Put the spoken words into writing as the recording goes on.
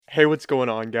Hey, what's going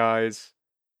on, guys?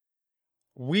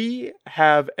 We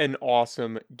have an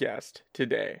awesome guest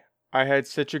today. I had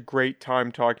such a great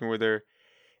time talking with her,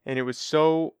 and it was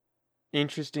so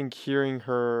interesting hearing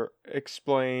her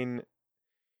explain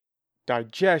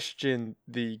digestion,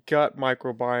 the gut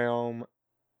microbiome,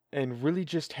 and really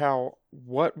just how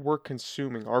what we're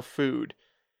consuming, our food,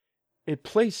 it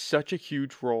plays such a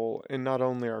huge role in not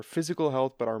only our physical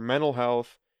health, but our mental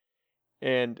health.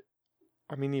 And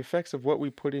I mean, the effects of what we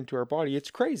put into our body,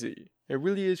 it's crazy. It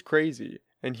really is crazy.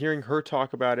 And hearing her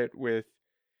talk about it with,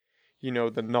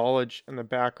 the knowledge and the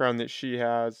background that she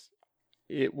has,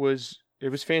 it was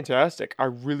fantastic. I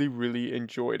really, really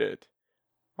enjoyed it.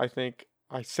 I think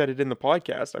I said it in the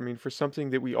podcast. I mean, for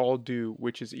something that we all do,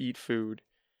 which is eat food,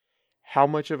 how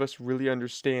much of us really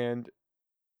understand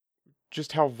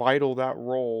just how vital that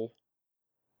role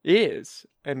is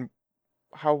and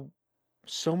how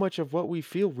so much of what we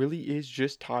feel really is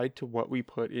just tied to what we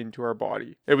put into our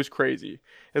body. It was crazy.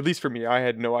 At least for me, I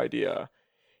had no idea.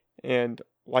 And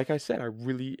like I said, I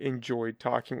really enjoyed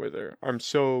talking with her. I'm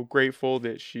so grateful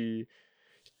that she,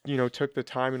 took the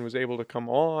time and was able to come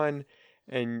on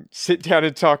and sit down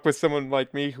and talk with someone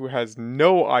like me who has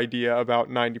no idea about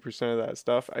 90% of that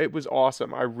stuff. It was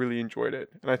awesome. I really enjoyed it.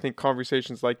 And I think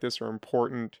conversations like this are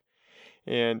important.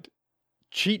 And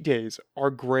cheat days are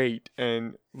great.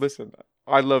 And listen,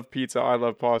 I love pizza. I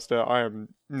love pasta. I am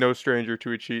no stranger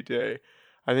to a cheat day.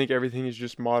 I think everything is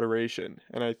just moderation.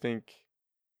 And I think,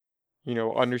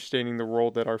 understanding the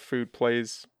role that our food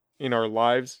plays in our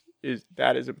lives is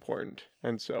important.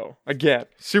 And so, again,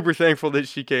 super thankful that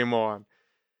she came on.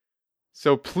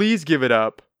 So please give it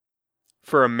up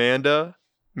for Amanda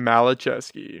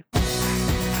Malacheski.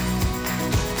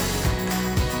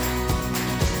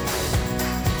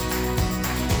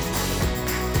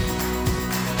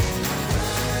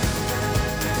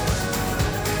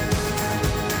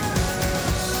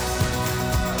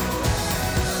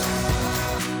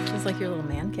 Like your little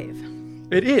man cave.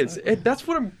 It is. That's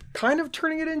what I'm kind of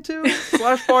turning it into. /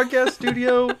 podcast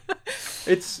studio.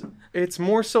 It's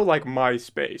more so like my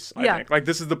space, I think. Like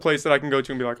this is the place that I can go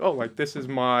to and be like, oh, like this is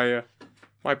my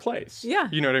place. Yeah.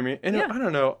 You know what I mean? And I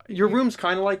don't know. Your room's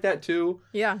kind of like that too.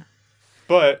 Yeah.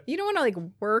 But you don't want to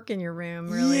like work in your room,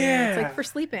 really. Yeah. It's like for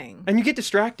sleeping. And you get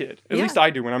distracted. At least I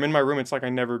do. When I'm in my room, it's like I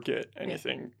never get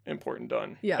anything important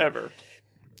done. Yeah. Ever.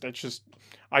 It's just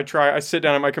I sit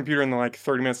down at my computer and then like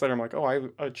 30 minutes later I'm like, oh, I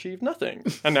achieved nothing.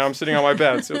 And now I'm sitting on my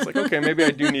bed. So it's like, okay, maybe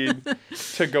I do need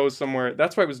to go somewhere.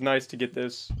 That's why it was nice to get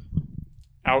this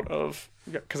out of,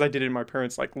 because I did it in my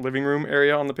parents' like living room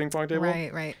area on the ping pong table.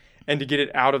 Right. And to get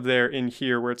it out of there in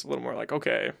here where it's a little more like,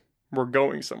 okay, we're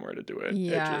going somewhere to do it.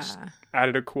 Yeah. It just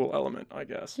added a cool element, I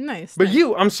guess. Nice. But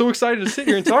I'm so excited to sit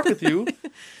here and talk with you.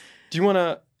 Do you want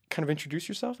to kind of introduce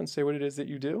yourself and say what it is that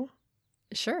you do?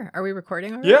 Sure. Are we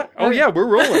recording already? Yeah. Oh, yeah. We're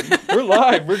rolling. We're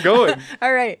live. We're going.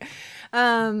 All right.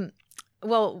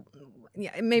 Well,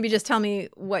 yeah, maybe just tell me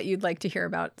what you'd like to hear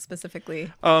about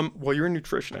specifically. Well, you're a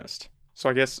nutritionist. So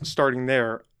I guess starting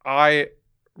there, I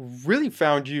really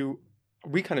found you,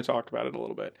 we kind of talked about it a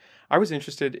little bit. I was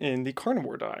interested in the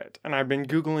carnivore diet. And I've been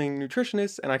Googling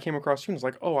nutritionists and I came across you and was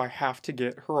like, oh, I have to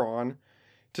get her on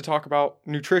to talk about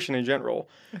nutrition in general.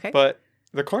 Okay. But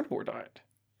the carnivore diet.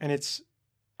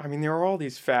 And there are all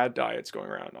these fad diets going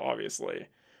around, obviously.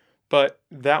 But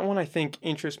that one, I think,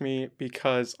 interests me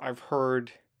because I've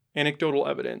heard anecdotal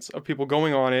evidence of people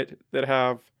going on it that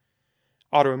have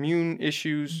autoimmune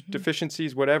issues,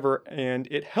 deficiencies, whatever, and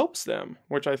it helps them,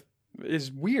 which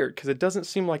is weird because it doesn't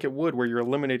seem like it would where you're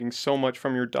eliminating so much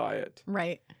from your diet.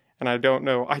 Right. And I don't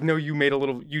know. I know you made a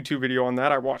little YouTube video on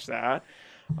that. I watched that.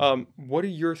 What are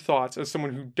your thoughts as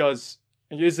someone who is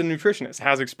a nutritionist,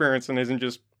 has experience, and isn't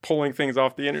just pulling things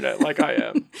off the internet like I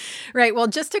am? Right. Well,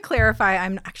 just to clarify,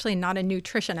 I'm actually not a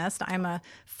nutritionist. I'm a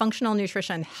functional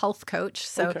nutrition health coach.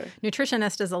 So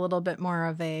nutritionist is a little bit more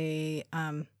of a,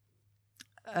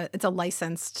 it's a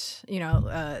licensed,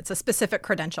 it's a specific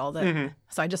credential.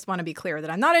 So I just want to be clear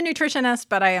that I'm not a nutritionist,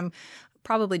 but I am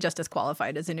probably just as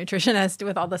qualified as a nutritionist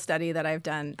with all the study that I've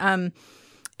done.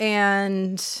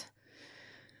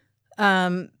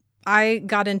 I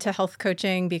got into health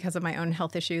coaching because of my own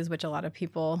health issues, which a lot of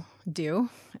people do.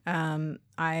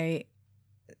 I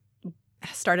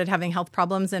started having health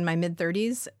problems in my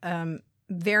mid-30s,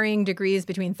 varying degrees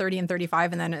between 30 and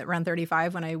 35. And then around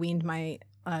 35, when I weaned my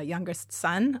youngest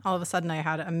son, all of a sudden I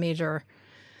had a major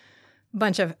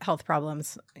bunch of health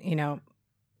problems,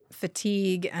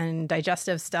 fatigue and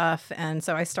digestive stuff. And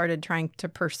so I started trying to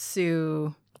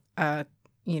pursue, a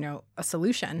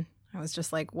solution. I was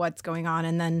just like, what's going on?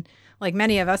 And then, like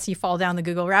many of us, you fall down the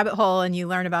Google rabbit hole and you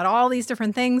learn about all these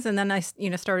different things. And then I,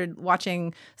 started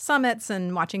watching summits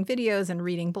and watching videos and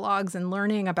reading blogs and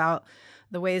learning about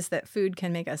the ways that food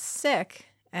can make us sick.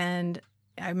 And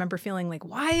I remember feeling like,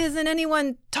 why isn't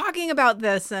anyone talking about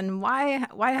this? And why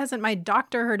hasn't my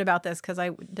doctor heard about this? Because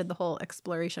I did the whole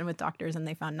exploration with doctors and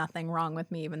they found nothing wrong with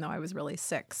me, even though I was really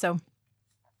sick. So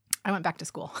I went back to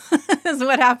school. Is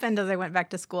what happened as I went back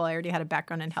to school. I already had a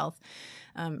background in health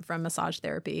from massage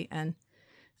therapy, and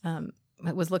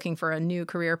was looking for a new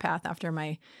career path after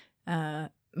my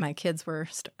kids were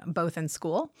both in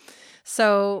school.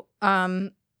 So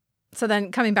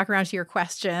then coming back around to your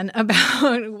question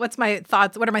about what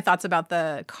are my thoughts about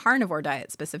the carnivore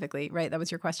diet specifically, right? That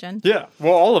was your question? Yeah.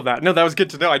 Well, all of that. No, that was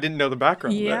good to know. I didn't know the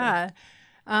background. Yeah.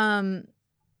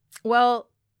 Well,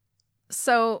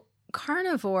 so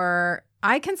carnivore,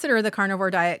 I consider the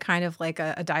carnivore diet kind of like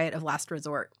a diet of last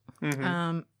resort.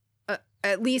 Mm-hmm.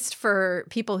 At least for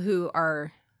people who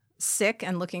are sick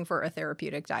and looking for a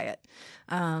therapeutic diet.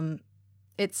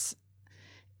 It's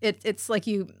like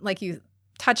you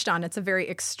touched on, it's a very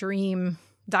extreme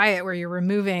diet where you're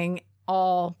removing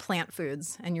all plant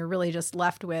foods and you're really just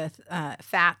left with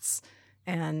fats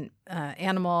and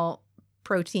animal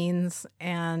proteins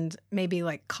and maybe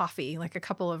like coffee, like a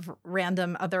couple of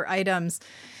random other items.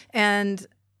 And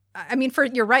I mean,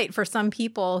 you're right, for some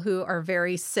people who are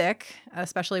very sick,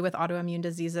 especially with autoimmune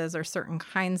diseases or certain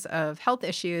kinds of health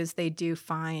issues, they do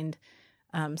find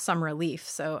some relief.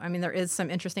 So, I mean, there is some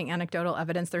interesting anecdotal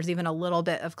evidence. There's even a little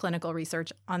bit of clinical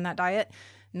research on that diet.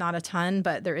 Not a ton,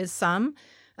 but there is some.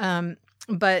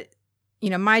 But,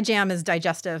 my jam is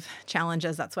digestive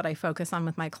challenges. That's what I focus on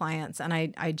with my clients. And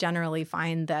I generally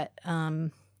find that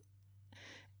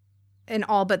in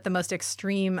all but the most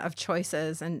extreme of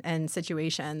choices and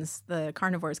situations, the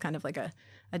carnivore is kind of like a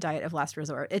diet of last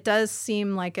resort. It does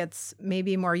seem like it's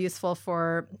maybe more useful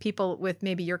for people with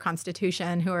maybe your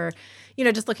constitution who are,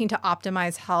 just looking to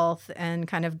optimize health and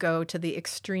kind of go to the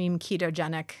extreme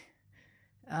ketogenic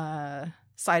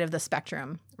side of the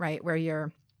spectrum, right? Where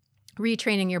you're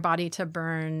retraining your body to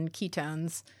burn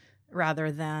ketones rather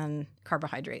than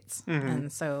carbohydrates. Mm-hmm.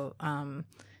 And so,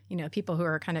 people who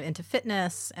are kind of into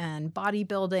fitness and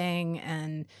bodybuilding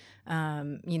and,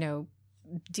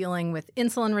 dealing with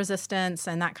insulin resistance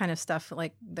and that kind of stuff,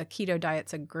 like the keto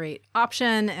diet's a great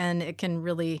option, and it can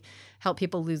really help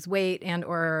people lose weight and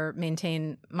or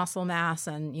maintain muscle mass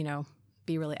and,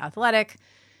 be really athletic.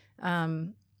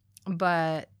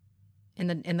 But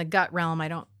in the gut realm, I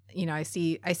don't, I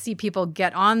see people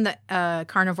get on the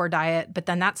carnivore diet, but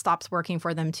then that stops working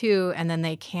for them too, and then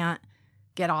they can't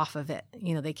get off of it.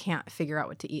 They can't figure out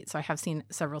what to eat. So I have seen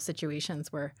several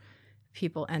situations where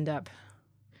people end up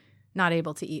not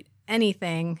able to eat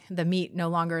anything. The meat no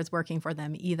longer is working for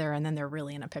them either, and then they're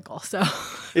really in a pickle. So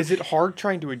is it hard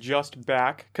trying to adjust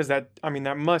back? Because that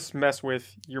must mess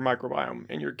with your microbiome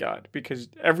and your gut, because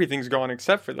everything's gone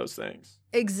except for those things.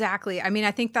 Exactly. I mean,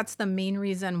 I think that's the main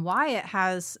reason why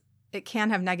it can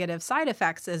have negative side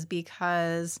effects, is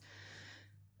because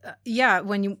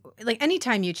when you, like,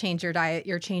 anytime you change your diet,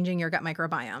 you're changing your gut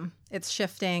microbiome. It's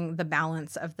shifting the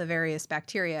balance of the various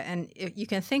bacteria. And you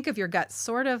can think of your gut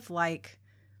sort of like,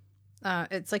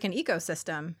 it's like an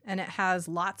ecosystem, and it has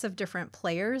lots of different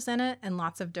players in it and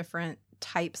lots of different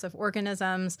types of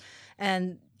organisms.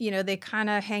 And, they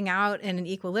kind of hang out in an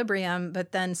equilibrium,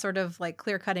 but then sort of like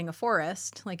clear cutting a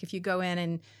forest. Like if you go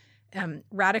in and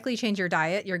radically change your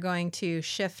diet, you're going to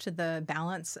shift the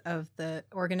balance of the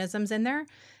organisms in there.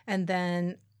 And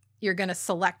then you're going to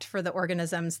select for the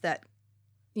organisms that,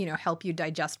 help you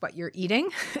digest what you're eating.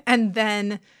 And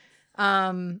then you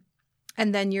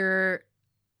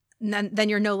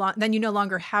no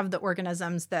longer have the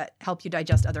organisms that help you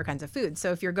digest other kinds of foods.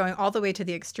 So if you're going all the way to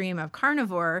the extreme of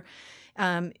carnivore,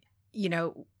 our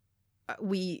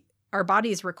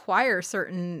bodies require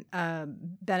certain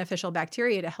beneficial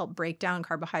bacteria to help break down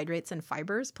carbohydrates and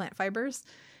fibers, plant fibers,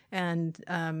 and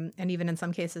even in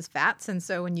some cases fats. And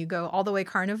so when you go all the way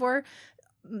carnivore,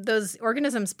 those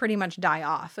organisms pretty much die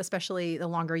off, especially the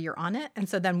longer you're on it. And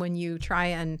so then when you try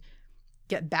and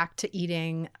get back to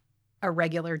eating a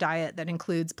regular diet that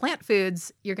includes plant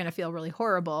foods, you're going to feel really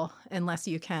horrible unless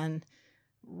you can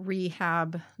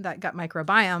rehab that gut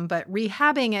microbiome. But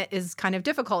rehabbing it is kind of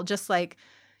difficult, just like,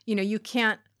 you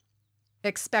can't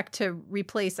expect to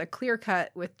replace a clear cut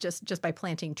with just by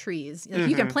planting trees. Like,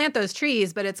 you can plant those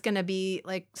trees, but it's going to be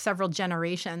like several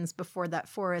generations before that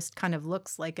forest kind of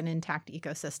looks like an intact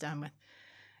ecosystem with,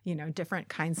 different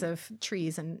kinds of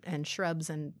trees and shrubs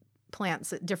and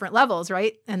plants at different levels,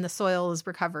 right? And the soil is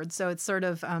recovered. So it's sort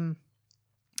of,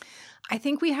 I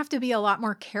think we have to be a lot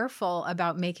more careful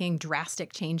about making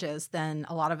drastic changes than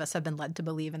a lot of us have been led to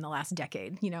believe in the last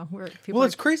decade. You know, where people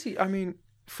it's crazy. I mean,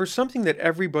 for something that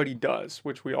everybody does,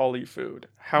 which we all eat food,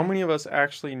 how many of us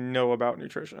actually know about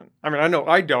nutrition? I mean, I know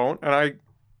I don't, and I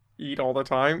eat all the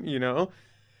time, you know,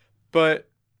 but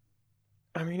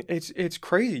I mean, it's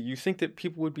crazy. You think that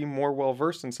people would be more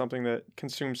well-versed in something that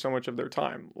consumes so much of their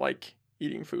time, like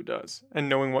eating food does, and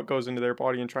knowing what goes into their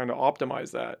body and trying to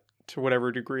optimize that to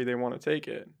whatever degree they want to take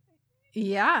it.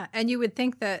 Yeah. And you would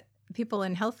think that people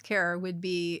in healthcare would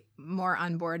be more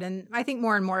on board. And I think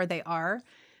more and more they are.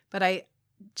 But I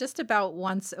just about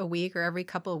once a week or every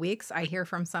couple of weeks, I hear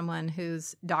from someone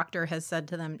whose doctor has said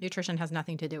to them, nutrition has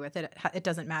nothing to do with it. It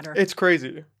doesn't matter. It's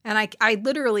crazy. And I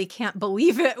literally can't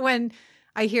believe it when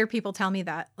I hear people tell me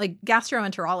that, like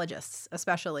gastroenterologists,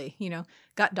 especially, you know,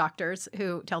 gut doctors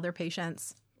who tell their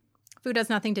patients, food has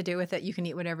nothing to do with it. You can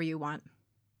eat whatever you want.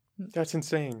 That's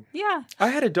insane. Yeah. I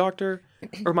had a doctor,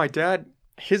 or my dad,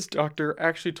 his doctor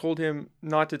actually told him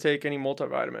not to take any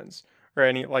multivitamins or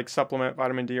any like supplement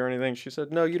vitamin D or anything. She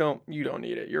said, no, you don't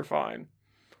need it. You're fine.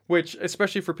 Which,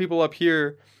 especially for people up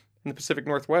here in the Pacific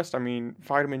Northwest, I mean,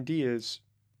 vitamin D is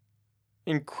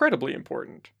incredibly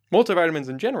important. Multivitamins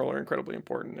in general are incredibly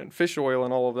important, and fish oil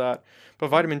and all of that, but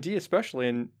vitamin D especially.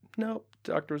 And no,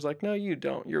 doctor was like, no, you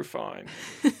don't. You're fine.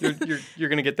 You're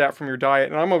going to get that from your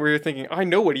diet. And I'm over here thinking, I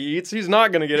know what he eats. He's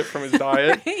not going to get it from his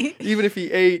diet. Right? Even if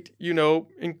he ate, you know,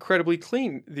 incredibly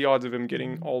clean, the odds of him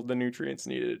getting all the nutrients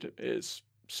needed is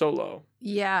so low.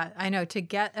 Yeah, I know. To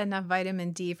get enough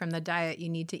vitamin D from the diet, you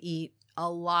need to eat a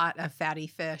lot of fatty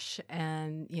fish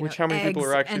and, you know, how many eggs people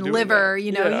are actually and doing liver. that?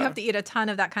 You know, you have to eat a ton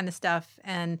of that kind of stuff,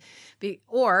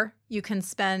 or you can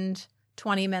spend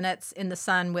 20 minutes in the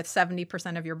sun with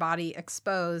 70% of your body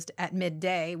exposed at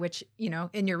midday, which, you know,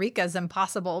 in Eureka is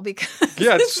impossible because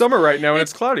it's summer right now and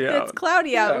it's cloudy out. It's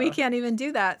cloudy out. We can't even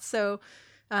do that. So,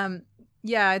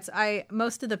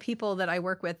 most of the people that I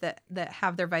work with that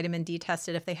have their vitamin D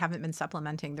tested, if they haven't been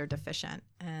supplementing, they're deficient.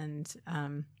 And,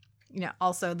 you know,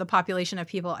 also the population of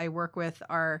people I work with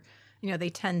are, you know, they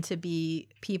tend to be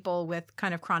people with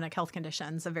kind of chronic health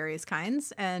conditions of various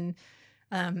kinds. And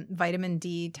vitamin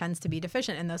D tends to be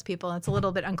deficient in those people. And it's a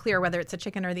little bit unclear whether it's a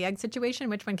chicken or the egg situation,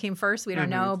 which one came first. We don't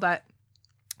know, but,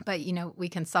 you know, we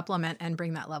can supplement and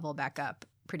bring that level back up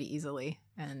pretty easily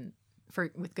and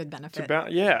with good benefit.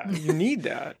 You need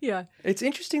that. Yeah. It's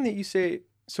interesting that you say,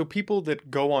 so people that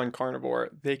go on carnivore,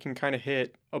 they can kind of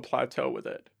hit a plateau with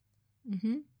it.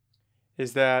 Mm-hmm.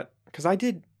 Is that, because I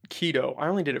did keto. I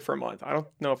only did it for a month. I don't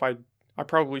know if I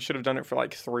probably should have done it for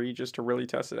like 3 just to really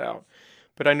test it out.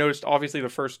 But I noticed obviously the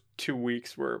first 2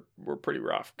 weeks were pretty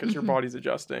rough because your body's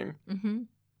adjusting. Mm-hmm.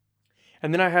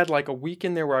 And then I had like a week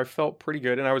in there where I felt pretty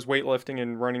good, and I was weightlifting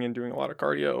and running and doing a lot of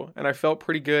cardio, and I felt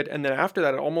pretty good. And then after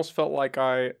that, it almost felt like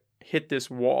I hit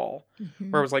this wall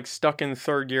where I was like stuck in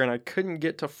 3rd gear and I couldn't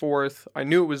get to 4th. I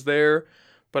knew it was there,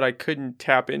 but I couldn't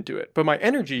tap into it. But my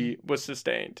energy was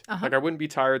sustained. Like I wouldn't be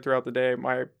tired throughout the day.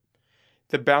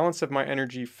 The balance of my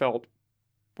energy felt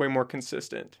way more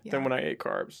consistent than when I ate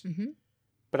carbs. Mm-hmm.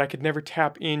 But I could never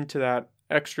tap into that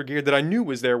extra gear that I knew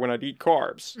was there when I'd eat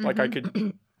carbs. Mm-hmm. Like I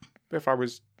could, if I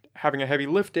was having a heavy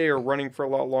lift day or running for a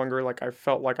lot longer, like I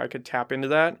felt like I could tap into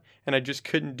that, and I just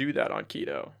couldn't do that on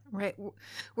keto. Right.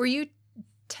 Were you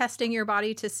testing your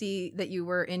body to see that you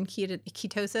were in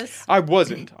ketosis? I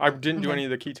wasn't. I didn't do any of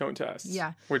the ketone tests.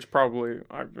 Yeah. Which probably,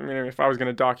 I mean, if I was going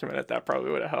to document it, that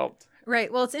probably would have helped. Right.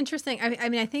 Well, it's interesting. I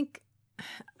mean, I think,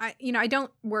 I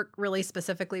don't work really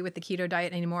specifically with the keto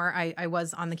diet anymore. I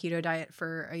was on the keto diet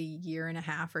for a year and a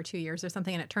half or 2 years or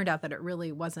something, and it turned out that it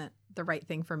really wasn't the right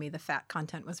thing for me. The fat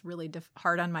content was really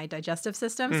hard on my digestive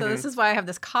system. So this is why I have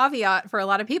this caveat for a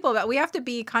lot of people that we have to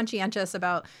be conscientious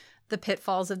about the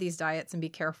pitfalls of these diets and be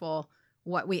careful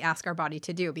what we ask our body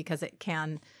to do, because it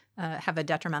can have a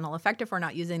detrimental effect if we're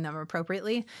not using them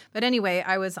appropriately. But anyway,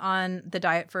 I was on the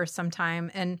diet for some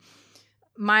time, and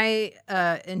my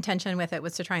intention with it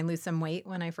was to try and lose some weight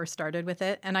when I first started with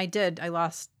it. And I did. I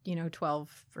lost,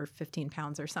 12 or 15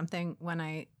 pounds or something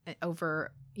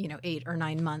over 8 or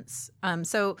 9 months.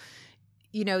 So,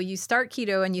 you start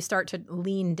keto and you start to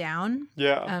lean down.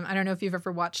 Yeah. I don't know if you've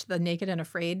ever watched the Naked and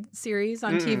Afraid series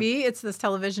on TV. It's this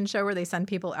television show where they send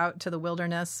people out to the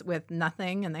wilderness with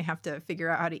nothing and they have to figure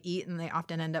out how to eat, and they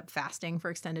often end up fasting for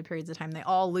extended periods of time. They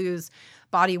all lose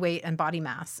body weight and body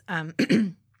mass.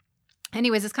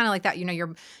 Anyways, it's kind of like that.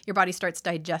 Your body starts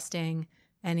digesting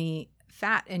any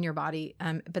fat in your body.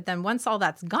 But then once all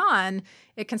that's gone,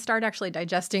 it can start actually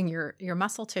digesting your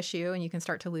muscle tissue, and you can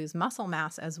start to lose muscle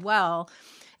mass as well.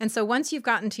 And so once you've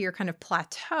gotten to your kind of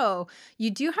plateau,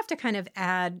 you do have to kind of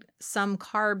add some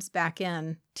carbs back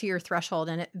in to your threshold,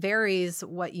 and it varies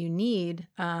what you need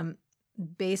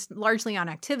based largely on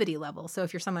activity level. So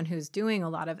if you're someone who's doing a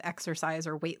lot of exercise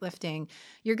or weightlifting,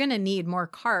 you're going to need more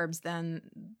carbs than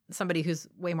somebody who's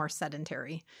way more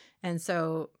sedentary. And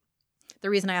so the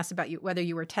reason I asked about whether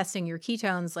you were testing your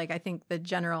ketones, like I think the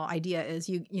general idea is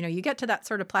you get to that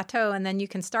sort of plateau, and then you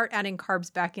can start adding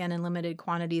carbs back in limited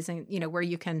quantities, and where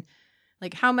you can,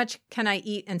 like, how much can I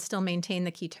eat and still maintain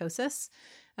the ketosis,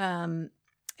 and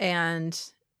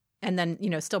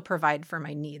then still provide for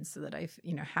my needs so that I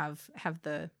have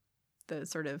the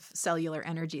sort of cellular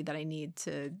energy that I need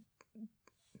to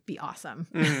be awesome.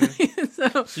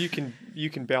 So you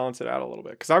can balance it out a little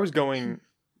bit, because I was going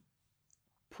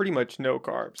pretty much no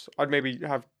carbs. I'd maybe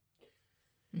have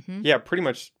pretty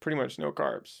much no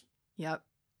carbs. Yep.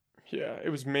 Yeah, it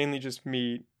was mainly just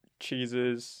meat,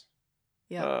 cheeses.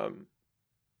 Yeah.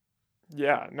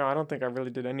 No, I don't think I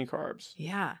really did any carbs.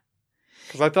 Yeah.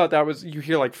 Because I thought that was, you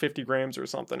hear like 50 grams or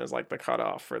something is like the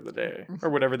cutoff for the day or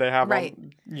whatever they have right.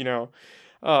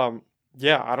 on,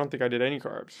 I don't think I did any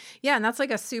carbs. Yeah, and that's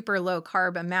like a super low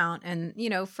carb amount. And,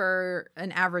 for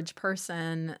an average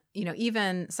person,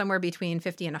 even somewhere between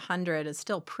 50 and 100 is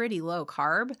still pretty low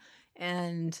carb.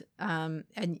 And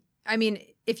I mean,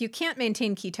 if you can't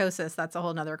maintain ketosis, that's a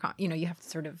whole nother, you have to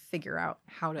sort of figure out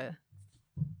how to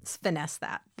finesse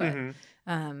that.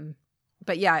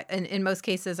 But yeah, in most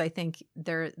cases, I think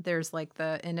there's like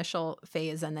the initial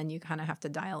phase, and then you kind of have to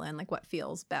dial in like what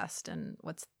feels best and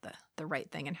what's the right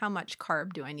thing, and how much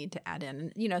carb do I need to add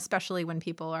in, especially when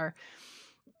people are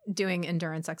doing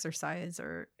endurance exercise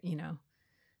or,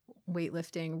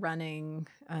 weightlifting, running,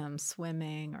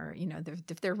 swimming, or,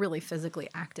 if they're really physically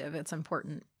active, it's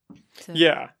important to...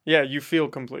 Yeah, you feel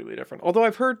completely different. Although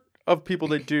I've heard of people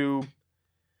that do...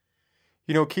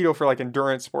 keto for like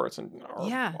endurance sports and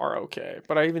are okay.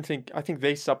 But I think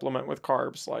they supplement with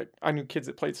carbs. Like I knew kids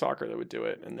that played soccer that would do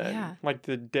it. And then like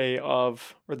the day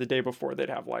of or the day before, they'd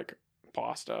have like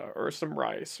pasta or some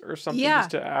rice or something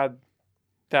just to add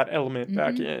that element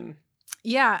back in.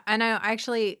 Yeah. And I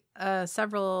actually,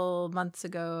 several months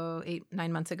ago, 8-9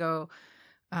 months ago,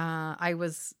 I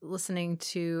was listening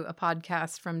to a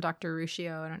podcast from Dr.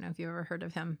 Ruscio. I don't know if you ever heard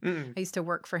of him. I used to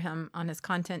work for him on his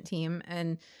content team,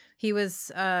 and he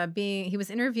was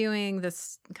interviewing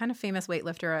this kind of famous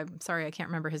weightlifter. I'm sorry, I can't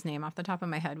remember his name off the top of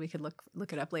my head. We could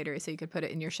look it up later, so you could put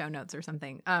it in your show notes or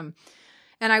something. And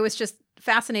I was just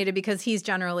fascinated because he's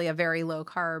generally a very low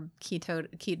carb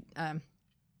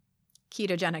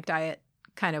ketogenic diet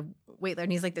kind of weightlifter,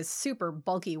 and he's like this super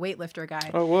bulky weightlifter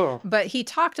guy. Oh, whoa. But he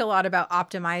talked a lot about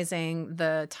optimizing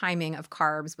the timing of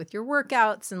carbs with your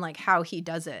workouts and like how he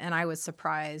does it. And I was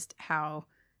surprised how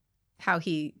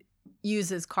he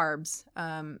uses carbs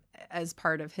as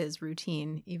part of his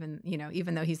routine, even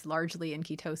though he's largely in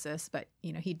ketosis, but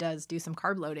he does do some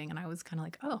carb loading. And I was kind of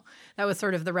like, oh, that was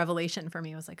sort of the revelation for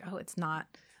me. I was like, oh, it's not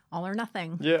all or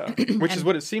nothing. Yeah. Which is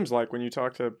what it seems like when you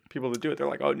talk to people that do it. They're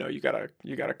like, oh no, you gotta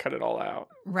cut it all out.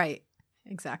 Right.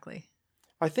 Exactly.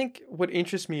 I think what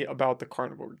interests me about the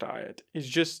carnivore diet is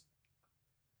just,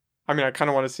 I mean, I kind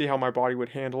of want to see how my body would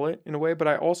handle it in a way, but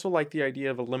I also like the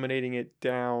idea of eliminating it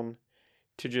down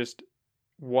to just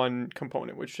one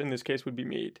component, which in this case would be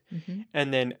meat,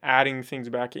 and then adding things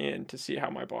back in to see how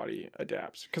my body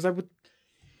adapts. Because I would,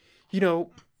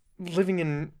 living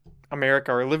in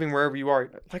America or living wherever you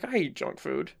are, like I eat junk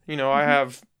food.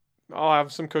 I'll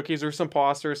have some cookies or some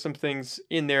pasta or some things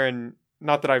in there, and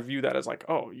not that I view that as like,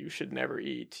 oh, you should never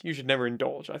eat. You should never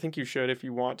indulge. I think you should if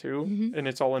you want to, and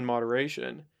it's all in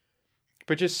moderation.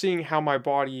 But just seeing how my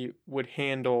body would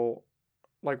handle,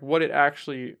 like what it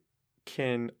actually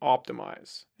can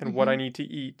optimize and what I need to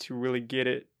eat to really get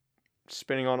it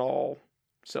spinning on all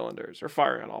cylinders or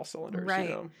firing on all cylinders.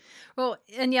 Right. Well,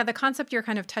 and the concept you're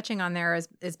kind of touching on there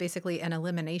is basically an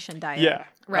elimination diet. Yeah,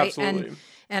 right. Absolutely.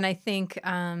 And I think,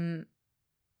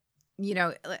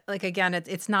 like again,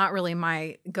 it's not really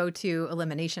my go-to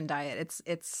elimination diet.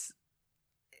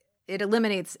 It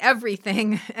eliminates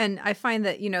everything. And I find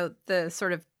that, the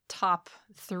sort of top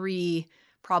 3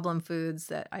 problem foods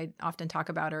that I often talk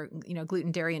about are,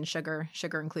 gluten, dairy, and sugar,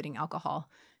 including alcohol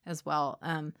as well.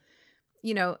 And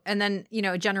then,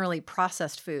 generally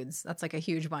processed foods. That's like a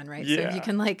huge one, right? Yeah. So if you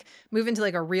can like move into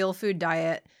like a real food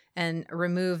diet and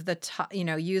remove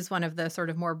use one of the sort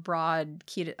of more broad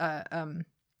keto,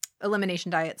 elimination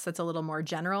diets that's a little more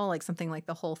general, like something like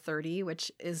the Whole30,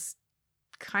 which is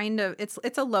kind of,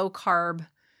 it's a low carb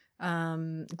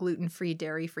gluten-free,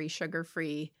 dairy-free,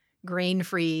 sugar-free,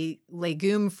 grain-free,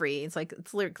 legume-free.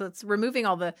 It's removing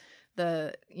all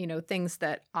the things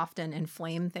that often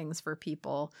inflame things for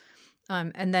people.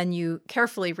 And then you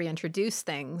carefully reintroduce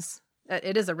things.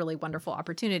 It is a really wonderful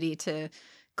opportunity to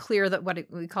clear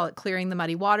we call it clearing the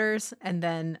muddy waters, and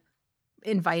then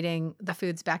inviting the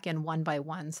foods back in one by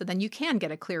one. So then you can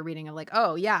get a clear reading of like,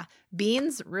 oh yeah,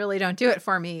 beans really don't do it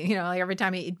for me. Like every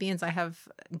time I eat beans, I have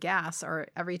gas, or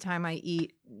every time I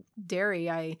eat dairy,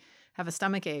 I have a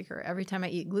stomach ache, or every time I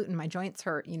eat gluten, my joints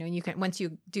hurt. You can, once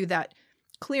you do that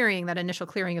clearing, that initial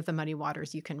clearing of the muddy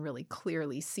waters, you can really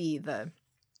clearly see the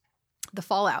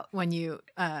fallout when you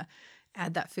add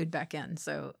that food back in.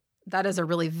 So that is a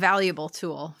really valuable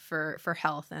tool for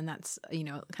health. And that's,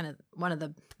 kind of one of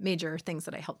the major things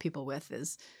that I help people with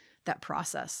is that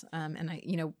process.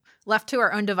 And left to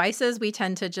our own devices, we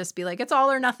tend to just be like, it's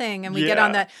all or nothing. And we get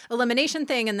on that elimination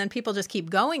thing, and then people just keep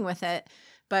going with it.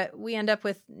 But we end up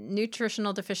with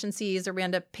nutritional deficiencies, or we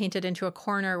end up painted into a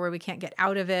corner where we can't get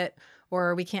out of it,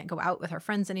 or we can't go out with our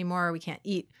friends anymore, or we can't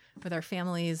eat with our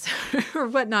families or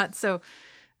whatnot. So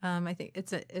I think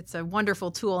it's a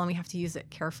wonderful tool, and we have to use it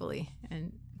carefully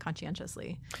and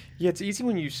conscientiously. Yeah, it's easy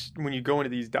when you go into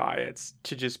these diets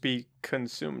to just be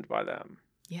consumed by them.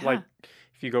 Yeah. Like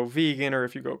if you go vegan or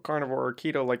if you go carnivore or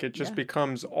keto, like it just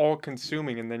becomes all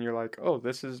consuming, and then you're like, oh,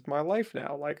 this is my life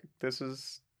now. Like this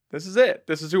is it.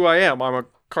 This is who I am. I'm a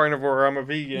carnivore. I'm a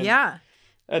vegan. Yeah.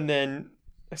 And then,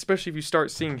 especially if you start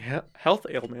seeing health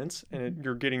ailments and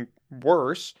you're getting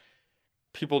worse,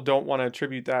 people don't want to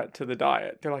attribute that to the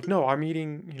diet. They're like, no, I'm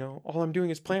eating, all I'm doing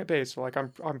is plant-based. So like,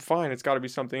 I'm fine. It's got to be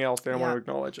something else. They don't want to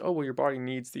acknowledge, oh, well, your body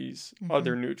needs these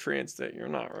other nutrients that you're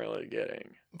not really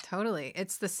getting. Totally.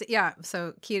 It's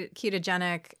so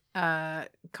ketogenic,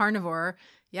 carnivore.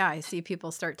 Yeah. I see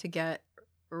people start to get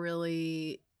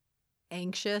really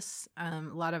anxious, a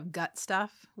lot of gut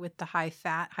stuff with the high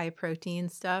fat, high protein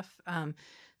stuff.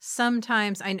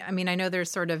 Sometimes, I know there's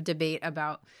sort of debate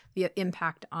about the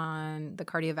impact on the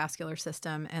cardiovascular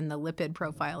system and the lipid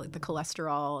profile, like the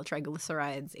cholesterol,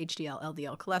 triglycerides, HDL,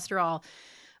 LDL cholesterol.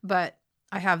 But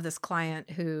I have this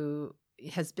client who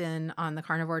has been on the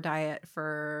carnivore diet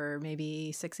for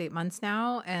maybe 6-8 months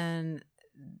now, and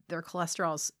their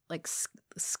cholesterol's like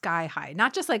sky high,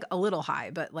 not just like a little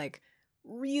high, but like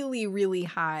really, really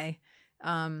high.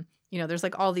 There's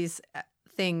like all these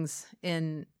things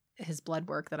in his blood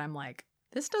work that I'm like,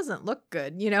 this doesn't look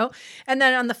good, And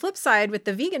then on the flip side with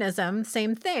the veganism,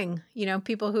 same thing,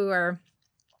 people who are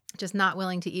just not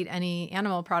willing to eat any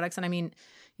animal products. And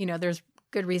there's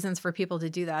good reasons for people to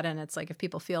do that. And it's like, if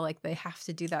people feel like they have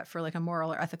to do that for like a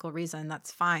moral or ethical reason,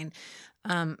 that's fine.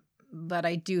 But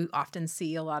I do often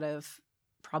see a lot of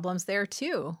problems there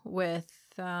too with,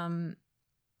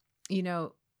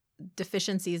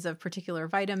 deficiencies of particular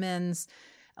vitamins,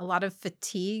 a lot of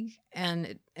fatigue,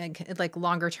 and like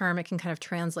longer term, it can kind of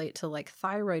translate to like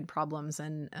thyroid problems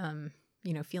and,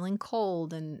 feeling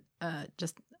cold and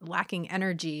just lacking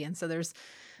energy. And so there's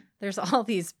all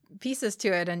these pieces to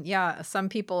it. And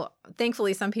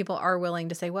thankfully, some people are willing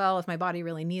to say, well, if my body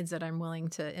really needs it, I'm willing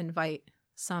to invite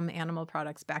some animal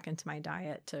products back into my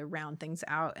diet to round things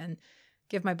out and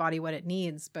give my body what it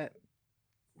needs. But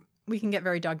we can get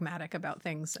very dogmatic about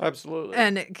things. Absolutely.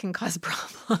 And it can cause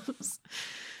problems.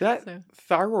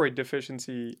 Thyroid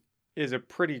deficiency is a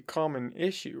pretty common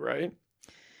issue, right?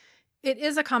 It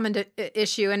is a common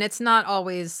issue, and it's not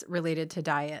always related to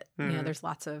diet. There's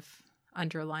lots of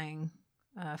underlying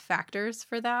factors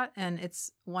for that, and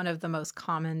it's one of the most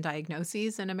common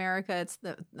diagnoses in America. It's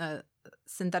the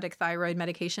synthetic thyroid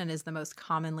medication is the most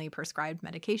commonly prescribed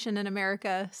medication in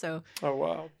America. So, oh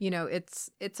wow,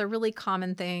 it's a really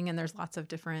common thing, and there's lots of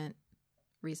different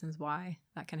reasons why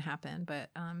that can happen.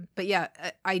 But yeah,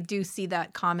 I do see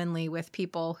that commonly with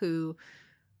people who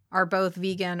are both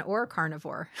vegan or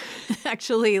carnivore.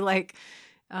 Actually, like,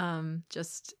 the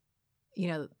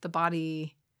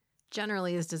body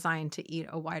generally is designed to eat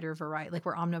a wider variety. Like,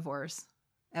 we're omnivores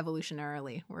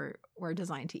evolutionarily. We're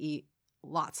designed to eat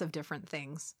lots of different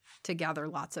things to gather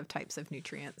lots of types of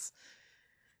nutrients.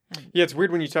 Yeah, it's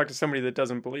weird when you talk to somebody that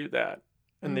doesn't believe that.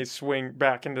 And they swing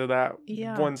back into that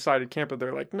one-sided camp.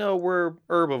 They're like, no, we're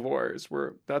herbivores.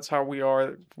 That's how we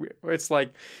are. It's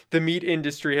like the meat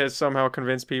industry has somehow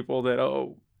convinced people that,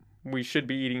 oh, we should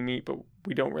be eating meat, but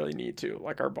we don't really need to.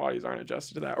 Like, our bodies aren't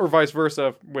adjusted to that. Or vice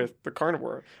versa with the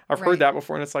carnivore. I've heard that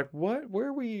before, and it's like, what? Where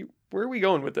are we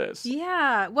going with this?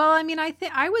 Yeah. Well,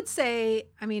 I would say,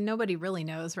 nobody really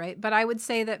knows, right? But I would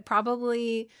say that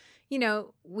probably,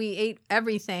 we ate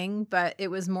everything, but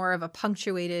it was more of a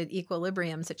punctuated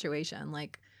equilibrium situation.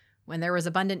 Like, when there was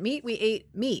abundant meat, we ate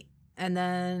meat. And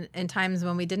then in times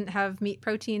when we didn't have meat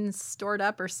proteins stored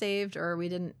up or saved, or we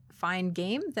didn't find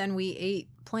game, then we ate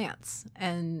plants.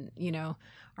 And, you know,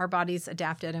 our bodies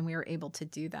adapted and we were able to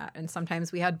do that. And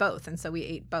sometimes we had both. And so we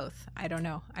ate both. I don't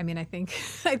know. I mean, I think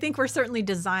we're certainly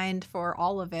designed for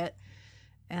all of it.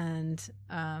 And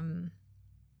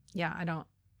yeah, I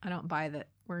don't buy that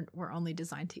we're only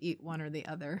designed to eat one or the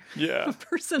other. Yeah.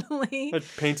 Personally. It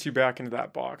paints you back into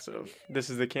that box of this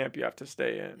is the camp you have to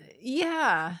stay in.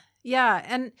 Yeah. Yeah.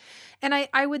 And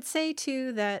I would say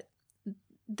too that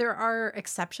there are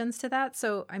exceptions to that.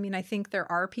 So, I mean, I think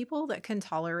there are people that can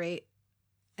tolerate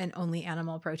an only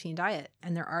animal protein diet,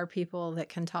 and there are people that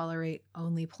can tolerate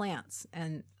only plants.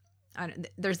 And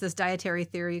there's this dietary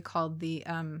theory called the,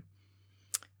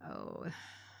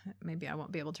 maybe I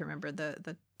won't be able to remember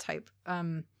the type.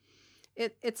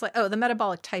 It's like, the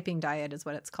metabolic typing diet is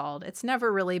what it's called. It's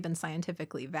never really been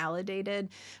scientifically validated,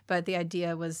 but the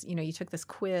idea was, you know, you took this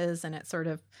quiz and it sort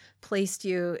of placed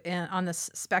you on this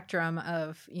spectrum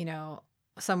of, you know,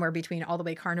 somewhere between all the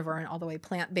way carnivore and all the way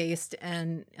plant-based.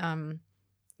 And,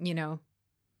 you know,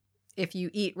 if you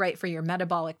eat right for your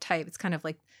metabolic type, it's kind of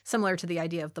like similar to the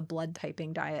idea of the blood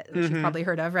typing diet, which you've probably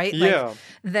heard of, right? Yeah. Like,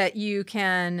 that you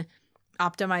can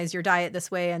optimize your diet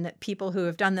this way, and that people who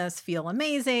have done this feel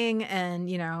amazing. And,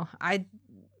 you know,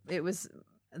 it was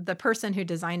the person who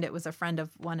designed it was a friend of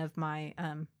one of my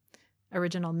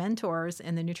original mentors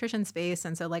in the nutrition space.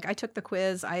 And so, like, I took the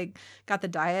quiz, I got the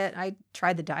diet, I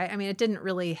tried the diet. I mean, it didn't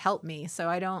really help me. So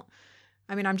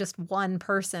I'm just one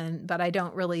person, but I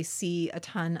don't really see a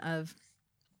ton of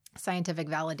scientific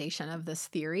validation of this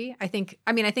theory. I think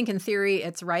in theory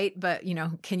it's right, but, you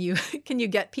know, can you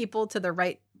get people to the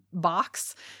right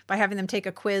box by having them take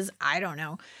a quiz? I don't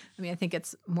know. I mean, I think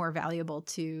it's more valuable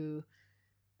to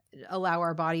allow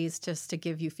our bodies just to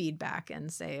give you feedback and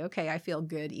say, okay, I feel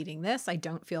good eating this, I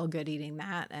don't feel good eating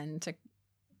that, and to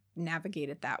navigate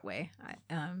it that way.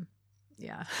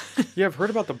 Yeah. Yeah, I've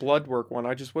heard about the blood work one.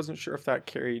 I just wasn't sure if that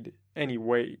carried any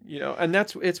weight, you know. And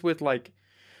it's with like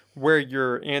where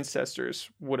your ancestors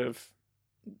would have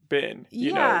been,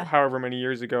 you know, however many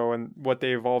years ago, and what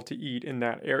they evolved to eat in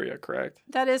that area, correct?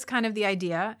 That is kind of the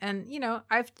idea. And, you know,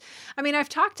 I've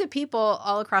talked to people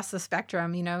all across the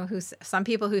spectrum, you know, some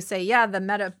people who say, yeah,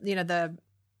 the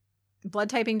blood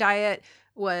typing diet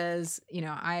was, you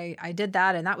know, I did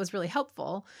that and that was really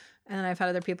helpful. And then I've had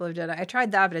other people who did, I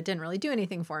tried that, but it didn't really do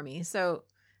anything for me. So,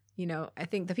 you know, I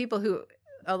think the people who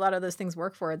a lot of those things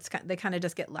work for, they kind of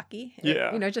just get lucky.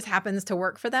 Yeah. It just happens to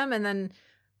work for them. And then,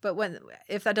 but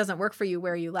if that doesn't work for you,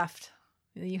 where are you left?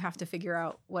 You have to figure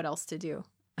out what else to do.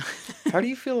 How do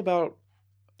you feel about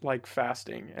like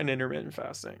fasting and intermittent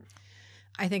fasting?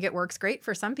 I think it works great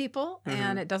for some people,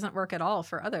 and it doesn't work at all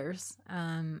for others.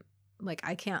 Like,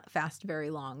 I can't fast very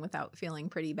long without feeling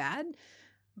pretty bad.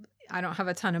 I don't have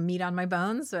a ton of meat on my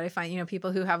bones, but I find, you know,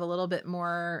 people who have a little bit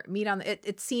more meat on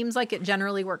it seems like it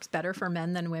generally works better for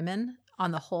men than women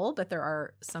on the whole, but there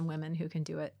are some women who can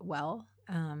do it well.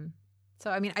 So,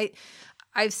 I mean,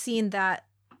 I've seen that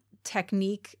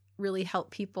technique really help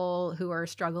people who are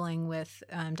struggling with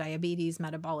diabetes,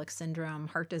 metabolic syndrome,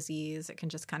 heart disease. It can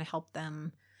just kind of help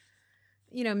them,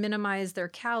 you know, minimize their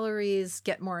calories,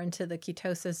 get more into the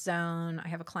ketosis zone. I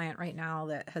have a client right now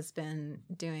that has been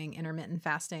doing intermittent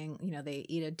fasting. You know, they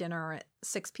eat a dinner at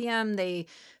 6 p.m. They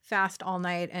fast all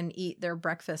night and eat their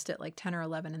breakfast at like 10 or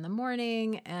 11 in the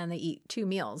morning. And they eat 2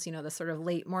 meals, you know, the sort of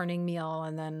late morning meal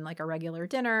and then like a regular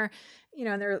dinner, you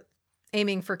know, and they're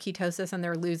aiming for ketosis and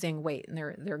they're losing weight, and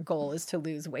their goal is to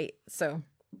lose weight. So,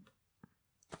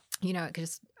 you know, it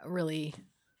just really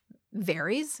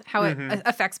varies how it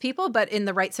affects people, but in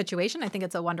the right situation, I think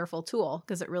it's a wonderful tool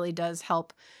because it really does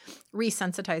help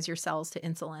resensitize your cells to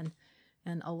insulin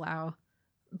and allow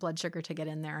blood sugar to get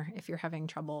in there if you're having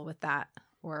trouble with that,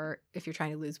 or if you're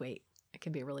trying to lose weight. It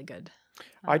can be really good.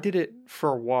 I did it for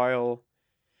a while,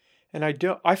 and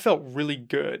I felt really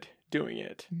good doing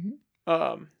it.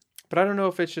 But I don't know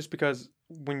if it's just because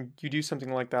when you do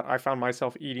something like that, I found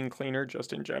myself eating cleaner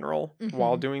just in general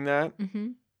while doing that.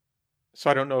 So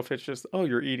I don't know if it's just,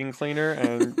 you're eating cleaner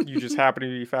and you just happen to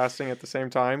be fasting at the same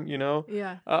time, you know?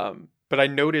 Yeah. But I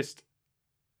noticed,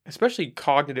 especially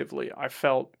cognitively, I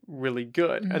felt really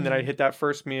good. And then I hit that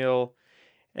first meal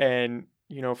and,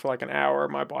 you know, for like an hour,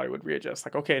 my body would readjust.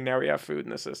 Like, okay, now we have food in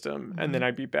the system. And then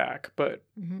I'd be back. But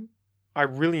I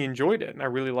really enjoyed it. And I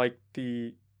really liked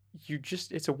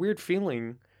it's a weird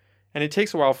feeling. And it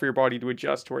takes a while for your body to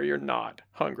adjust to where you're not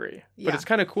hungry. Yeah. But it's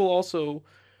kind of cool also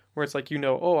where it's like, you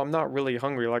know, I'm not really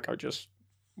hungry. Like, I just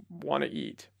want to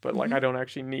eat, but like, I don't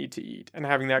actually need to eat. And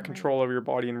having that control over your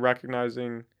body and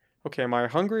recognizing, okay, am I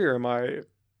hungry or am I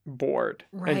bored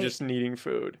and just needing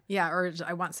food. Yeah, or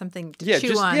I want something to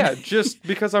chew on. Yeah, just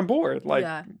because I'm bored. Like,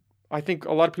 I think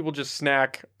a lot of people just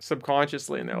snack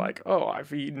subconsciously, and they're like, "Oh,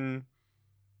 I've eaten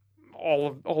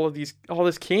all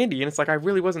this candy," and it's like I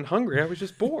really wasn't hungry. I was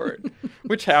just bored,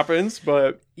 which happens.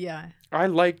 But yeah, I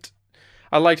liked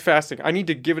fasting. I need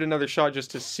to give it another shot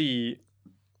just to see,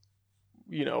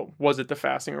 was it the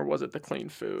fasting or was it the clean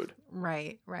food?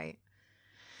 Right.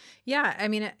 Yeah, I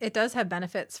mean, it does have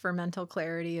benefits for mental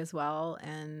clarity as well,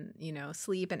 and,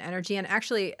 sleep and energy. And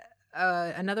actually,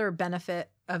 another benefit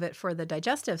of it for the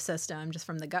digestive system, just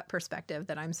from the gut perspective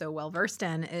that I'm so well versed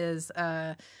in, is,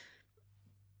 the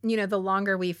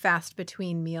longer we fast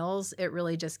between meals, it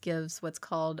really just gives what's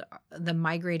called the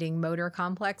migrating motor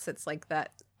complex. It's like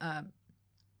that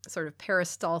sort of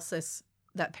peristalsis,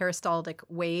 that peristaltic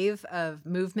wave of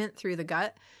movement through the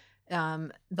gut.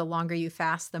 The longer you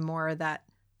fast, the more that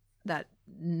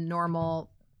normal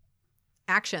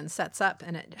action sets up,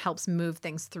 and it helps move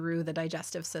things through the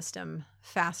digestive system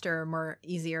faster, more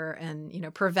easier,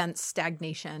 and prevents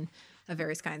stagnation of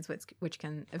various kinds, which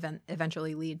can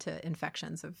eventually lead to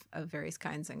infections of various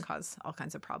kinds and cause all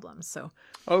kinds of problems. So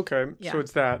okay, so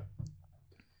it's that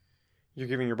you're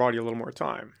giving your body a little more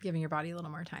time.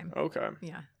 Okay.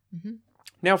 Yeah. Mm-hmm.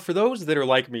 Now, for those that are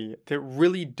like me that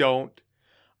really don't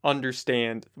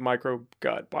understand the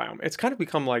microgut biome, it's kind of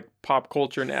become like pop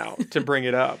culture now to bring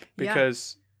it up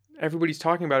because everybody's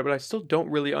talking about it, but I still don't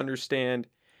really understand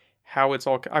how it's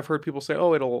all. I've heard people say,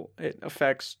 it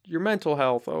affects your mental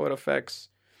health. It affects,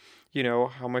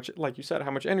 how much, like you said,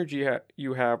 how much energy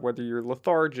you have, whether you're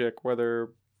lethargic,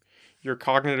 whether you're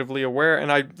cognitively aware.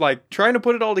 And I like trying to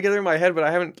put it all together in my head, but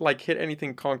I haven't like hit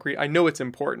anything concrete. I know it's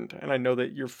important, and I know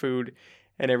that your food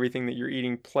and everything that you're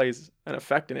eating plays an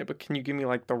effect in it. But can you give me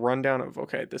like the rundown of,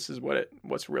 okay, this is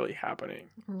what's really happening?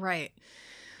 Right.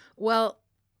 Well,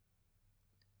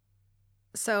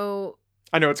 so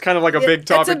I know it's kind of like a big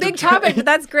topic. It's a big topic, but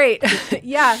that's great.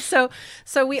 Yeah. So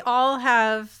we all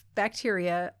have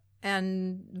bacteria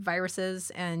and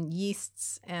viruses and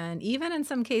yeasts, and even in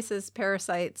some cases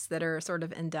parasites that are sort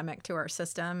of endemic to our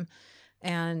system.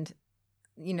 And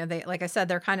they, like I said,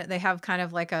 they have kind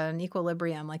of like an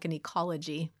equilibrium, like an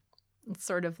ecology. It's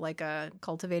sort of like a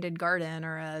cultivated garden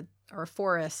or a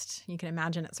forest. You can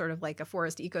imagine it sort of like a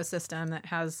forest ecosystem that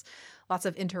has lots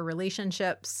of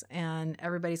interrelationships, and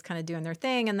everybody's kind of doing their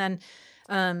thing. And then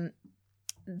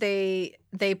they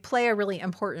play a really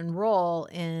important role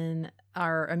in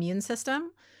our immune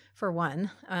system, for one,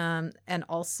 and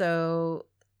also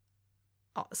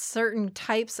certain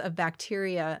types of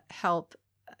bacteria help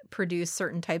produce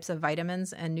certain types of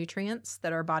vitamins and nutrients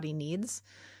that our body needs.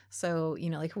 So,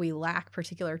 like if we lack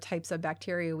particular types of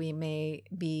bacteria, we may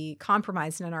be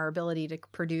compromised in our ability to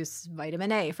produce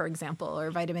vitamin A, for example,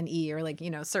 or vitamin E,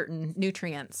 or certain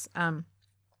nutrients.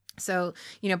 So,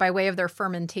 by way of their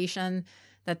fermentation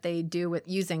that they do with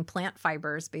using plant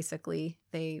fibers, basically,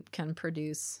 they can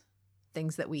produce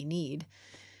things that we need.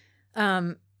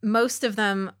 Most of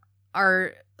them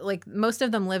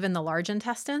live in the large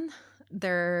intestine.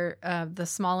 The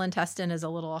small intestine is a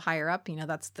little higher up.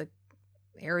 That's the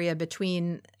area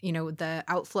between, the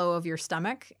outflow of your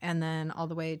stomach and then all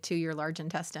the way to your large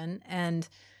intestine. And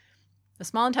the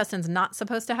small intestine is not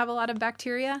supposed to have a lot of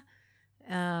bacteria,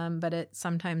 but it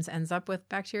sometimes ends up with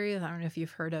bacteria. I don't know if you've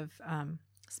heard of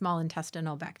small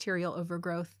intestinal bacterial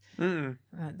overgrowth.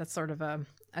 That's sort of a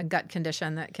gut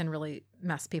condition that can really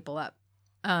mess people up.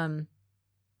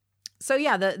 So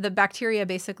yeah, the bacteria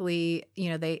basically,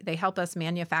 they help us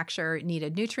manufacture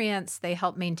needed nutrients. They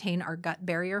help maintain our gut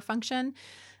barrier function.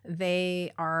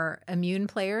 They are immune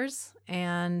players,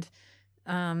 and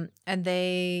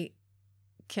they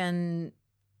can,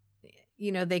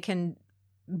 they can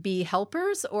be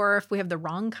helpers, or if we have the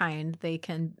wrong kind, they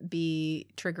can be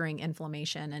triggering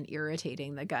inflammation and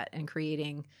irritating the gut and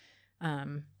creating,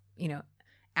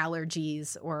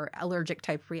 allergies or allergic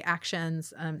type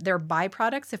reactions. Their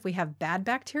byproducts, if we have bad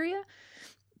bacteria,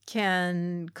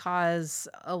 can cause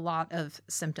a lot of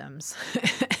symptoms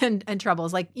and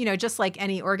troubles. Like, just like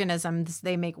any organisms,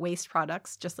 they make waste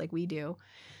products just like we do.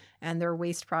 And their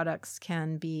waste products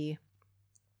can be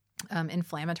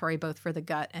inflammatory both for the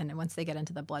gut, and once they get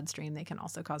into the bloodstream, they can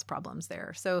also cause problems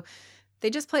there. So they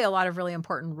just play a lot of really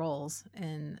important roles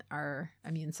in our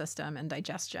immune system and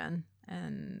digestion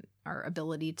and our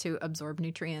ability to absorb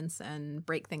nutrients and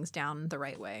break things down the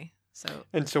right way.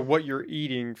 So what you're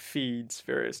eating feeds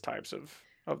various types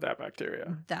of that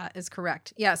bacteria. That is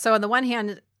correct. Yeah. So on the one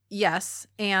hand, yes,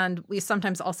 and we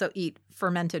sometimes also eat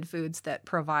fermented foods that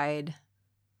provide,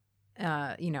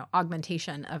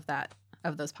 augmentation of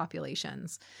those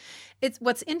populations.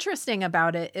 What's interesting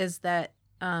about it is that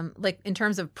like in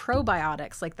terms of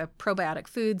probiotics, like the probiotic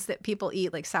foods that people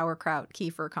eat, like sauerkraut,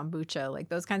 kefir, kombucha, like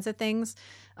those kinds of things.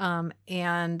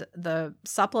 And the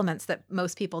supplements that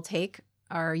most people take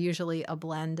are usually a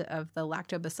blend of the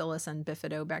lactobacillus and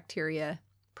bifidobacteria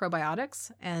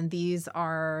probiotics. And these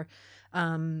are,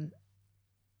 they're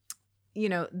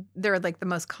like the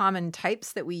most common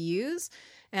types that we use.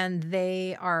 And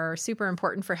they are super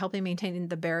important for helping maintain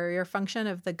the barrier function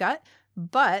of the gut.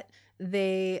 But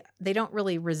they don't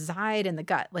really reside in the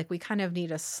gut. Like we kind of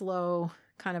need a slow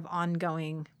kind of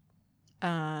ongoing,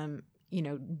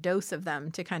 dose of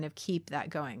them to kind of keep that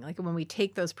going. Like when we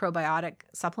take those probiotic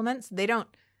supplements, they don't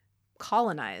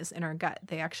colonize in our gut.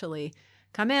 They actually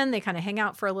come in, they kind of hang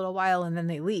out for a little while, and then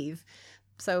they leave.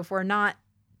 So if we're not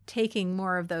taking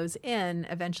more of those in,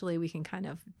 eventually we can kind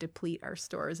of deplete our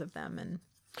stores of them. And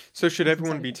so should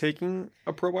everyone be taking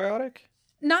a probiotic?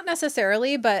 Not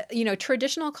necessarily, but,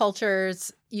 traditional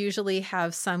cultures usually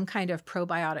have some kind of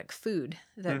probiotic food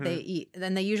that they eat.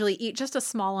 Then they usually eat just a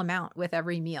small amount with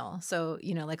every meal. So,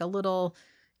 like a little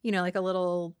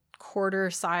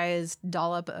quarter-sized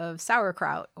dollop of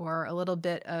sauerkraut, or a little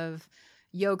bit of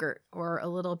yogurt, or a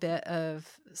little bit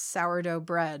of sourdough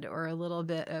bread, or a little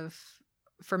bit of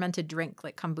fermented drink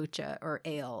like kombucha or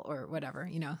ale or whatever,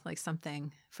 like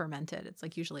something fermented. It's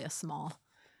like usually a small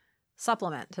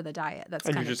supplement to the diet.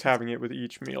 And you're just having it with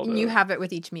each meal. You have it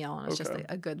with each meal, and it's just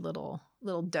a good little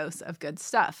dose of good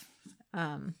stuff.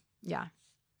 Yeah.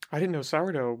 I didn't know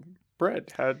sourdough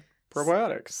bread had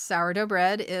probiotics. Sourdough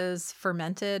bread is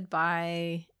fermented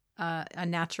by a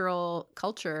natural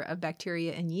culture of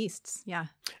bacteria and yeasts. Yeah.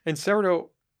 And sourdough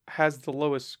has the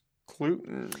lowest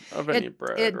gluten of any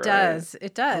bread, It right? does.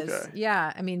 It does. Okay.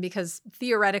 Yeah. I mean, because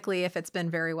theoretically, if it's been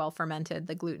very well fermented,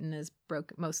 the gluten is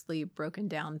mostly broken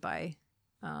down by,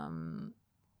 the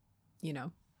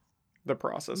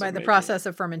process. By the process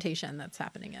of fermentation that's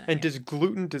happening in it. And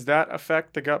does that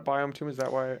affect the gut biome too? Is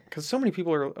that why? Because so many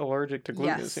people are allergic to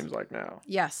gluten, It seems like now.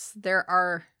 Yes. There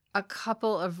are a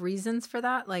couple of reasons for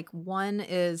that. Like one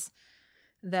is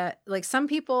that like some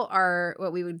people are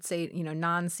what we would say,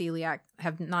 non-celiac,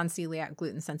 have non-celiac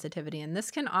gluten sensitivity. And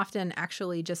this can often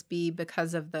actually just be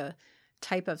because of the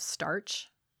type of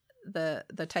starch, the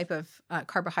type of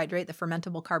carbohydrate, the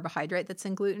fermentable carbohydrate that's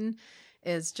in gluten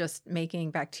is just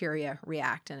making bacteria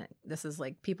react. And this is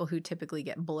like people who typically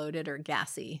get bloated or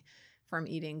gassy from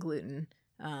eating gluten.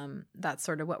 That's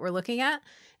sort of what we're looking at.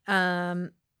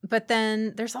 But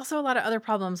then there's also a lot of other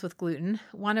problems with gluten,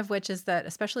 one of which is that,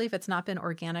 especially if it's not been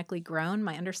organically grown,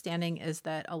 my understanding is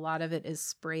that a lot of it is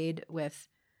sprayed with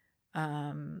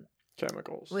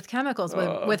chemicals.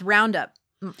 With Roundup,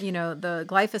 the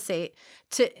glyphosate,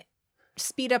 to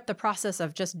speed up the process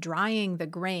of just drying the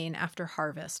grain after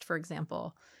harvest, for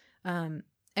example. And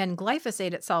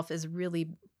glyphosate itself is really,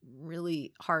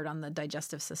 really hard on the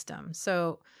digestive system.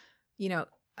 So,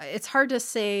 it's hard to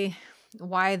say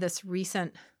why this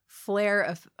recent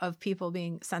flare of people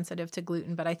being sensitive to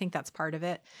gluten, but I think that's part of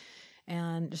it.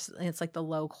 And just, it's like the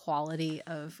low quality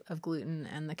of gluten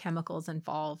and the chemicals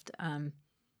involved.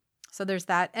 So there's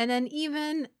that. And then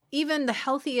even the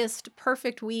healthiest,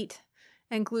 perfect wheat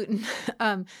and gluten,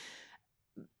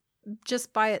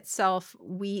 just by itself,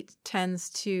 wheat tends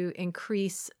to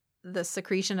increase the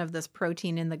secretion of this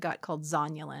protein in the gut called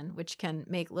zonulin, which can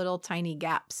make little tiny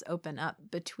gaps open up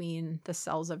between the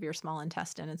cells of your small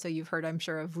intestine. And so you've heard, I'm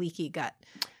sure, of leaky gut.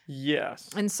 Yes.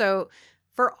 And so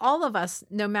for all of us,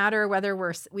 no matter whether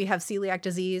we have celiac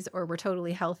disease or we're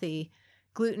totally healthy,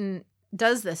 gluten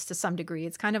does this to some degree.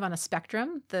 It's kind of on a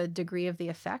spectrum, the degree of the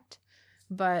effect.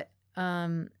 But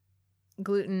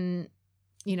gluten,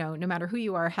 no matter who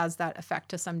you are, has that effect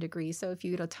to some degree. So if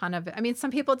you eat a ton of it, I mean,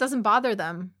 some people, it doesn't bother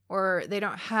them or they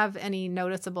don't have any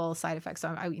noticeable side effects. So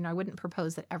I wouldn't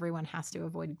propose that everyone has to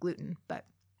avoid gluten, but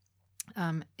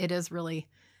it is really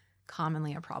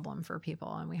commonly a problem for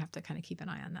people, and we have to kind of keep an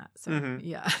eye on that. So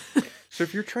yeah. So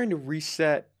if you're trying to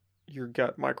reset your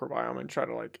gut microbiome and try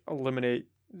to eliminate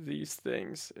these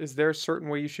things, is there a certain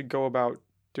way you should go about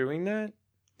doing that?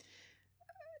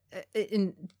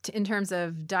 In terms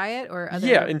of diet or other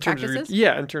practices?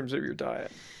 In terms of your diet.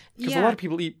 Because a lot of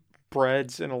people eat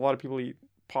breads and a lot of people eat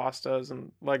pastas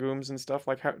and legumes and stuff.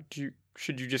 Like,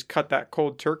 should you just cut that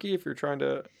cold turkey if you're trying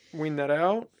to wean that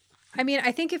out? I mean,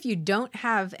 I think if you don't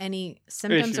have any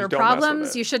symptoms or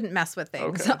problems, you shouldn't mess with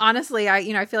things. Okay. Honestly,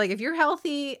 I feel like if you're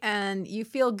healthy and you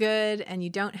feel good and you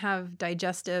don't have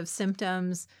digestive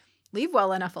symptoms, leave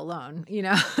well enough alone,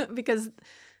 because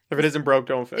if it isn't broke,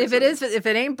 don't fix it. If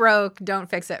it ain't broke, don't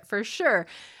fix it, for sure.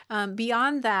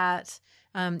 Beyond that,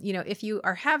 if you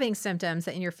are having symptoms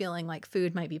and you're feeling like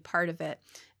food might be part of it,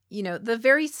 the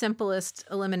very simplest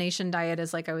elimination diet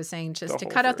is, like I was saying, just to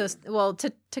cut out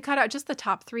to cut out just the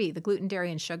top 3, the gluten, dairy,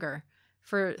 and sugar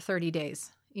for 30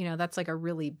 days. That's like a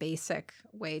really basic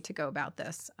way to go about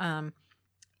this. And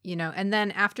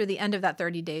then after the end of that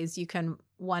 30 days, you can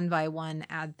one by one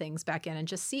add things back in and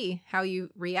just see how you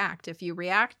react. If you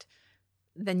react,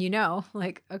 then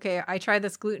like, okay, I tried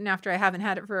this gluten after I haven't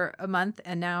had it for a month,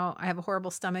 and now I have a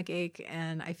horrible stomach ache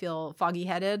and I feel foggy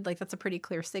headed. Like, that's a pretty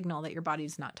clear signal that your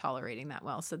body's not tolerating that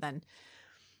well. So then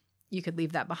you could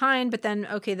leave that behind. But then,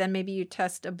 okay, then maybe you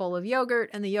test a bowl of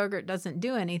yogurt and the yogurt doesn't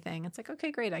do anything. It's like,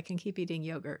 okay, great, I can keep eating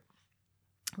yogurt.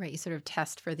 Right? You sort of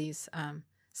test for these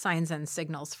signs and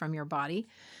signals from your body.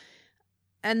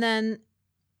 And then,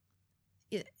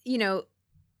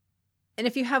 and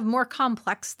if you have more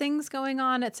complex things going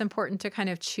on, it's important to kind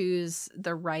of choose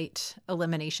the right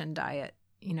elimination diet.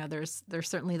 There's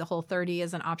certainly the Whole30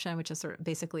 as an option, which is sort of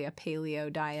basically a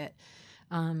paleo diet.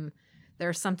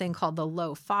 There's something called the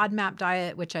low FODMAP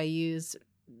diet, which I use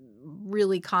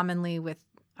really commonly with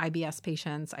IBS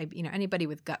patients. Anybody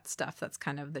with gut stuff, that's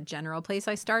kind of the general place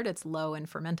I start. It's low in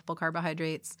fermentable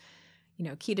carbohydrates.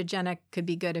 Ketogenic could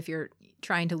be good if you're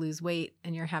trying to lose weight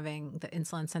and you're having the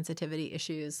insulin sensitivity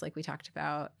issues like we talked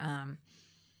about. I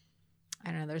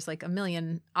don't know. There's like a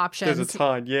million options. There's a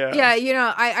ton, yeah.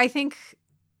 Yeah, I think,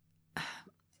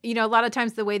 a lot of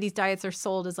times the way these diets are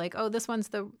sold is like, oh, this one's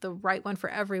the right one for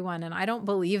everyone. And I don't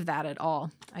believe that at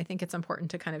all. I think it's important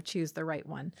to kind of choose the right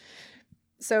one.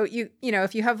 So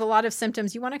if you have a lot of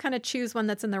symptoms, you want to kind of choose one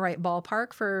that's in the right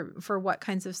ballpark for what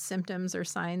kinds of symptoms or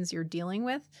signs you're dealing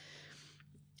with.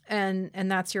 And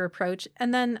that's your approach.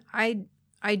 And then I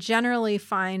generally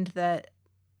find that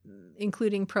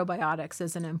including probiotics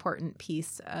is an important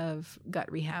piece of gut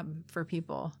rehab for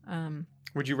people.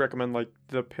 Would you recommend like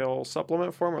the pill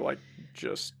supplement form or like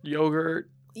just yogurt?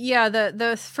 Yeah,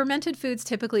 the fermented foods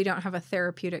typically don't have a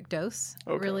therapeutic dose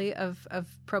really of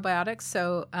probiotics.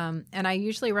 So, and I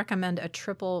usually recommend a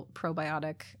triple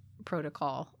probiotic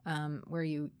protocol where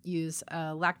you use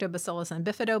a Lactobacillus and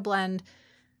Bifido blend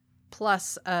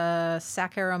plus a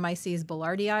Saccharomyces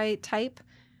boulardii type,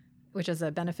 which is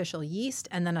a beneficial yeast,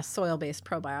 and then a soil-based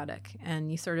probiotic. And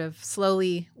you sort of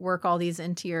slowly work all these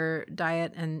into your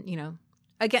diet. And,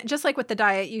 again, just like with the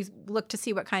diet, you look to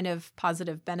see what kind of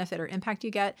positive benefit or impact you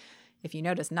get. If you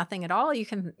notice nothing at all, you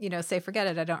can, say, forget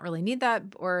it, I don't really need that.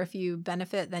 Or if you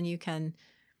benefit, then you can,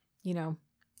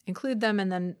 include them and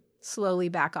then slowly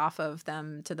back off of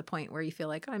them to the point where you feel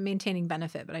like, oh, I'm maintaining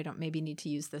benefit, but I don't maybe need to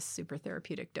use this super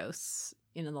therapeutic dose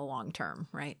in the long term,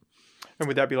 right? And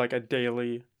would that be like a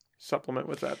daily supplement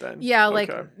with that then? Yeah,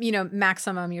 like,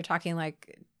 maximum, you're talking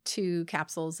like 2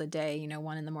 capsules a day,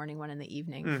 one in the morning, one in the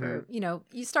evening for,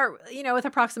 you start, with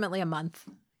approximately a month,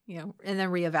 and then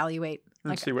reevaluate.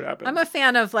 And see what happens. I'm a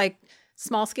fan of like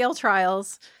small scale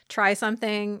trials, try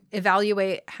something,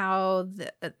 evaluate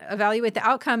the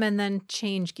outcome, and then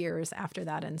change gears after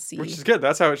that and see. Which is good.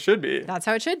 That's how it should be. That's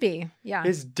how it should be. Yeah.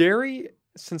 Is dairy,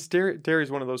 since dairy is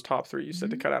one of those top 3 you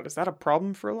said to cut out, is that a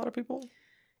problem for a lot of people?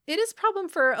 It is a problem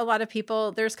for a lot of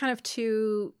people. There's kind of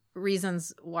 2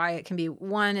 reasons why it can be.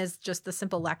 One is just the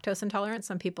simple lactose intolerance.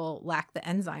 Some people lack the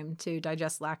enzyme to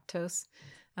digest lactose,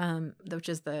 which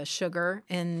is the sugar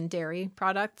in dairy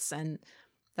products. And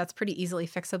that's pretty easily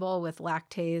fixable with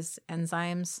lactase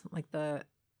enzymes, like I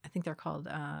think they're called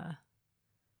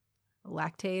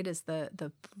Lactaid is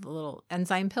the little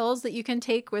enzyme pills that you can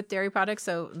take with dairy products.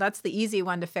 So that's the easy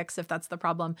one to fix if that's the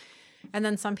problem. And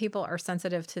then some people are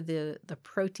sensitive to the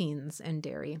proteins in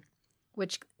dairy,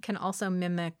 which can also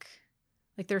mimic,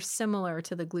 like they're similar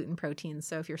to the gluten proteins.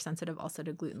 So if you're sensitive also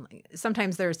to gluten,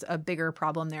 sometimes there's a bigger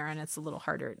problem there and it's a little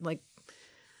harder. Like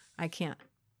I can't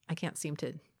seem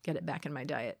to get it back in my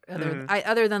diet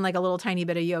other than like a little tiny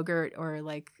bit of yogurt or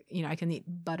like, I can eat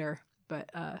butter, but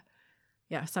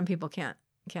yeah, some people can't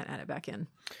add it back in.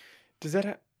 Does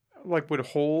that would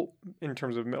whole, in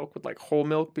terms of milk, would like whole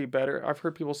milk be better? I've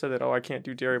heard people say that, I can't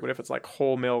do dairy, but if it's like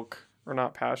whole milk or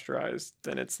not pasteurized,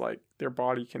 then it's like their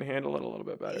body can handle it a little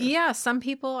bit better. Yeah, some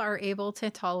people are able to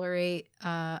tolerate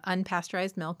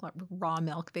unpasteurized milk, like raw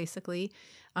milk, basically.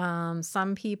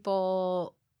 Some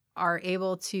people are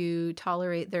able to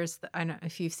tolerate, I don't know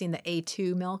if you've seen the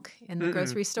A2 milk in the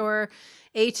grocery store.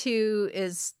 A2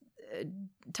 is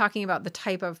talking about the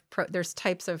type of, there's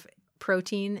types of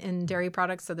protein in dairy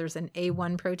products. So there's an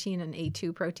A1 protein and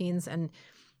A2 proteins, and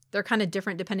they're kind of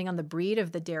different depending on the breed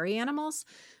of the dairy animals.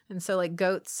 And so like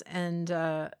goats and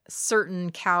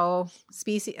certain cow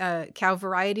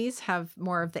varieties have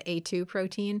more of the A2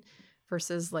 protein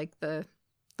versus like the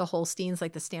the Holsteins,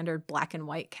 like the standard black and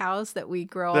white cows that we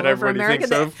grow that all over everybody America.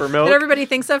 Thinks of for milk. That everybody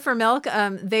thinks of for milk.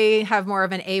 They have more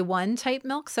of an A1 type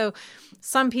milk. So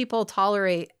some people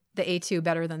tolerate the A2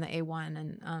 better than the A1.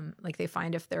 And like they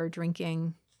find if they're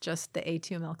drinking just the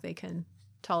A2 milk, they can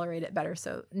tolerate it better.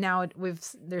 So now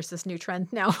there's this new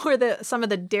trend now where some of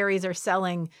the dairies are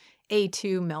selling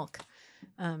A2 milk.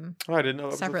 I didn't know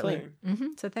that separately. was a thing.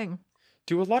 Mm-hmm, it's a thing.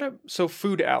 Do a lot of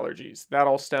food allergies, that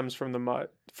all stems from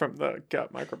the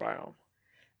gut microbiome?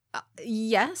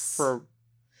 Yes. Or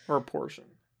a portion.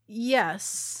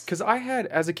 Yes. Because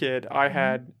as a kid, I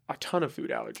had a ton of food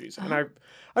allergies, and I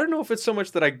don't know if it's so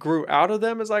much that I grew out of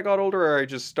them as I got older, or I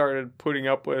just started putting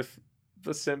up with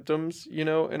the symptoms, in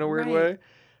a weird way.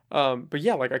 But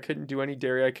yeah, like I couldn't do any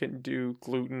dairy, I couldn't do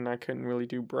gluten, I couldn't really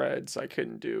do breads, I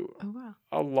couldn't do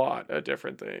a lot of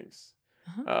different things.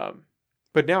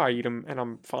 But now I eat them and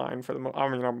I'm fine for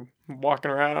I'm walking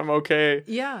around, I'm okay.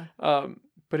 Yeah.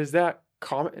 But is that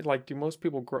common? Like, do most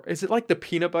people grow? Is it like the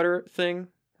peanut butter thing,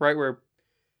 right? Where,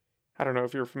 I don't know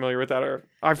if you're familiar with that, or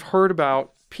I've heard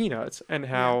about peanuts and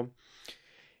how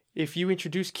if you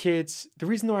introduce kids, the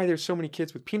reason why there's so many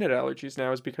kids with peanut allergies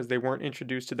now is because they weren't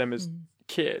introduced to them as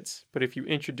kids. But if you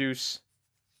introduce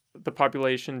the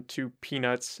population to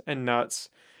peanuts and nuts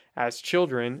as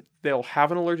children, they'll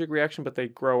have an allergic reaction, but they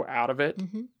grow out of it.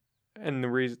 Mm-hmm. And the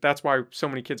reason that's why so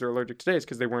many kids are allergic today is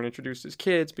because they weren't introduced as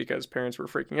kids because parents were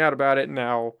freaking out about it.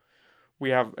 Now we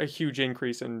have a huge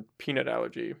increase in peanut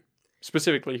allergy,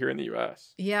 specifically here in the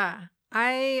U.S. Yeah.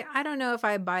 I don't know if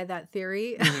I buy that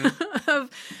theory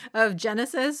of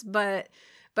Genesis, but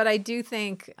I do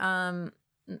think,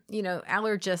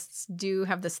 allergists do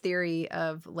have this theory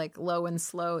of like low and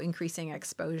slow increasing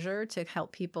exposure to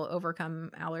help people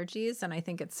overcome allergies. And I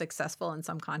think it's successful in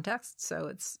some contexts. So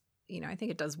it's, I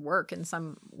think it does work in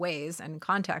some ways and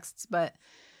contexts, but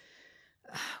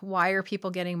why are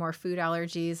people getting more food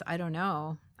allergies? I don't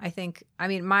know.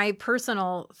 My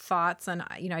personal thoughts, and,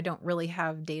 I don't really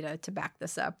have data to back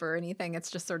this up or anything. It's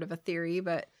just sort of a theory,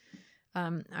 but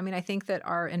I think that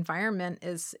our environment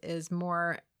is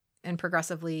more and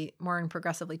progressively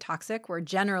toxic. We're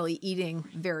generally eating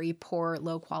very poor,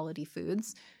 low quality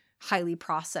foods, highly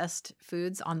processed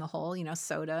foods on the whole,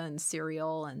 soda and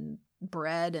cereal and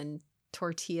bread and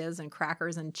tortillas and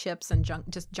crackers and chips and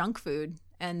junk food.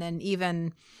 And then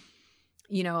even,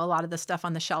 a lot of the stuff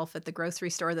on the shelf at the grocery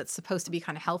store that's supposed to be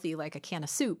kind of healthy, like a can of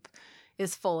soup,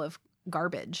 is full of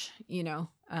garbage,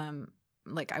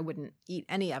 like I wouldn't eat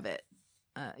any of it.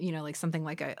 Like something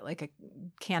like a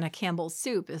can of Campbell's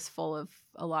soup is full of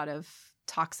a lot of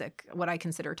what I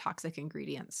consider toxic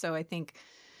ingredients. So I think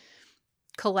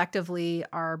collectively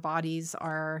our bodies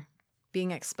are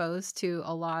being exposed to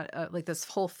a lot of like this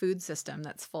whole food system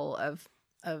that's full of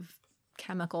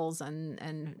chemicals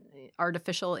and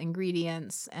artificial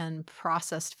ingredients and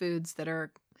processed foods that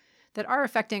are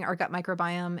affecting our gut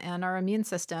microbiome and our immune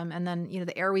system. And then,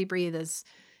 the air we breathe is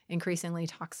increasingly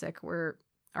toxic.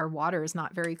 Our water is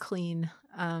not very clean.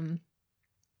 The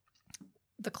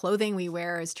clothing we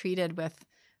wear is treated with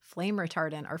flame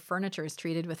retardant. Our furniture is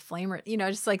treated with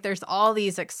just like there's all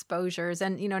these exposures,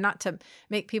 and, not to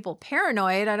make people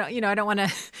paranoid. I don't want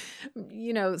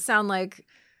to, sound like,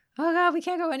 oh God, we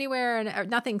can't go anywhere and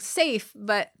nothing's safe.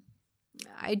 But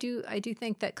I do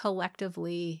think that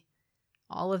collectively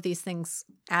all of these things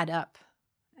add up,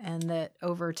 and that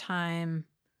over time,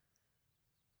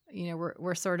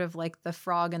 we're sort of like the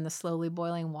frog in the slowly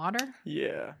boiling water.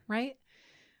 Yeah. Right.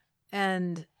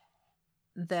 And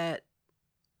that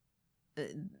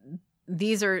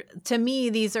these are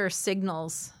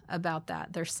signals about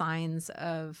that. They're signs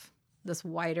of this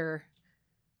wider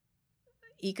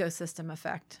ecosystem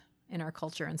effect in our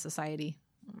culture and society.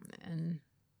 And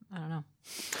I don't know.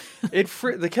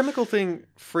 The chemical thing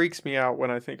freaks me out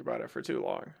when I think about it for too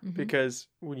long, because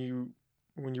when you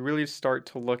really start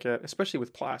to look at, especially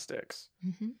with plastics,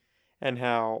 and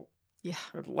how,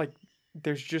 like,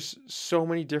 there's just so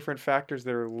many different factors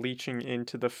that are leaching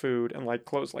into the food, and like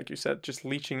clothes, like you said, just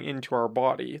leaching into our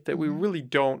body that we really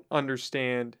don't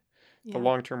understand the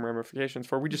long-term ramifications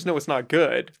for. We just know it's not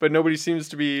good, but nobody seems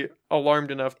to be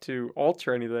alarmed enough to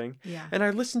alter anything. Yeah. And I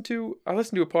listened to a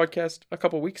podcast a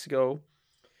couple weeks ago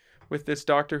with this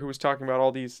doctor who was talking about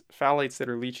all these phthalates that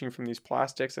are leaching from these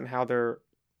plastics and how they're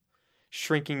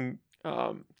shrinking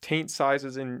taint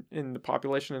sizes in the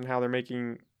population, and how they're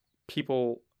making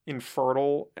people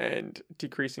infertile and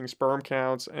decreasing sperm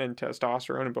counts and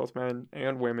testosterone in both men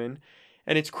and women.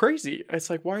 And it's crazy.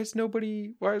 It's like, why does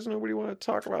nobody want to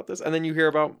talk about this? And then you hear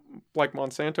about like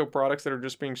Monsanto products that are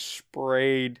just being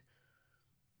sprayed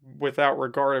without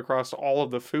regard across all of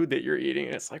the food that you're eating.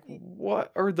 And it's like,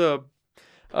 what are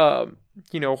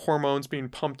hormones being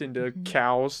pumped into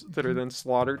cows that are then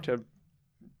slaughtered to,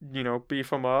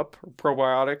 beef them up, or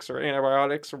probiotics or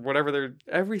antibiotics or whatever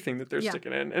everything that they're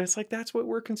sticking in. And it's like, that's what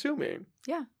we're consuming.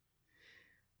 Yeah.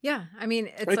 Yeah. I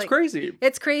mean, it's crazy.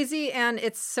 It's crazy. And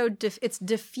it's so it's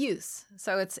diffuse.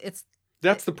 So it's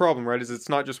that's the problem, right? Is it's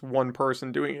not just one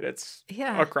person doing it. It's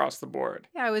across the board.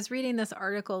 Yeah. I was reading this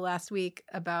article last week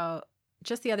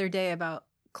just the other day about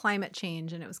climate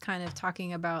change. And it was kind of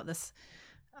talking about this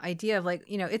idea of like,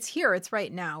 it's here, it's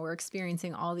right now. We're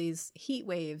experiencing all these heat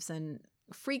waves and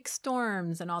freak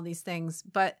storms and all these things.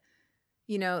 But,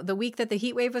 the week that the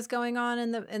heat wave was going on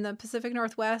in the Pacific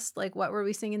Northwest, like what were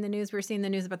we seeing in the news? We were seeing the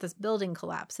news about this building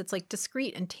collapse. It's like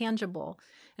discrete and tangible.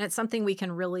 And it's something we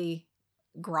can really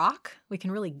grok. We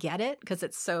can really get it because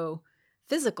it's so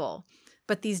physical.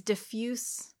 But these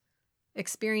diffuse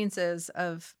experiences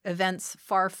of events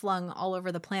far flung all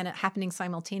over the planet happening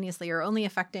simultaneously are only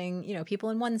affecting, people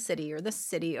in one city or this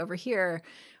city over here,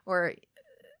 or,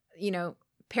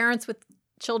 parents with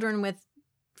children with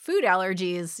food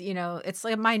allergies, it's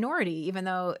like a minority, even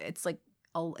though it's like,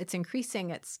 it's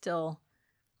increasing, it's still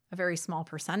a very small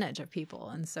percentage of people.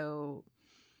 And so,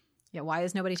 why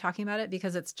is nobody talking about it?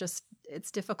 Because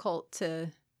it's difficult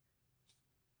to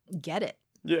get it.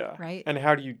 Yeah. Right. And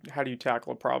how do you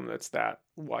tackle a problem that's that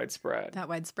widespread?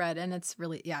 And it's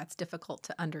really, it's difficult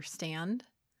to understand.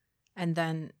 And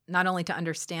then not only to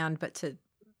understand, but to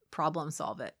problem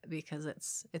solve it because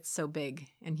it's so big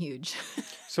and huge.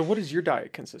 So what does your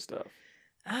diet consist of?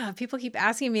 People keep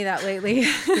asking me that lately.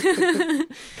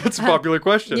 That's a popular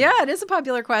question. Yeah, it is a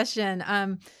popular question.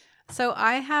 So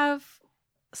I have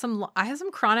some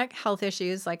chronic health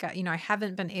issues. Like, I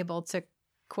haven't been able to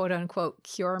quote unquote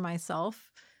cure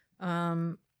myself.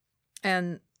 And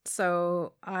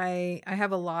so I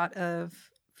have a lot of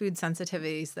food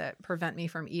sensitivities that prevent me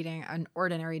from eating an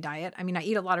ordinary diet. I mean, I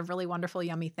eat a lot of really wonderful,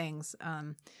 yummy things.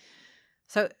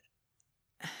 So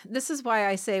this is why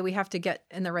I say we have to get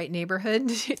in the right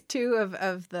neighborhood too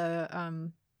of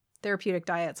the therapeutic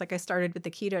diets. Like I started with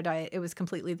the keto diet. It was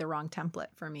completely the wrong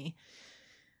template for me.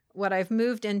 What I've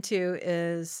moved into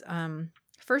is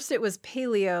first it was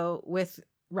paleo with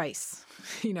rice.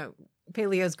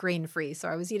 Paleo's grain-free. So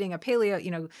I was eating a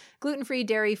paleo, gluten-free,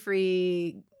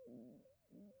 dairy-free,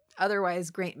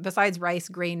 otherwise besides rice,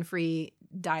 grain-free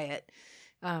diet.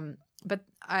 But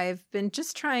I've been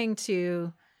just trying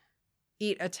to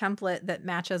eat a template that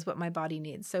matches what my body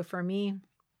needs. So for me,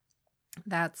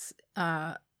 that's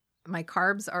my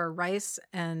carbs are rice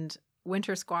and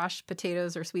winter squash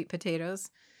potatoes or sweet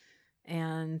potatoes.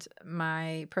 And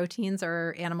my proteins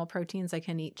are animal proteins. I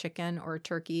can eat chicken or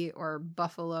turkey or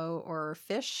buffalo or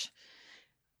fish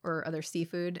or other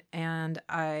seafood. And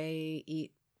I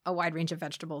eat a wide range of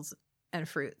vegetables and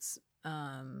fruits.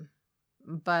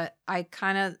 But I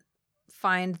kind of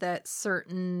find that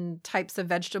certain types of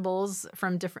vegetables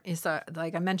from different, so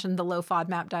like I mentioned the low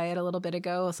FODMAP diet a little bit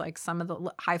ago. It's like some of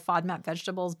the high FODMAP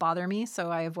vegetables bother me,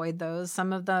 so I avoid those.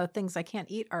 Some of the things I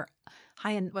can't eat are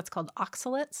high in what's called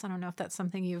oxalates. I don't know if that's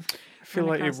something you've I feel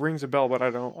like it rings a bell, but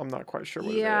I'm not quite sure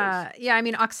what it is. Yeah. I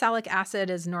mean, oxalic acid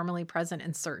is normally present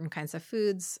in certain kinds of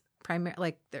foods.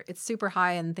 It's super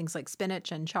high in things like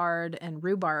spinach and chard, and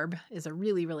rhubarb is a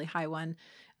really, really high one.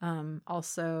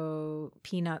 Also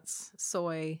peanuts,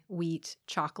 soy, wheat,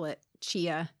 chocolate,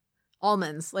 chia,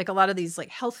 almonds, like a lot of these like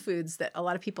health foods that a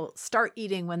lot of people start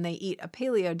eating when they eat a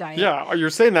paleo diet. Yeah. You're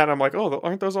saying that. I'm like, oh,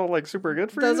 aren't those all like super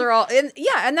good for you? Those are all,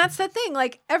 and that's the thing.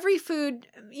 Like every food,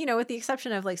 with the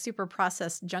exception of like super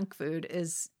processed junk food,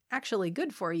 is actually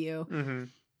good for you. Mm-hmm.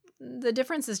 The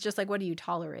difference is just like, what do you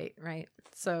tolerate? Right.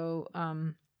 So,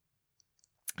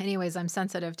 anyways, I'm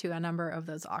sensitive to a number of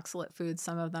those oxalate foods,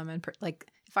 some of them. And like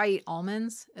if I eat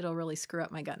almonds, it'll really screw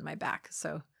up my gut and my back.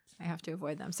 So I have to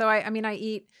avoid them. So I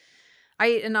eat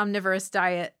an omnivorous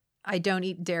diet. I don't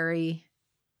eat dairy.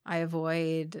 I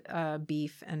avoid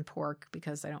beef and pork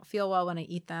because I don't feel well when I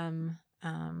eat them.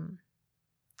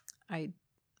 I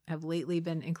have lately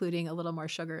been including a little more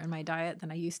sugar in my diet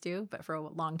than I used to, but for a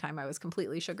long time I was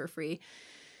completely sugar-free.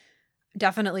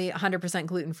 Definitely 100%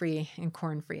 gluten-free and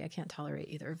corn-free. I can't tolerate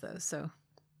either of those. So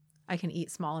I can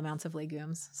eat small amounts of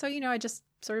legumes. So, I just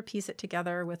sort of piece it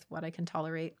together with what I can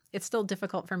tolerate. It's still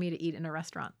difficult for me to eat in a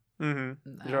restaurant.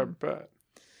 Mm-hmm. Yeah, I bet.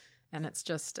 And it's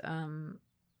just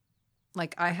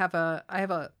like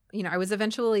I was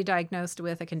eventually diagnosed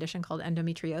with a condition called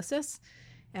endometriosis.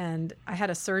 And I had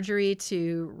a surgery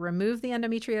to remove the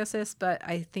endometriosis, but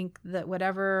I think that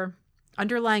whatever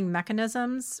underlying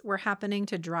mechanisms were happening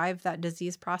to drive that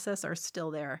disease process are still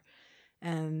there.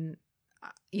 And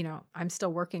I'm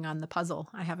still working on the puzzle.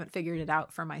 I haven't figured it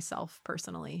out for myself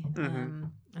personally.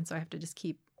 And so I have to just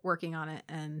keep working on it.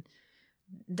 And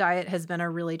diet has been a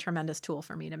really tremendous tool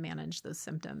for me to manage those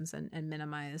symptoms and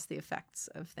minimize the effects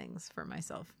of things for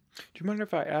myself. Do you mind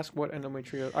if I ask what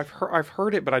endometriosis? I've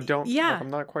heard it, but I don't. Yeah. I'm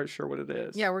not quite sure what it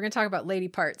is. Yeah, we're going to talk about lady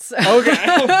parts. Okay.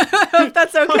 If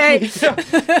that's okay. So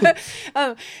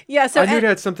I knew it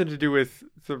had something to do with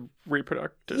the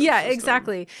reproductive system.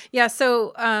 Exactly. Yeah.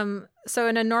 So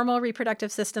in a normal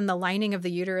reproductive system, the lining of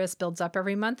the uterus builds up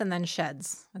every month and then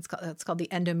sheds. It's called the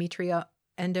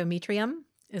endometrium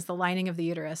is the lining of the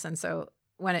uterus. And so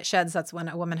when it sheds, that's when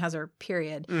a woman has her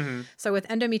period. So with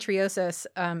endometriosis,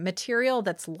 material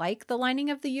that's like the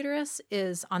lining of the uterus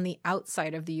is on the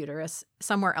outside of the uterus,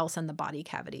 somewhere else in the body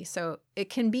cavity. So it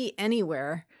can be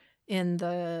anywhere in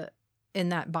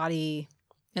that body,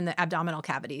 in the abdominal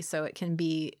cavity. So it can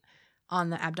be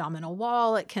on the abdominal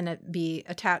wall. It can be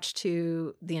attached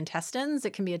to the intestines.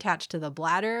 It can be attached to the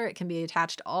bladder. It can be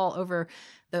attached all over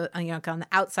on the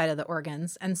outside of the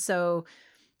organs. And so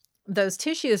those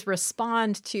tissues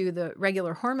respond to the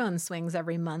regular hormone swings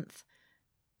every month,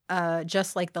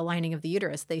 just like the lining of the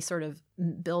uterus. They sort of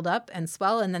build up and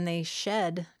swell, and then they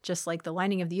shed just like the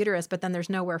lining of the uterus, but then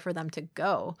there's nowhere for them to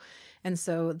go. And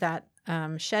so that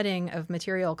shedding of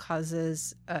material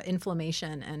causes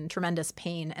inflammation and tremendous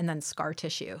pain and then scar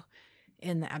tissue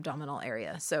in the abdominal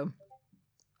area. So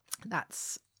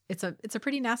it's a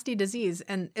pretty nasty disease.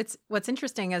 And what's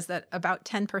interesting is that about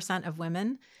 10% of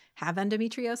women have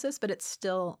endometriosis, but it's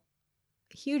still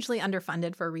hugely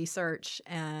underfunded for research,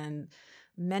 and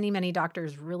many, many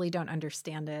doctors really don't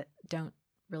understand it, don't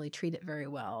really treat it very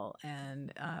well.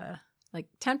 And like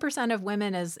 10% of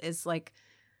women is like,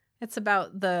 it's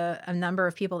about a number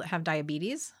of people that have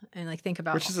diabetes. And like think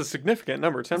about, which is a significant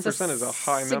number. 10% is a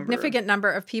high number. Significant number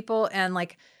of people. And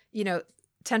like,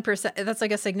 10%, that's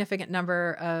like a significant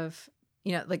number of,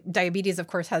 like diabetes, of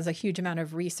course, has a huge amount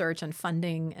of research and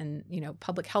funding and,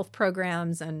 public health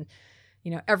programs. And,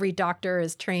 every doctor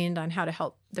is trained on how to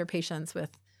help their patients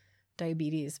with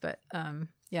diabetes. But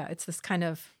it's this kind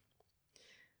of,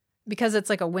 because it's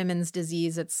like a women's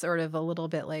disease, it's sort of a little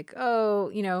bit like,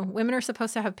 women are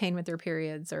supposed to have pain with their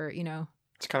periods, or,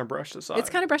 It's kind of brushed aside.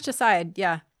 It's kind of brushed aside,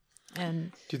 yeah.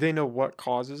 And do they know what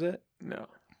causes it?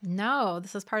 No,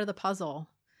 this is part of the puzzle.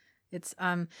 It's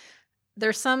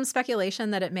there's some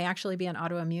speculation that it may actually be an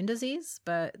autoimmune disease,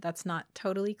 but that's not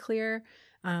totally clear.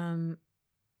 I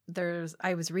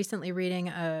was recently reading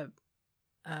a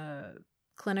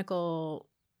clinical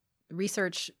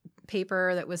research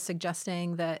paper that was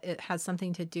suggesting that it has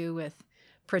something to do with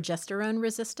progesterone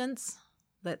resistance,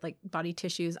 that like body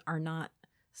tissues are not,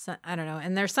 I don't know.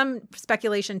 And there's some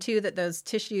speculation too that those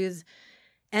tissues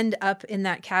end up in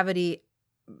that cavity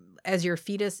as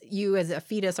you as a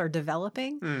fetus are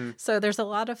developing. So there's a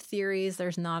lot of theories.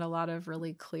 There's not a lot of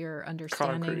really clear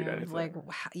understanding of like,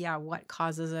 what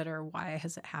causes it, or why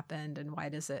has it happened, and why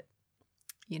does it,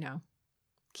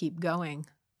 keep going,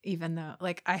 even though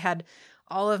like I had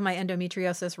all of my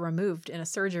endometriosis removed in a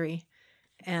surgery,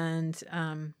 and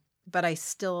but I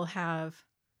still have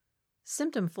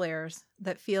symptom flares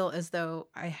that feel as though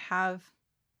I have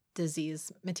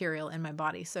disease material in my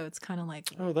body. So it's kind of like,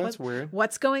 oh, that's weird.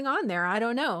 What's going on there? I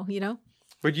don't know,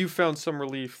 But you found some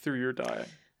relief through your diet.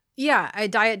 Yeah,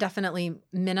 diet definitely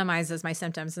minimizes my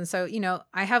symptoms. And so,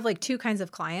 I have like two kinds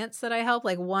of clients that I help.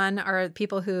 Like one are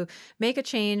people who make a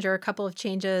change or a couple of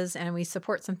changes, and we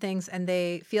support some things, and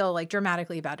they feel like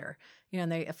dramatically better, and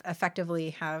they effectively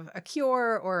have a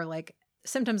cure, or like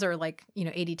symptoms are like,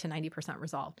 80 to 90%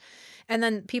 resolved. And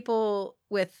then people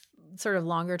with sort of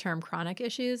longer term chronic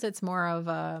issues, it's more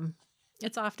of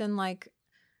it's often like,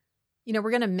 we're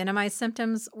going to minimize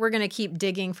symptoms. We're going to keep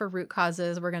digging for root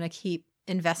causes. We're going to keep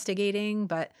investigating.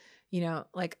 But,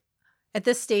 like at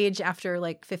this stage, after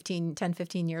like 10,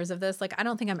 15 years of this, like, I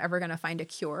don't think I'm ever going to find a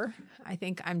cure. I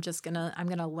think I'm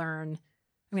going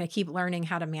to keep learning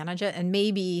how to manage it. And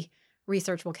maybe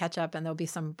research will catch up and there'll be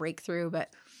some breakthrough,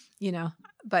 but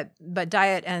but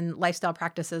diet and lifestyle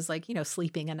practices like,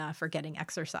 sleeping enough or getting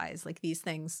exercise, like these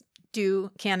things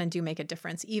can make a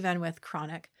difference, even with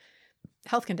chronic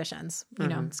health conditions.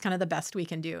 It's kind of the best we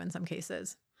can do in some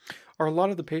cases. Are a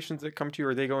lot of the patients that come to you,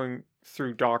 are they going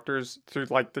through doctors, through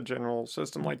like the general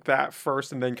system like that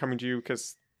first, and then coming to you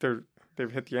because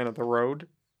they've hit the end of the road?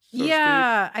 So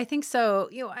I think so.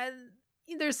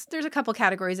 There's a couple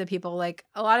categories of people. Like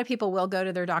a lot of people will go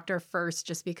to their doctor first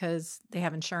just because they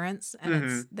have insurance,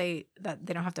 and they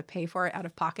don't have to pay for it out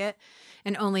of pocket.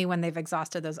 And only when they've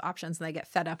exhausted those options and they get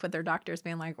fed up with their doctors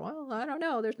being like, well, I don't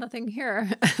know, there's nothing here,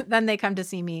 then they come to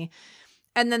see me.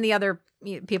 And then the other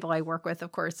people I work with,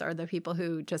 of course, are the people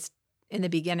who just in the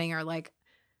beginning are like,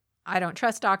 I don't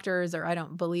trust doctors, or I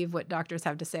don't believe what doctors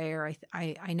have to say, or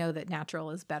I know that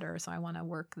natural is better. So I want to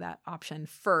work that option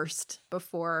first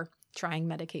before trying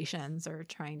medications or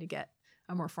trying to get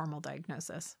a more formal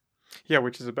diagnosis. Yeah,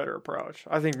 which is a better approach.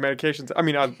 I think medications, I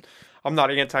mean, I'm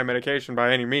not anti-medication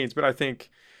by any means, but I think,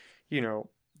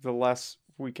 the less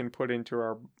we can put in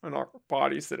our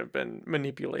bodies that have been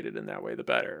manipulated in that way, the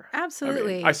better.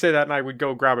 Absolutely. I mean, I say that and I would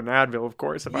go grab an Advil, of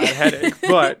course, if I had a headache,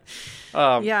 but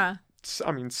yeah.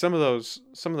 I mean, some of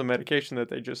the medication that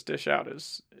they just dish out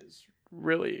is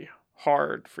really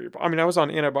hard for your body. I mean, I was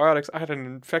on antibiotics. I had an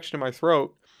infection in my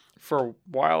throat for a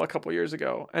while, a couple of years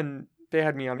ago, and they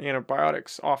had me on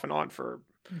antibiotics off and on for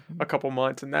a couple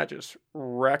months, and that just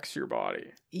wrecks your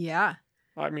body. Yeah.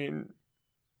 I mean,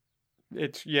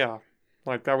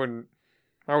 like I wouldn't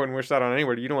wish that on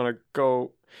anybody. You don't want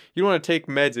to take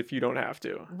meds if you don't have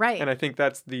to. Right. And I think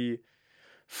that's the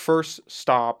first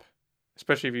stop,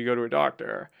 especially if you go to a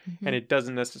doctor, and it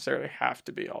doesn't necessarily have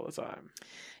to be all the time.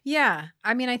 Yeah.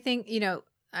 I mean, I think,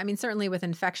 certainly with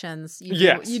infections,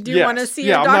 you do want to see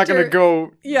your doctor. I'm not going to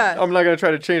go. Yeah. I'm not going to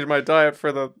try to change my diet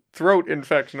for the throat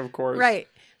infection, of course. Right.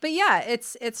 But yeah,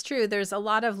 it's true. There's a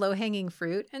lot of low-hanging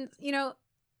fruit. And,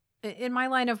 in my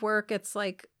line of work, it's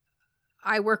like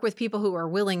I work with people who are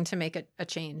willing to make a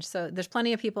change. So there's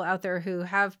plenty of people out there who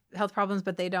have health problems,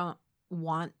 but they don't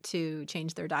want to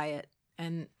change their diet.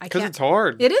 And because it's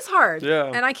hard. It is hard. Yeah.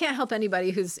 And I can't help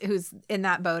anybody who's in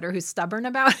that boat or who's stubborn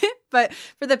about it. But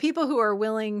for the people who are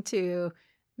willing to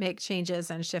make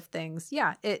changes and shift things,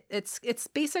 yeah, it's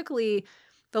basically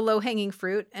the low-hanging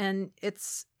fruit, and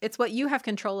it's what you have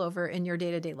control over in your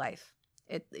day-to-day life.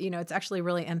 It's actually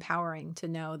really empowering to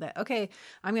know that, okay,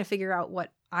 I'm going to figure out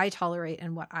what I tolerate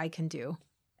and what I can do.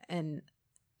 And,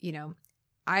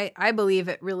 I believe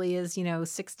it really is,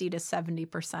 60 to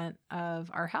 70%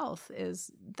 of our health is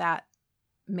that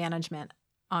management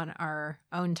on our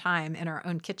own time, in our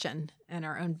own kitchen, in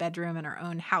our own bedroom, in our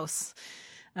own house.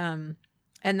 And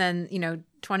then,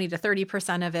 20 to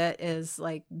 30% of it is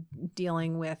like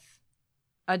dealing with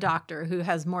a doctor who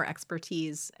has more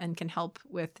expertise and can help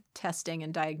with testing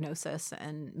and diagnosis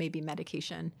and maybe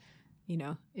medication,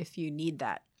 if you need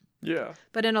that. Yeah.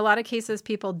 But in a lot of cases,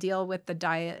 people deal with the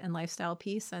diet and lifestyle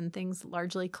piece, and things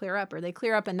largely clear up, or they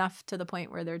clear up enough to the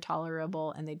point where they're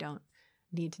tolerable and they don't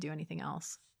need to do anything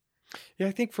else. Yeah,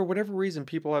 I think for whatever reason,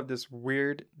 people have this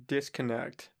weird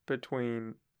disconnect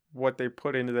between what they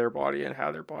put into their body and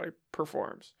how their body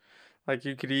performs. Like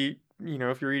you could eat,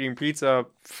 if you're eating pizza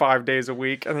 5 days a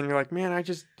week, and then you're like, man, I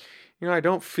just, I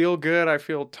don't feel good. I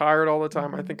feel tired all the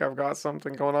time. I think I've got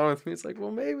something going on with me. It's like,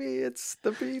 well, maybe it's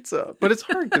the pizza. But it's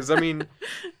hard because,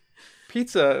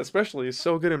 pizza especially is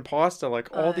so good in pasta.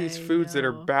 Like all these foods that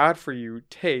are bad for you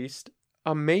taste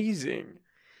amazing.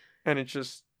 And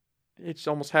it's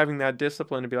almost having that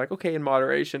discipline to be like, okay, in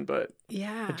moderation, but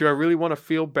yeah, do I really want to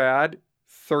feel bad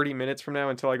 30 minutes from now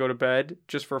until I go to bed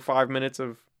just for 5 minutes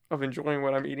of enjoying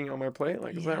what I'm eating on my plate?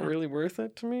 Like, is that really worth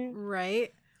it to me?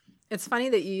 Right. It's funny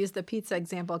that you used the pizza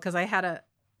example, because I had a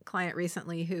client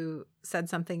recently who said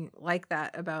something like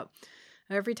that about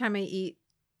every time I eat,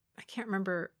 I can't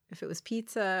remember if it was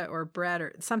pizza or bread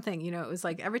or something, it was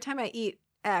like every time I eat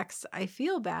X, I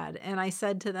feel bad. And I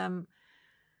said to them,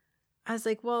 I was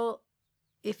like, well,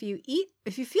 if you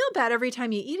feel bad every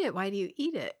time you eat it, why do you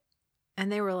eat it? And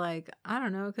they were like, I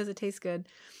don't know, because it tastes good.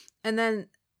 And then,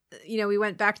 we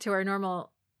went back to our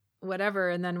normal whatever.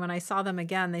 And then when I saw them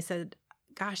again, they said,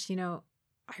 gosh, I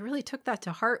really took that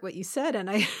to heart, what you said. And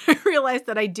I realized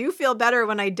that I do feel better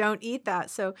when I don't eat that.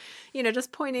 So,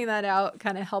 just pointing that out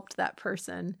kind of helped that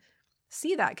person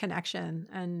see that connection.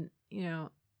 And,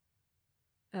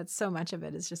 that's so much of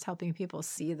it is just helping people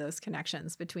see those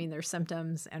connections between their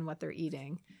symptoms and what they're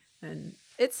eating. And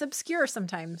it's obscure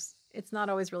sometimes. It's not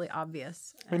always really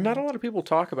obvious. And not a lot of people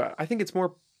talk about it. I think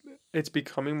it's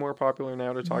becoming more popular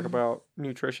now to talk about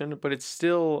nutrition, but it's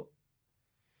still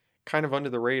kind of under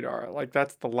the radar. Like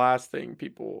that's the last thing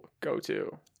people go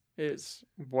to is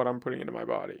what I'm putting into my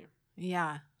body.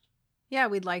 Yeah. Yeah,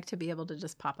 we'd like to be able to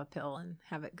just pop a pill and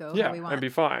have it go how we want. And be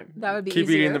fine. That would be Keep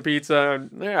easier. eating the pizza.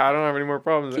 And, I don't have any more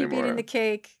problems anymore. Keep eating the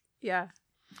cake. Yeah.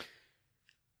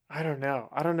 I don't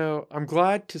know. I'm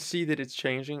glad to see that it's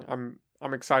changing.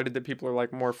 I'm excited that people are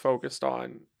like more focused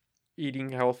on eating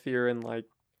healthier and like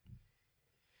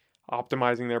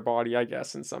optimizing their body, I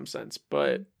guess, in some sense.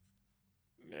 But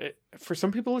for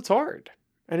some people, it's hard,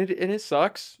 and it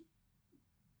sucks.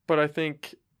 But I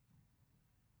think,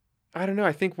 I don't know.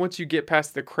 I think once you get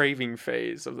past the craving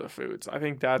phase of the foods, I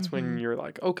think that's when you're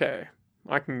like, okay,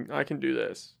 I can do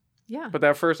this. Yeah. But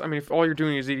that first, I mean, if all you're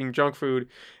doing is eating junk food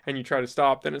and you try to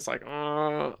stop, then it's like,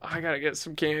 oh, I got to get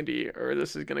some candy or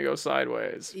this is going to go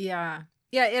sideways. Yeah.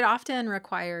 Yeah. It often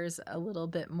requires a little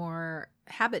bit more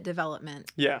habit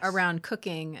development around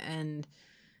cooking and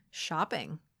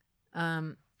shopping.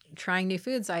 Trying new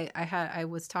foods. I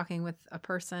was talking with a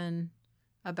person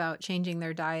about changing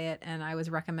their diet, and I was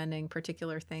recommending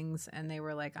particular things, and they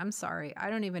were like, I'm sorry, I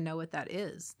don't even know what that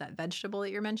is. That vegetable that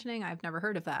you're mentioning, I've never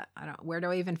heard of that. Where do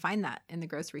I even find that in the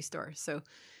grocery store? So,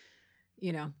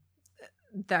 you know,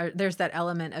 there's that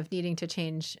element of needing to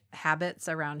change habits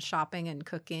around shopping and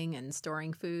cooking and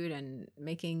storing food and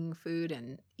making food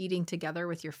and eating together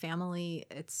with your family.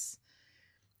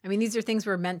 I mean, these are things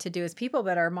we're meant to do as people,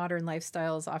 but our modern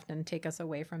lifestyles often take us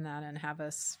away from that and have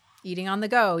us eating on the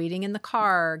go, eating in the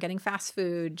car, getting fast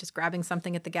food, just grabbing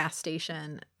something at the gas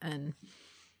station. And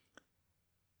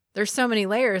there's so many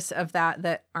layers of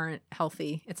that aren't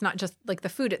healthy. It's not just like the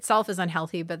food itself is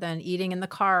unhealthy, but then eating in the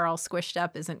car all squished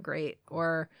up isn't great.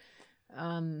 Or,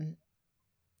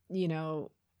 you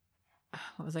know,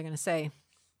 what was I going to say?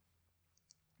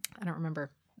 I don't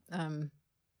remember.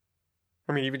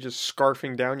 I mean, even just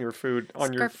scarfing down your food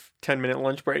on your 10-minute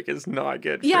lunch break is not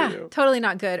good for you. Yeah, totally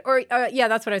not good. Or yeah,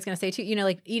 that's what I was going to say too. You know,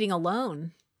 like eating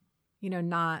alone, you know,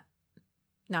 not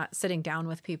sitting down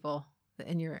with people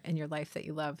in your life that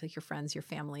you love, like your friends, your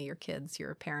family, your kids,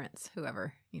 your parents,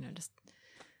 whoever, you know, just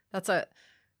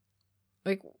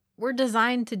we're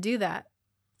designed to do that,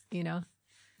 you know.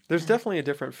 There's definitely a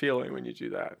different feeling when you do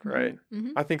that, right?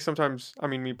 Mm-hmm. I think sometimes, I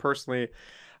mean, me personally,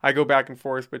 I go back and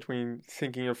forth between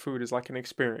thinking of food as like an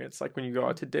experience, like when you go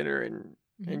out to dinner and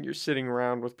you're sitting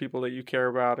around with people that you care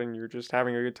about and you're just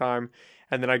having a good time.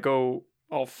 And then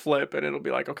I'll flip and it'll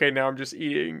be like, okay, now I'm just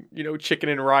eating, you know, chicken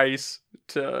and rice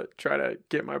to try to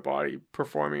get my body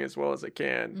performing as well as it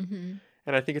can. Mm-hmm.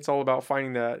 And I think it's all about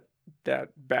finding that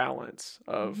balance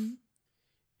of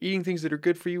eating things that are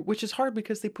good for you, which is hard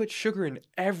because they put sugar in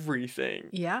everything.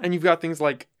 Yeah. And you've got things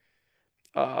like,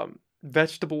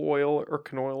 vegetable oil or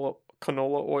canola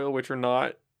oil, which are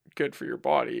not good for your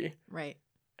body. Right.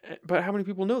 But how many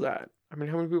people know that? I mean,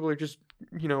 how many people are just,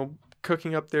 you know,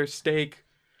 cooking up their steak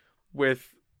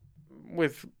with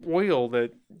oil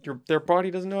that their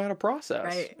body doesn't know how to process?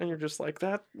 Right. And you're just like,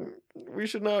 that, we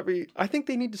should not be. I think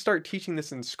they need to start teaching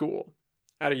this in school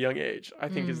at a young age, I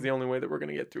think is the only way that we're going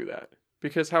to get through that.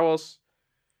 Because how else,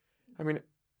 I mean,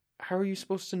 how are you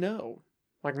supposed to know?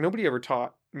 Like, nobody ever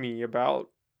taught me about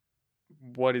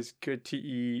what is good to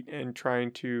eat and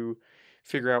trying to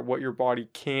figure out what your body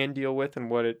can deal with and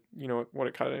what it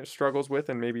kind of struggles with,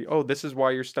 and maybe, oh, this is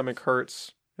why your stomach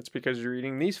hurts. It's because you're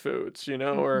eating these foods, you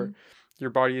know, or your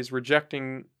body is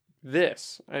rejecting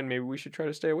this, and maybe we should try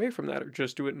to stay away from that or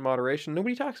just do it in moderation.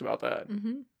 Nobody talks about that.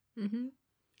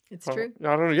 It's true.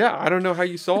 I don't know how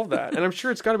you solve that. And I'm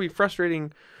sure it's got to be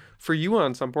frustrating for you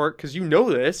on some part because you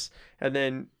know this, and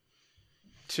then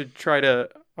to try to,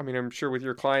 I mean, I'm sure with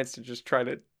your clients to just try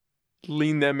to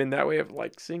lean them in that way of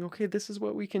like saying, okay, this is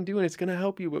what we can do and it's going to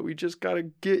help you, but we just got to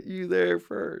get you there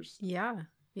first. Yeah.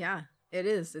 Yeah, it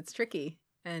is. It's tricky.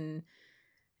 And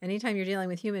anytime you're dealing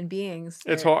with human beings,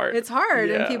 it's hard. It's hard.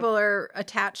 Yeah. And people are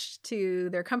attached to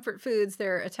their comfort foods.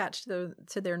 They're attached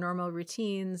to their normal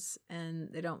routines and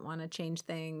they don't want to change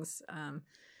things.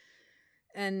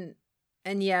 And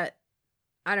yet,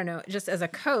 I don't know, just as a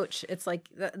coach, it's like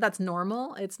that's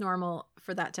normal. It's normal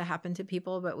for that to happen to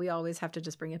people, but we always have to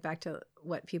just bring it back to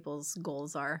what people's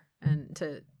goals are and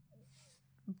to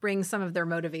bring some of their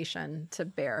motivation to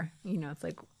bear. You know, it's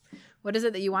like, what is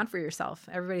it that you want for yourself?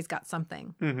 Everybody's got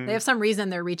something. They have some reason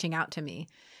they're reaching out to me.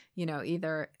 You know,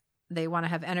 either they want to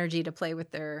have energy to play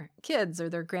with their kids or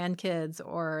their grandkids,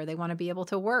 or they want to be able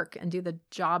to work and do the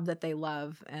job that they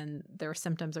love and their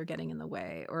symptoms are getting in the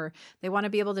way, or they want to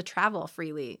be able to travel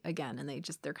freely again and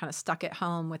they're kind of stuck at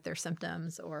home with their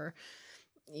symptoms, or,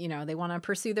 you know, they want to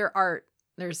pursue their art.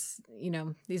 There's, you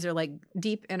know, these are like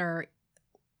deep inner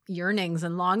yearnings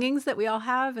and longings that we all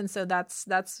have. And so that's,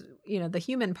 you know, the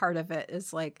human part of it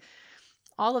is like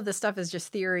all of this stuff is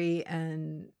just theory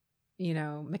and, you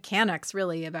know, mechanics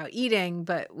really about eating,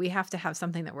 but we have to have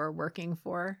something that we're working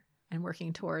for and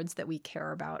working towards that we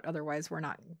care about. Otherwise, we're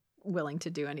not willing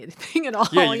to do anything at all.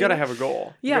 Yeah, you got to have a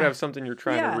goal. You got to have something you're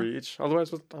trying to reach.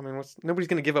 Otherwise, nobody's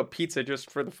going to give up pizza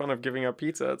just for the fun of giving up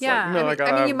pizza. It's like, no,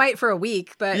 I mean, you might for a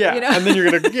week, but yeah, you know. and then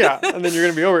you're going to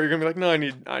be over it. You're going to be like, no,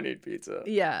 I need pizza.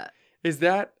 Yeah. Is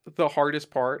that the hardest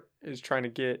part, is trying to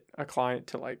get a client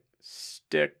to like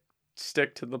stick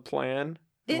to the plan?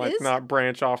 And like not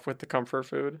branch off with the comfort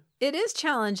food? It is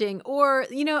challenging. Or,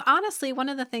 you know, honestly, one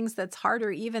of the things that's harder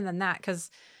even than that,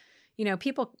 because, you know,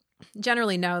 people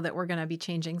generally know that we're going to be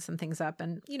changing some things up,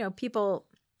 and people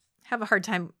have a hard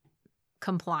time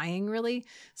complying, really.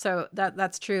 So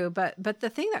that's true. But the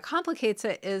thing that complicates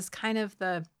it is kind of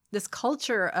this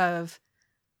culture of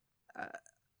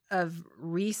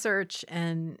research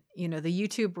and the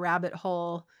YouTube rabbit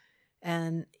hole.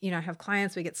 And I have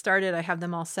clients, we get started, I have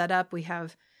them all set up, we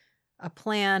have a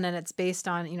plan, and it's based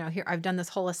on here, I've done this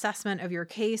whole assessment of your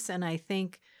case, and I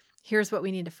think here's what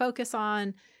we need to focus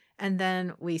on. And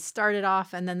then we start it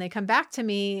off, and then they come back to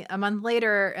me a month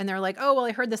later and they're like, oh, well,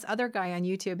 I heard this other guy on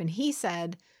YouTube and he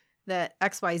said that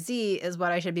XYZ is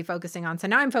what I should be focusing on. So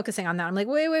now I'm focusing on that. I'm like,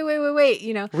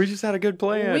 wait. We just had a good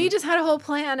plan. We just had a whole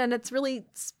plan, and it's really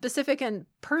specific and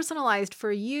personalized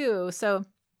for you. So,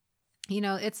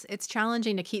 it's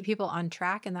challenging to keep people on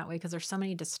track in that way because there's so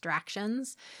many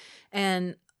distractions.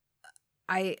 And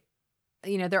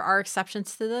there are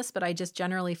exceptions to this, but I just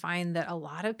generally find that a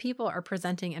lot of people are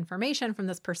presenting information from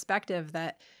this perspective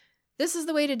that this is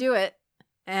the way to do it,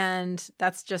 and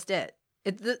that's just it.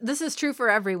 This is true for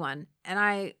everyone, and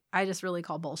I just really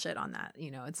call bullshit on that.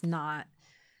 It's not.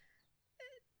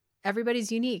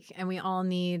 Everybody's unique, and we all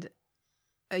need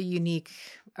a unique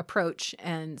approach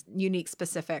and unique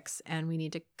specifics, and we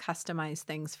need to customize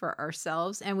things for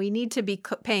ourselves, and we need to be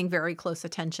paying very close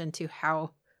attention to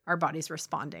how our body's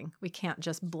responding. We can't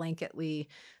just blanketly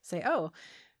say, oh,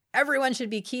 everyone should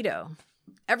be keto.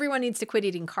 Everyone needs to quit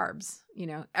eating carbs.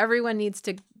 Everyone needs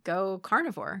to go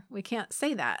carnivore. We can't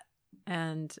say that.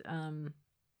 And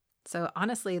so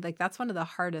honestly, like that's one of the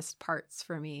hardest parts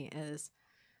for me is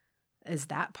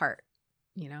that part,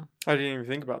 I didn't even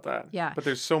think about that. Yeah. But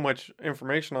there's so much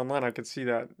information online. I could see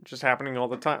that just happening all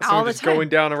the time. All the just time. Going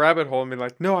down a rabbit hole and being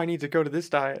like, no, I need to go to this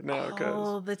diet now.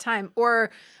 All the time.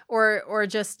 Or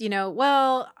just,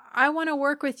 well, I want to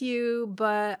work with you,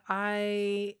 but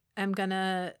I am going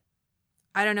to,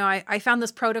 I don't know. I found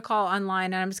this protocol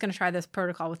online, and I'm just going to try this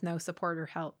protocol with no support or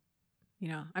help.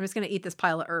 I'm just going to eat this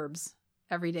pile of herbs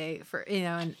every day for,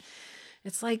 and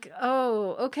it's like,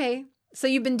 oh, okay. So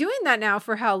you've been doing that now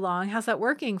for how long? How's that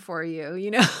working for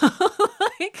you?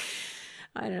 Like,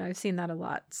 I don't know. I've seen that a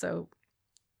lot. So,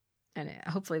 and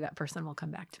hopefully that person will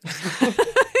come back to me.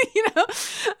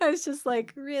 I was just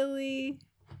like, really?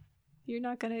 You're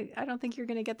not going to, I don't think you're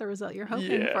going to get the result you're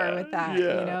hoping for with that.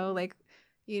 Yeah. Like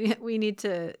we need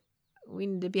to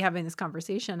be having this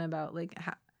conversation about like,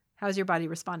 how's your body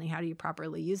responding? How do you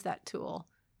properly use that tool?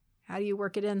 How do you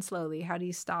work it in slowly? How do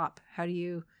you stop? How do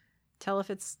you tell if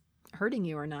it's hurting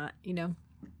you or not?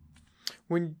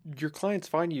 When your clients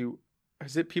find you,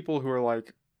 is it people who are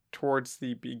like towards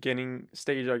the beginning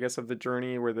stage, I guess, of the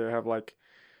journey where they have like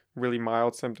really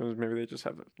mild symptoms? Maybe they just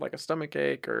have like a stomach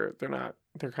ache, or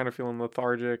they're kind of feeling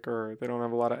lethargic, or they don't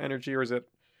have a lot of energy, or is it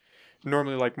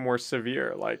normally like more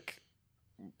severe, like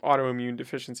autoimmune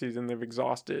deficiencies and they've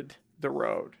exhausted the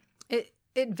road?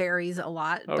 It varies a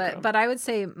lot, Okay. but I would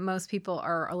say most people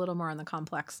are a little more on the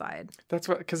complex side. That's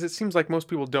what, because it seems like most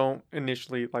people don't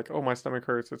initially like, oh, my stomach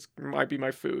hurts. It might be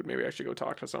my food. Maybe I should go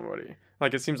talk to somebody.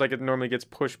 Like it seems like it normally gets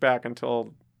pushed back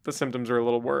until the symptoms are a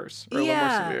little worse or a little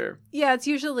more severe. Yeah, it's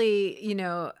usually,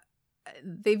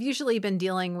 they've usually been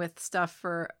dealing with stuff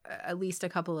for at least a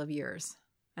couple of years.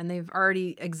 And they've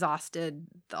already exhausted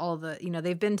all the,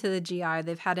 they've been to the GI,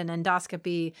 they've had an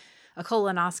endoscopy, a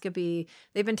colonoscopy,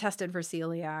 they've been tested for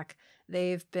celiac,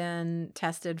 they've been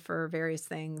tested for various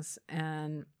things,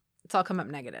 and it's all come up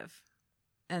negative.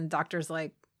 And doctor's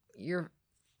like, you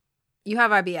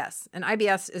have IBS. And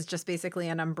IBS is just basically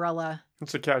an umbrella.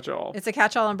 It's a catch-all. It's a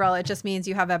catch-all umbrella. It just means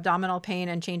you have abdominal pain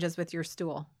and changes with your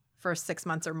stool for 6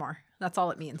 months or more. That's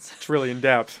all it means. It's really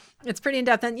in-depth. It's pretty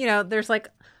in-depth. And, there's like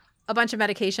a bunch of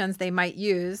medications they might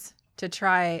use to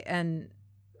try and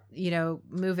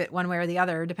move it one way or the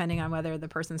other, depending on whether the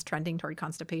person's trending toward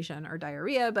constipation or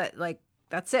diarrhea. But like,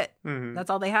 that's it. Mm-hmm. That's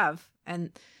all they have.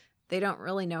 And they don't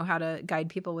really know how to guide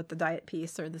people with the diet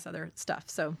piece or this other stuff.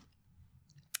 So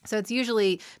it's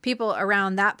usually people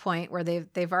around that point where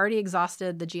they've already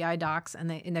exhausted the GI docs, and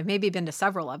they've maybe been to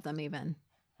several of them even.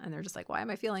 And they're just like, why am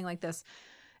I feeling like this?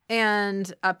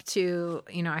 And up to,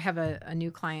 I have a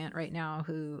new client right now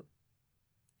who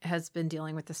has been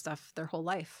dealing with this stuff their whole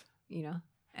life,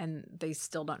 and they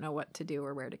still don't know what to do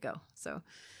or where to go. So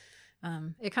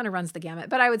it kind of runs the gamut.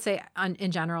 But I would say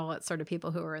in general, it's sort of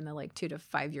people who are in the like 2 to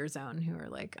 5 year zone who are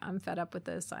like, I'm fed up with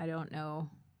this. I don't know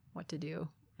what to do.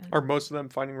 Are most of them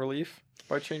finding relief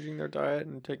by changing their diet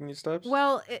and taking these steps?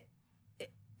 Well,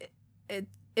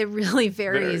 it really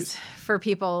varies for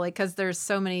people, like, because there's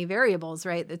so many variables,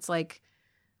 right? It's like,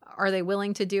 are they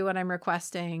willing to do what I'm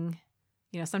requesting?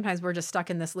 sometimes we're just stuck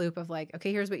in this loop of like,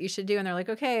 okay, here's what you should do. And they're like,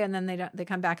 okay. And then they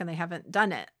come back and they haven't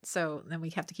done it. So then we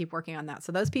have to keep working on that.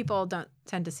 So those people don't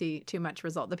tend to see too much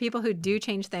result. The people who do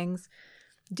change things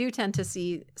do tend to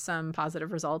see some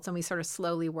positive results. And we sort of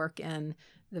slowly work in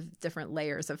the different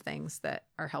layers of things that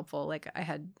are helpful. Like I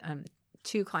had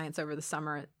 2 clients over the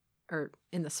summer or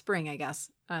in the spring, I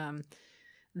guess,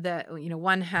 that,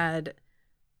 one had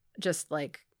just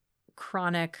like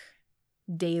chronic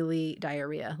daily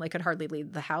diarrhea, like could hardly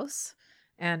leave the house,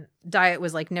 and diet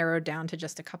was like narrowed down to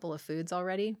just a couple of foods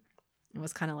already. It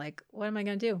was kind of like, what am I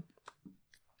going to do?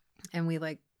 And we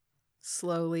like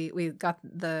slowly, we got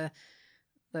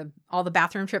all the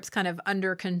bathroom trips kind of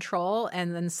under control,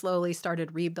 and then slowly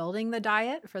started rebuilding the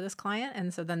diet for this client.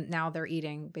 And so then now they're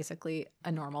eating basically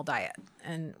a normal diet.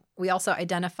 And we also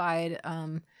identified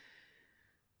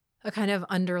a kind of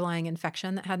underlying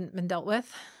infection that hadn't been dealt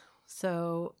with.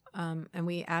 So, and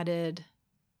we added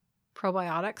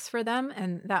probiotics for them,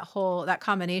 and that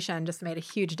combination just made a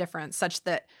huge difference, such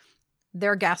that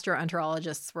their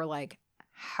gastroenterologists were like,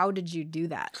 how did you do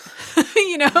that? So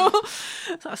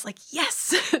I was like,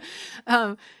 yes.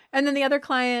 And then the other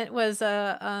client was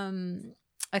a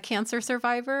cancer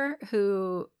survivor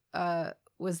who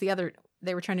was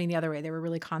they were trending the other way. They were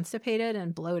really constipated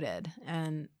and bloated,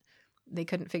 and they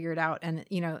couldn't figure it out. And,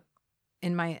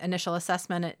 in my initial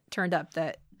assessment, it turned up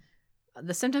that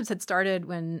the symptoms had started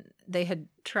when they had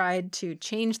tried to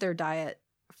change their diet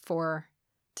for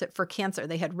cancer.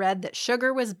 They had read that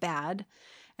sugar was bad,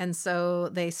 and so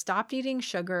they stopped eating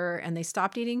sugar and they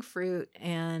stopped eating fruit.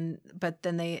 But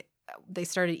then they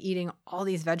started eating all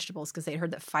these vegetables because they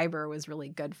heard that fiber was really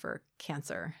good for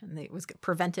cancer and it was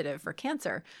preventative for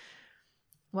cancer.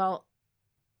 Well,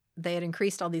 they had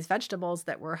increased all these vegetables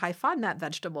that were high FODMAP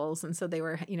vegetables. And so they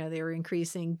were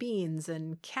increasing beans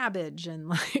and cabbage and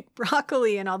like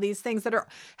broccoli and all these things that are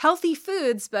healthy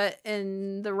foods, but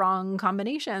in the wrong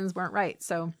combinations weren't right.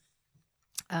 So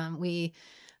I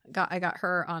got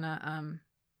her on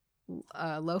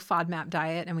a low FODMAP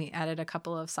diet, and we added a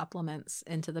couple of supplements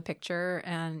into the picture.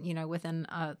 And, within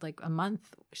like a month,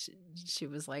 she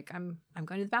was like, I'm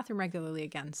going to the bathroom regularly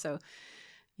again. So,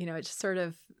 it just sort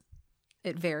of,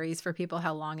 it varies for people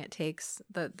how long it takes.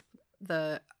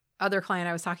 The other client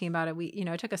I was talking about,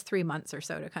 it took us 3 months or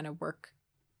so to kind of work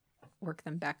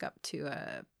them back up to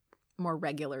a more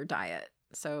regular diet.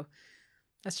 So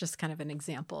that's just kind of an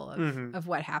example of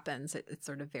what happens. It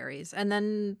sort of varies. And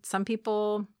then some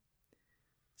people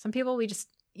we just,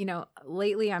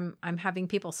 lately I'm having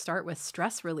people start with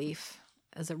stress relief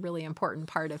as a really important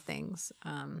part of things.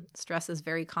 Stress is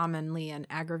very commonly an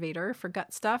aggravator for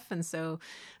gut stuff. And so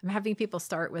I'm having people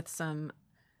start with some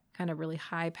kind of really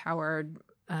high-powered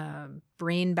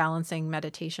brain balancing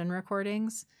meditation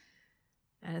recordings.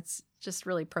 And it's just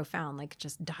really profound, like it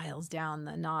just dials down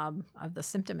the knob of the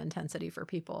symptom intensity for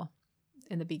people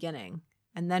in the beginning.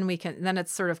 And then then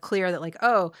it's sort of clear that like,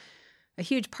 oh, a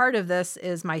huge part of this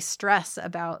is my stress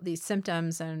about these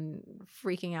symptoms and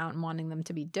freaking out and wanting them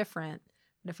to be different.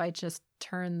 But if I just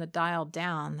turn the dial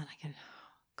down, then I can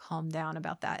calm down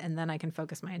about that. And then I can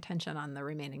focus my attention on the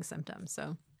remaining symptoms.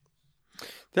 So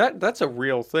that's a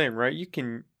real thing, right?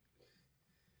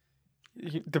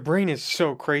 The brain is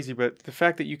so crazy, but the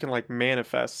fact that you can like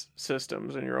manifest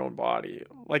systems in your own body,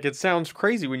 like it sounds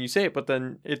crazy when you say it, but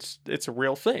then it's a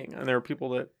real thing. And there are people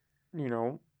that,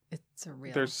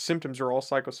 their symptoms are all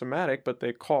psychosomatic, but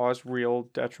they cause real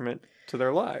detriment to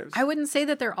their lives. I wouldn't say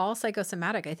that they're all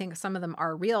psychosomatic. I think some of them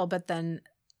are real, but then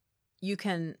you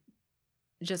can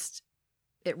just,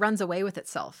 it runs away with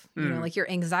itself. Like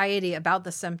your anxiety about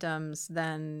the symptoms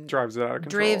then drives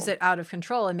it out of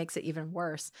control and makes it even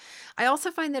worse. I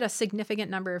also find that a significant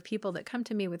number of people that come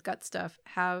to me with gut stuff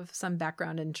have some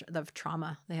background of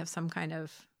trauma. They have some kind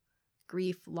of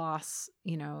grief, loss,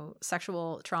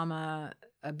 sexual trauma,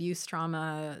 abuse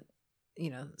trauma,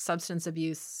 substance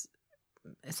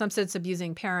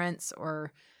abusing parents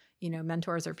or,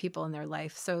 mentors or people in their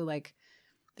life. So like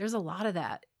there's a lot of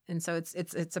that. And so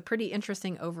it's a pretty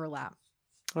interesting overlap.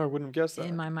 I wouldn't have guessed that.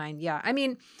 In my mind. Yeah. I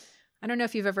mean, I don't know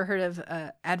if you've ever heard of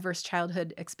adverse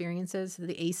childhood experiences,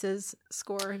 the ACEs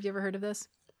score. Have you ever heard of this?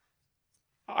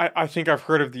 I think I've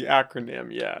heard of the acronym,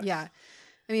 yes. Yeah.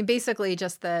 I mean, basically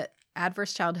just that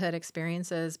adverse childhood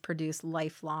experiences produce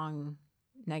lifelong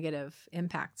negative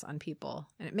impacts on people.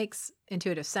 And it makes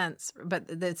intuitive sense, but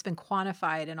it's been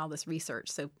quantified in all this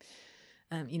research. So,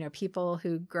 people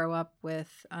who grow up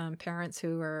with parents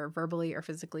who are verbally or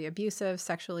physically abusive,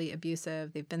 sexually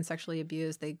abusive, they've been sexually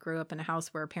abused, they grew up in a house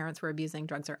where parents were abusing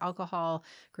drugs or alcohol,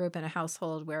 grew up in a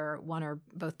household where one or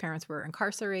both parents were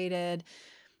incarcerated.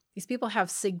 These people have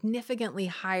significantly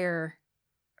higher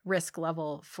risk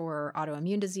level for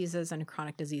autoimmune diseases and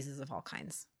chronic diseases of all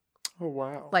kinds. Oh,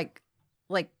 wow. Like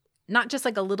not just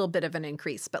like a little bit of an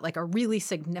increase, but like a really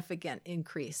significant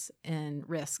increase in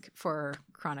risk for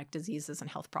chronic diseases and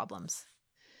health problems.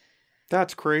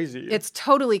 That's crazy. It's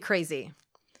totally crazy.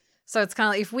 So it's kind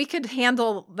of like if we could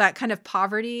handle that kind of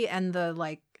poverty and the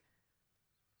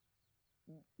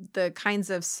kinds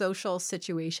of social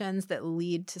situations that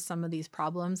lead to some of these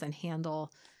problems and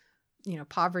handle,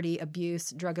 poverty,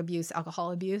 abuse, drug abuse,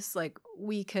 alcohol abuse, like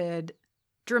we could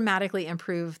dramatically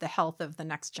improve the health of the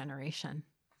next generation.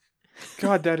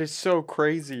 God, that is so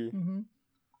crazy. Mm-hmm.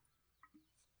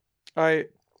 I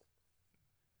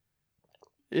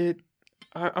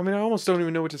almost don't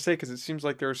even know what to say because it seems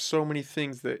like there are so many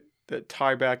things that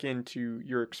tie back into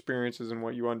your experiences and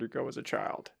what you undergo as a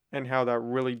child and how that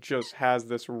really just has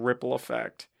this ripple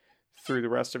effect through the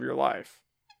rest of your life.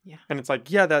 Yeah. And it's like,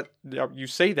 that you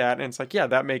say that and it's like, yeah,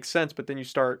 that makes sense. But then you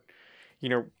start,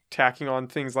 tacking on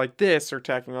things like this or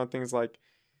tacking on things like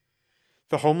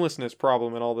the homelessness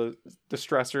problem and all the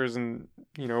stressors and,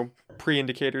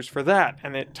 pre-indicators for that.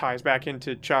 And it ties back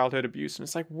into childhood abuse. And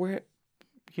it's like, where,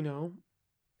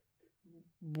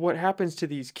 what happens to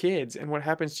these kids and what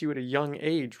happens to you at a young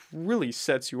age really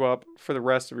sets you up for the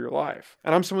rest of your life.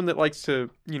 And I'm someone that likes to,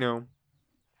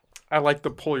 I like the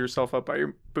pull yourself up by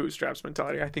your bootstraps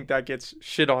mentality. I think that gets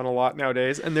shit on a lot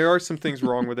nowadays. And there are some things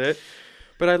wrong with it.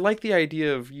 But I like the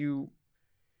idea of you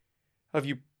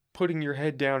putting your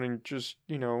head down and just,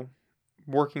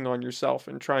 working on yourself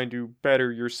and trying to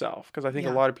better yourself. Because I think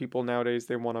a lot of people nowadays,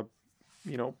 they want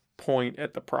to, point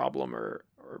at the problem or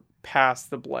pass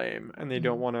the blame. And they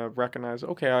don't want to recognize,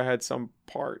 okay, I had some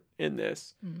part in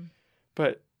this. Mm-hmm.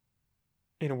 But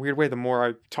in a weird way, the more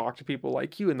I talk to people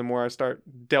like you and the more I start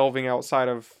delving outside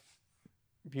of,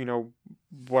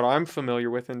 what I'm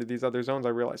familiar with into these other zones, I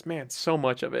realize, man, so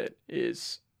much of it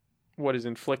is what is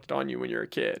inflicted on you when you're a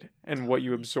kid and what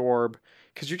you absorb,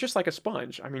 because you're just like a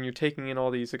sponge. I mean, you're taking in all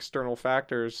these external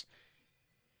factors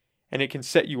and it can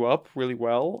set you up really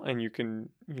well. And you can,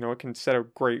 it can set a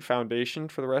great foundation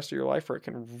for the rest of your life, or it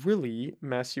can really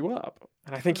mess you up.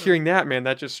 And I think hearing that, man,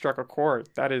 that just struck a chord.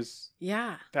 That's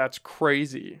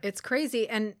crazy. It's crazy.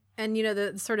 And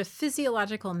the sort of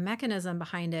physiological mechanism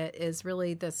behind it is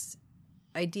really this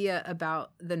idea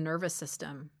about the nervous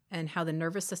system and how the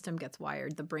nervous system gets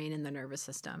wired, the brain and the nervous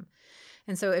system.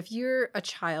 And so if you're a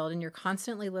child and you're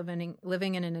constantly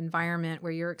living in an environment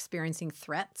where you're experiencing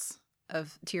threats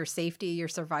to your safety, your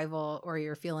survival, or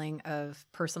your feeling of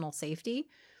personal safety,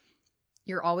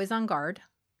 you're always on guard.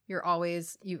 You're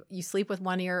always, you sleep with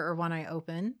one ear or one eye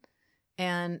open.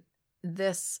 And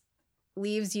this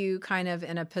leaves you kind of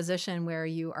in a position where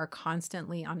you are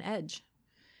constantly on edge.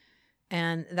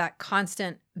 And that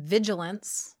constant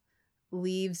vigilance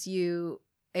leaves you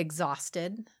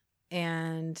exhausted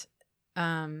and,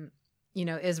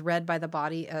 is read by the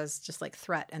body as just like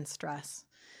threat and stress.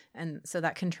 And so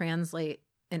that can translate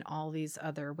in all these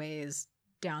other ways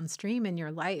downstream in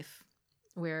your life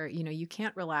where, you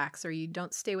can't relax or you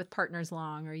don't stay with partners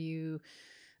long or you,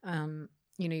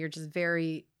 you're just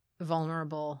very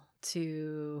vulnerable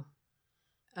to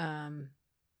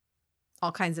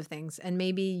all kinds of things. And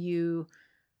maybe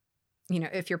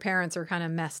if your parents are kind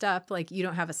of messed up, like you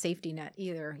don't have a safety net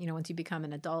either. Once you become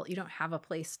an adult, you don't have a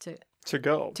place to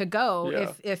go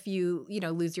if you,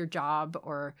 lose your job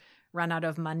or run out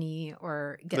of money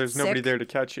or get There's sick. Nobody there to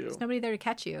catch you. There's nobody there to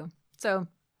catch you. So,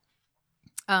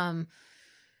 and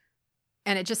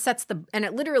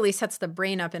it literally sets the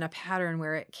brain up in a pattern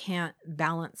where it can't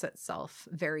balance itself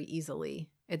very easily.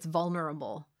 It's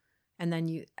vulnerable. And then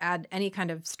you add any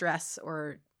kind of stress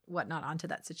or whatnot onto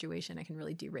that situation, it can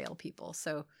really derail people.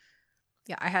 So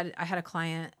yeah, I had a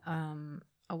client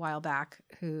a while back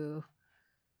who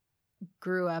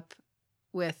grew up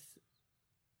with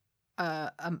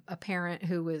a parent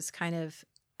who was kind of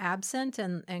absent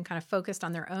and kind of focused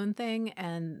on their own thing.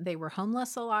 And they were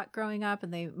homeless a lot growing up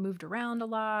and they moved around a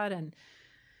lot and,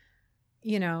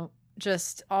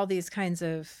 just all these kinds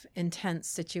of intense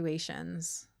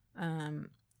situations.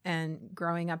 And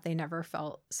growing up, they never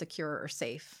felt secure or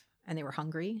safe and they were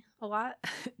hungry a lot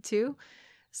too.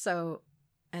 So,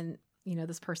 and,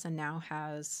 this person now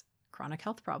has chronic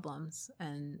health problems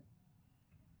and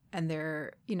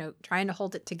they're, trying to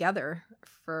hold it together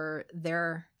for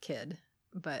their kid,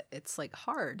 but it's like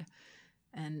hard.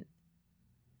 And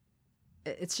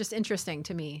it's just interesting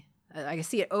to me. I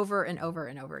see it over and over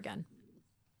and over again.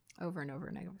 Over and over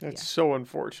and over. That's so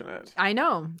unfortunate. I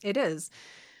know it is.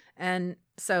 And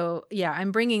so, yeah,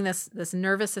 I'm bringing this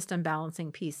nervous system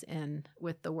balancing piece in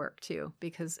with the work too,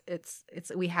 because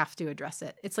we have to address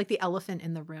it. It's like the elephant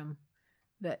in the room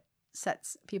that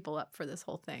sets people up for this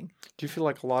whole thing. Do you feel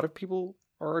like a lot of people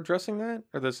are addressing that,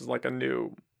 or this is like a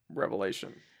new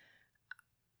revelation?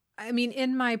 I mean,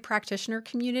 in my practitioner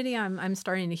community, I'm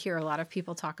starting to hear a lot of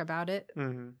people talk about it.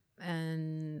 Mm-hmm.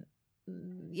 And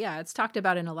yeah, it's talked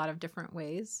about in a lot of different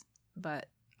ways, but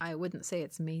I wouldn't say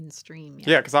it's mainstream yet.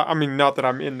 Yeah, because I mean, not that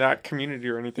I'm in that community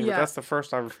or anything, but that's the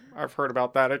first I've heard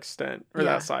about that extent or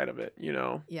that side of it, you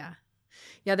know? Yeah.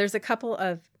 Yeah, there's a couple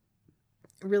of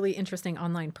really interesting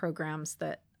online programs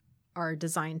that are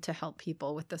designed to help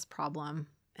people with this problem.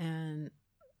 And,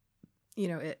 you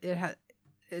know,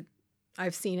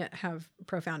 I've seen it have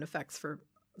profound effects for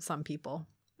some people.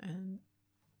 And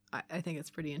I think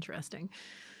it's pretty interesting.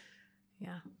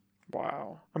 Yeah.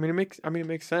 Wow. I mean, it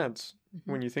makes sense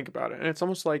when you think about it. And it's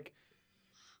almost like,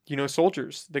 you know,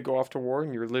 soldiers, they go off to war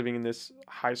and you're living in this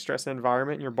high stress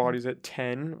environment and your body's at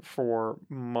 10 for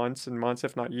months and months,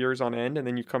 if not years on end. And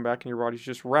then you come back and your body's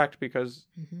just wrecked because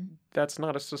that's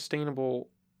not a sustainable,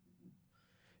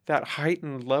 that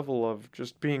heightened level of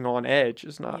just being on edge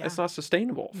is not, it's not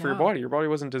sustainable for your body. Your body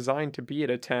wasn't designed to be at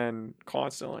a 10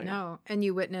 constantly. No. And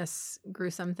you witness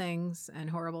gruesome things and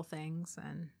horrible things.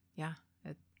 And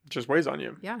it just weighs on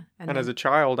you. Yeah. And as a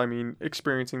child, I mean,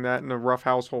 experiencing that in a rough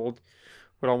household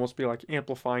would almost be like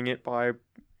amplifying it by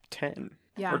 10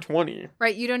 or 20.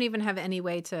 Right. You don't even have any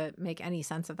way to make any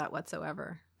sense of that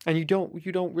whatsoever. And you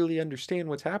don't really understand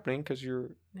what's happening because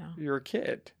you're a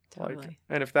kid. Totally. Like,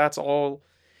 and if that's all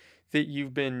that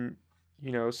you've been,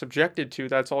 you know, subjected to,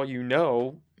 that's all you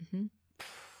know.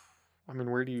 I mean,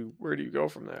 where do you go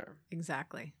from there?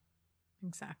 Exactly.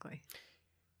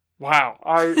 Wow.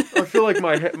 I feel like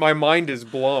my mind is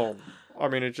blown. I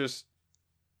mean,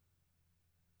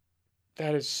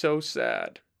 that is so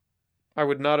sad. I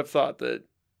would not have thought that.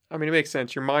 I mean, it makes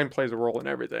sense. Your mind plays a role in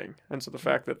everything. And so the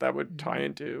fact that would tie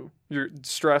into your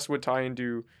stress would tie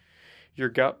into your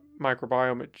gut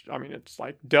microbiome. It's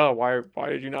like, duh, why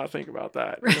did you not think about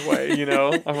that in a way, you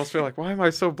know? I almost feel like, why am I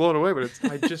so blown away? But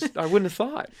I wouldn't have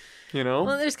thought, you know?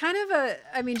 Well, there's kind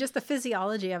of just the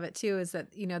physiology of it too, is that,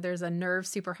 you know, there's a nerve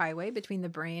superhighway between the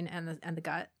brain and the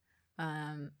gut.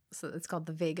 So it's called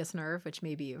the vagus nerve, which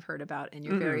maybe you've heard about in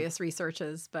your various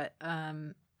researches. But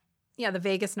the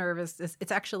vagus nerve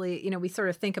it's actually, you know, we sort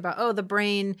of think about, the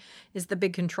brain is the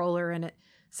big controller and it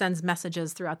sends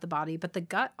messages throughout the body, but the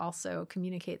gut also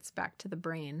communicates back to the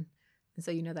brain. And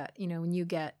so, you know, that, you know, when you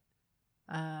get,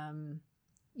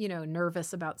 you know,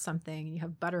 nervous about something, you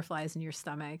have butterflies in your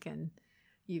stomach and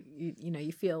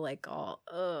you feel like,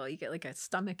 you get like a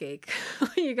stomach ache.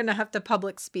 You're going to have to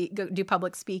go do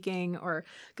public speaking or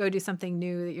go do something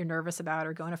new that you're nervous about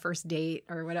or go on a first date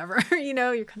or whatever. You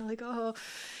know, you're kind of like,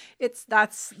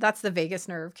 that's the vagus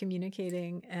nerve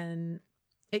communicating, and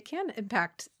it can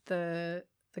impact the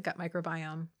gut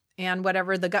microbiome. And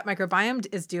whatever the gut microbiome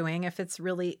is doing, if it's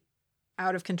really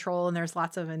out of control and there's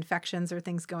lots of infections or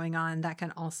things going on, that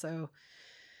can also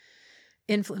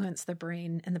influence the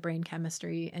brain and the brain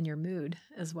chemistry and your mood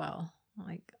as well.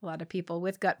 Like a lot of people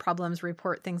with gut problems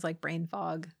report things like brain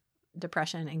fog,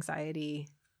 depression, anxiety,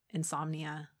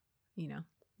 insomnia, you know,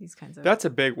 these kinds of... That's a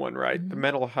big one, right? The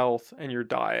mental health and your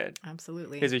diet.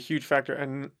 Absolutely. Is a huge factor.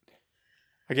 And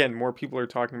again, more people are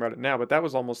talking about it now, but that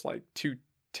was almost like too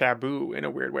taboo in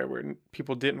a weird way where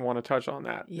people didn't want to touch on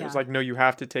that. It was like, no, you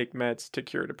have to take meds to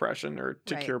cure depression or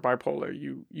to cure bipolar.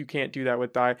 You can't do that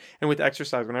with diet and with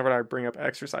exercise. Whenever I bring up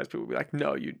exercise, people will be like,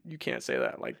 no, you can't say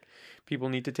that. Like, people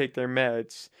need to take their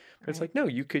meds. But it's like, no,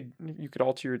 you could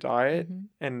alter your diet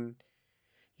and,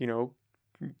 you know,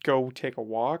 go take a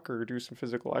walk or do some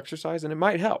physical exercise, and it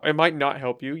might help. It might not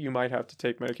help you. You might have to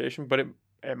take medication, but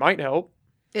it might help.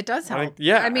 It does help.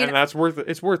 I mean, and it's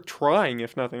worth trying,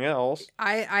 if nothing else.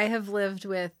 I have lived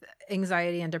with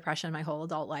anxiety and depression my whole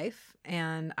adult life,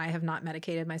 and I have not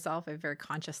medicated myself. I've very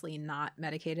consciously not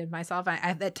medicated myself.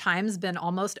 I've at times been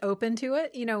almost open to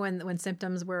it, you know, when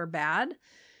symptoms were bad,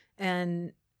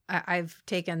 and I've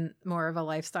taken more of a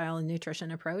lifestyle and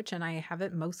nutrition approach, and I have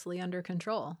it mostly under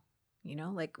control. You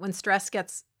know, like when stress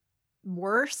gets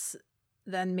worse,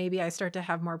 then maybe I start to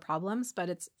have more problems, but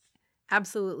it's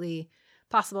absolutely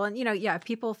possible. And, you know, if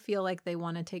people feel like they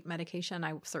want to take medication,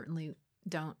 I certainly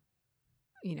don't,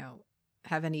 you know,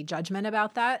 have any judgment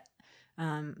about that.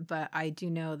 But I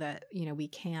do know that, you know, we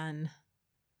can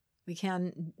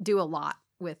do a lot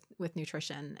with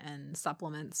nutrition and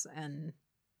supplements, and,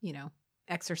 you know,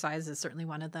 exercise is certainly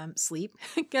one of them. Sleep,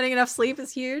 getting enough sleep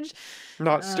is huge.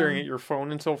 Not staring at your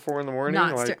phone until 4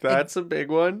 a.m. Like, that's a big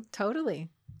one. Totally.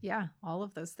 Yeah, all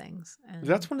of those things. And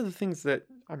that's one of the things that,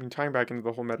 I mean, tying back into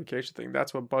the whole medication thing,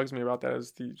 that's what bugs me about that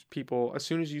is these people, as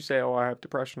soon as you say, oh, I have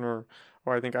depression or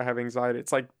I think I have anxiety,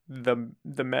 it's like the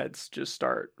meds just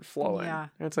start flowing. Yeah.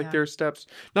 And it's like there's steps.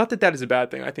 Not that that is a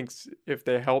bad thing. I think if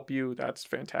they help you, that's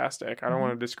fantastic. I don't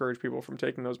want to discourage people from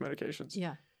taking those medications.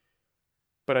 Yeah.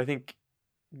 But I think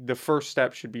the first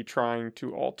step should be trying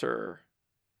to alter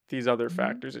these other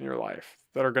factors in your life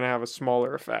that are going to have a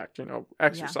smaller effect, you know,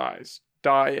 exercise,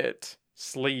 diet,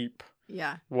 sleep,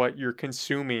 what you're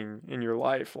consuming in your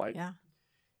life, like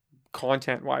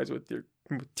content wise with your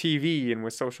TV and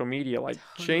with social media, like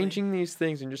changing these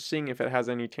things and just seeing if it has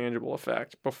any tangible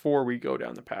effect before we go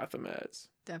down the path of meds.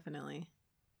 Definitely.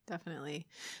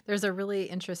 There's a really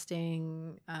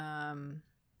interesting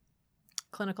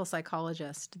clinical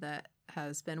psychologist that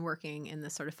has been working in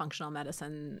this sort of functional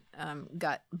medicine,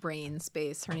 gut brain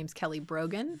space. Her name's Kelly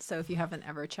Brogan. So if you haven't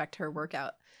ever checked her work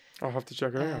out, I'll have to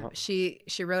check it out. She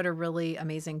wrote a really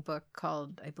amazing book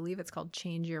called, I believe it's called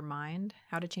Change Your Mind,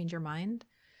 How to Change Your Mind.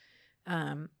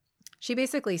 She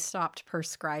basically stopped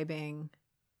prescribing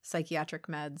psychiatric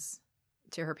meds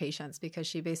to her patients because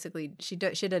she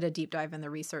did a deep dive in the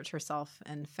research herself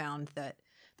and found that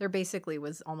there basically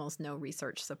was almost no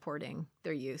research supporting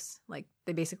their use. Like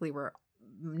they basically were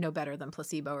no better than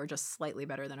placebo or just slightly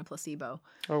better than a placebo.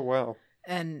 Oh, wow.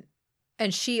 And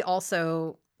she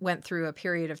also went through a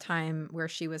period of time where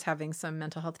she was having some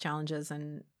mental health challenges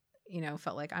and, you know,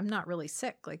 felt like I'm not really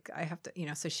sick. Like I have to, you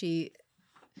know, so she's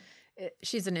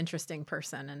an interesting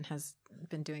person and has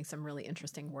been doing some really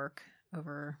interesting work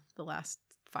over the last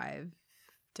 5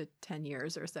 to 10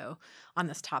 years or so on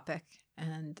this topic.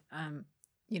 And,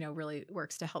 you know, really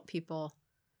works to help people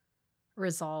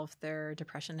resolve their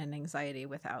depression and anxiety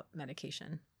without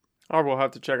medication. I will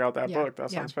have to check out that book.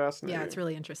 That sounds fascinating. Yeah, it's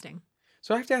really interesting.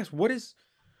 So I have to ask,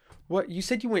 what you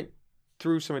said you went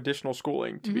through some additional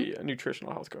schooling to be a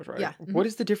nutritional health coach, right? Yeah. What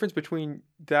is the difference between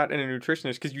that and a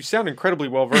nutritionist? Because you sound incredibly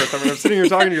well versed. I mean, I'm sitting here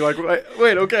talking to you like,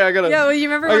 wait, okay, I gotta. Yeah, well, you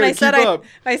remember when I said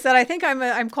I think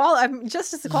I'm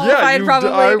just as qualified,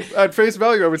 probably. At face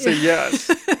value, I would say yes.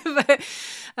 But,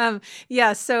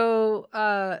 so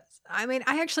I mean,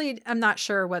 I actually am not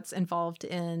sure what's involved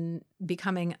in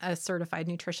becoming a certified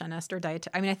nutritionist or dietitian.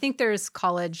 I mean, I think there's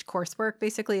college coursework.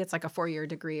 Basically, it's like a 4-year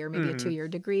degree or maybe a 2-year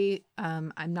degree.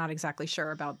 I'm not exactly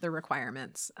sure about the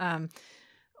requirements.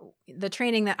 The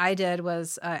training that I did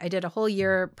was I did a whole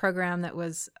year program that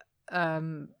was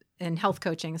in health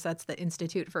coaching. So that's the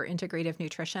Institute for Integrative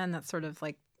Nutrition. That's sort of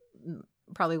like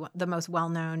probably the most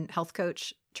well-known health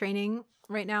coach training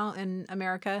right now in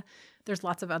America. There's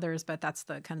lots of others, but that's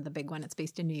the kind of the big one. It's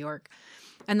based in New York.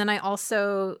 And then I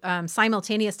also,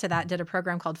 simultaneous to that, did a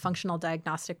program called Functional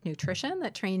Diagnostic Nutrition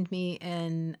that trained me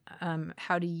in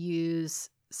how to use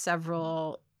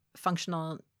several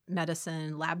functional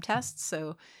medicine lab tests.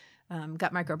 So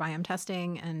gut microbiome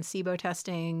testing and SIBO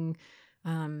testing.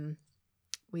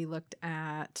 We looked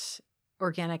at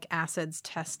organic acids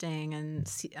testing and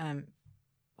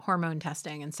hormone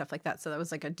testing and stuff like that. So that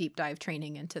was like a deep dive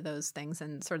training into those things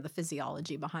and sort of the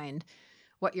physiology behind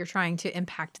what you're trying to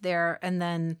impact there. And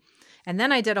then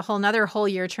I did a whole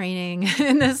year training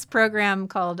in this program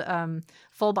called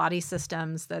Full Body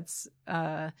Systems. That's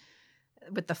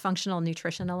with the Functional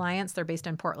Nutrition Alliance. They're based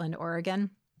in Portland,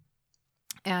 Oregon.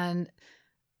 And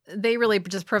they really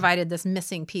just provided this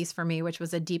missing piece for me, which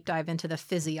was a deep dive into the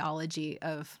physiology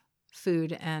of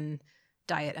food and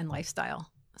diet and lifestyle.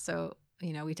 So,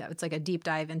 you know, it's like a deep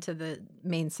dive into the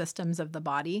main systems of the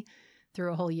body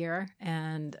through a whole year.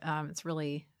 And it's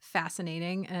really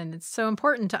fascinating. And it's so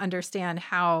important to understand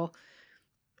how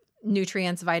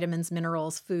nutrients, vitamins,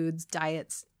 minerals, foods,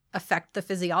 diets affect the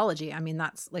physiology. I mean,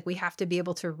 that's like we have to be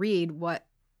able to read what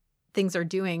things are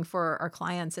doing for our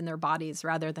clients in their bodies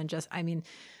rather than just, I mean,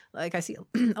 like I see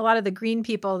a lot of the green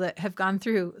people that have gone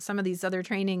through some of these other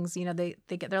trainings, you know,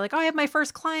 they're like, oh, I have my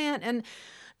first client and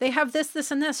they have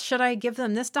this, and this. Should I give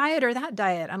them this diet or that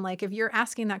diet? I'm like, if you're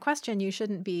asking that question, you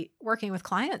shouldn't be working with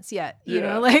clients yet. You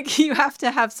know, like you have to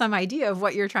have some idea of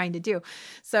what you're trying to do.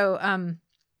 So,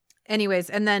 anyways,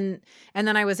 and then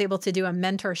I was able to do a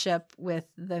mentorship with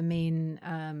the main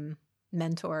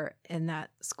mentor in that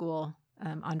school,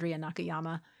 Andrea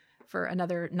Nakayama, for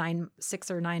another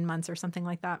 6 or 9 months or something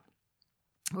like that.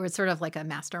 Where it's sort of like a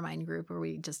mastermind group where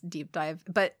we just deep dive.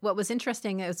 But what was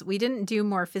interesting is we didn't do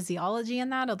more physiology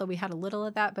in that, although we had a little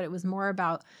of that, but it was more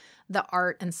about the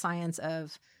art and science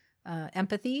of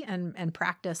empathy and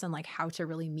practice and like how to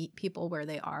really meet people where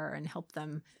they are and help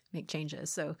them make changes.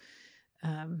 So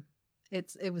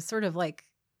it was sort of like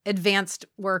advanced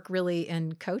work really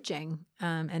in coaching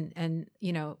and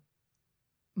you know,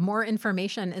 more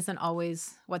information isn't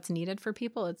always what's needed for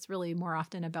people. It's really more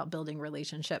often about building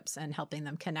relationships and helping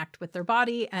them connect with their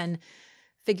body and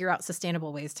figure out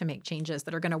sustainable ways to make changes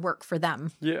that are going to work for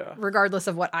them. Yeah. Regardless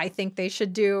of what I think they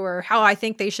should do or how I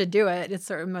think they should do it. It's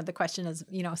sort of the question is,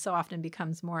 so often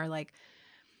becomes more like,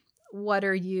 what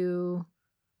are you,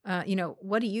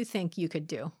 what do you think you could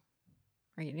do?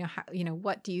 Or,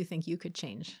 what do you think you could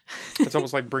change? It's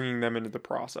almost like bringing them into the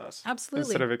process. Absolutely.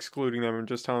 Instead of excluding them and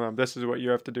just telling them, this is what you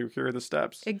have to do. Here are the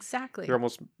steps. Exactly. You're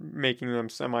almost making them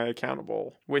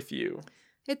semi-accountable with you.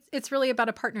 It's really about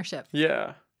a partnership.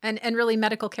 Yeah. And really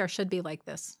medical care should be like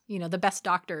this. The best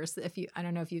doctors, I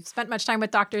don't know if you've spent much time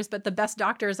with doctors, but the best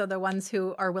doctors are the ones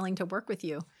who are willing to work with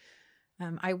you.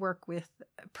 I work with,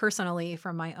 personally,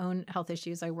 from my own health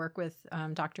issues, I work with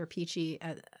Dr. Peachy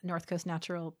at North Coast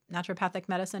Naturopathic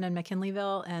Medicine in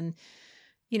McKinleyville. And,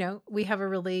 we have a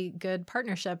really good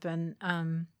partnership. And,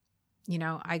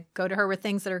 I go to her with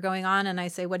things that are going on and I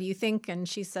say, what do you think? And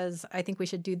she says, I think we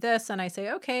should do this. And I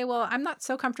say, okay, well, I'm not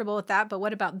so comfortable with that, but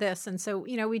what about this? And so,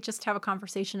 we just have a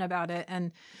conversation about it.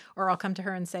 Or I'll come to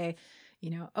her and say,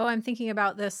 oh, I'm thinking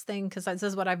about this thing because this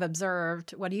is what I've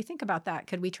observed. What do you think about that?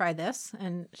 Could we try this?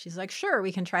 And she's like, sure,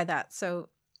 we can try that. So,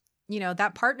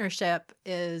 that partnership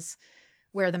is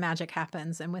where the magic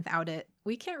happens. And without it,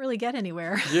 we can't really get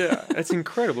anywhere. Yeah, it's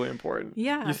incredibly important.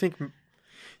 Yeah.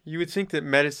 You would think that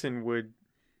medicine would,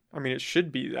 it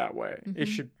should be that way. Mm-hmm.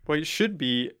 It should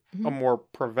be mm-hmm. a more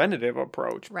preventative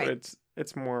approach. Right. But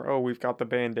it's more, we've got the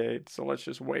Band-Aid, so let's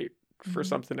just wait for mm-hmm.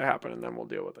 something to happen and then we'll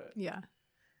deal with it. Yeah.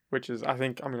 Which is, I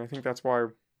think that's why,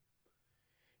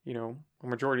 a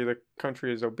majority of the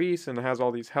country is obese and has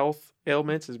all these health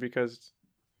ailments, is because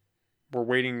we're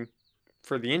waiting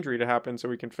for the injury to happen so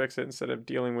we can fix it instead of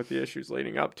dealing with the issues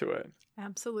leading up to it.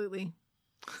 Absolutely.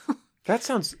 That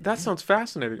sounds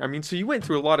fascinating. So you went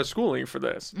through a lot of schooling for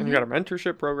this, and mm-hmm. you got a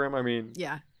mentorship program.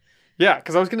 Yeah. Yeah,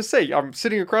 because I was going to say, I'm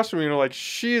sitting across from you,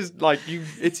 she is you.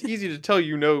 It's easy to tell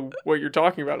what you're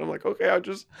talking about. I'm like, okay, I'm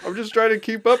just trying to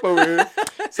keep up over here.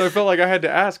 So I felt like I had to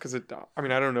ask because I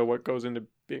don't know what goes into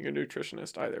being a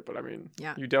nutritionist either, but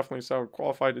yeah. You definitely sound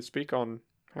qualified to speak on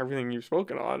everything you've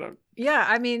spoken on. Yeah,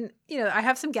 I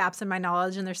have some gaps in my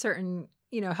knowledge, and there's certain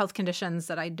health conditions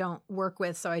that I don't work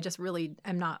with. So I just really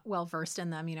am not well versed in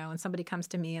them. When somebody comes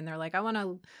to me and they're like, I want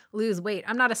to lose weight,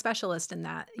 I'm not a specialist in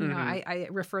that. Mm-hmm. I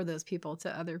refer those people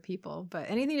to other people, but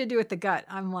anything to do with the gut,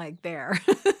 I'm like there.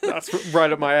 That's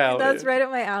right up my alley. That's right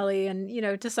up my alley. And,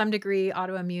 to some degree,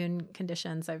 autoimmune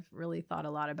conditions, I've really thought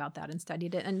a lot about that and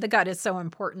studied it. And the gut is so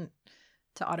important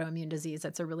to autoimmune disease.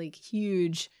 It's a really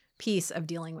huge piece of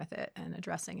dealing with it and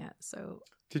addressing it. So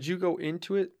did you go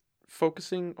into it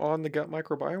focusing on the gut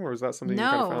microbiome, or was that something you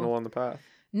kind of found along the path?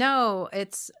 No,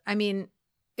 it's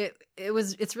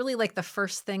really like the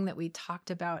first thing that we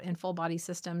talked about in Full Body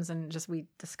Systems, and just we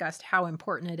discussed how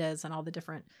important it is and all the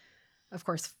different, of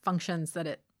course, functions that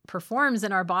it performs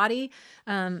in our body.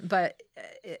 But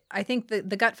I think the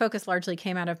gut focus largely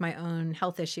came out of my own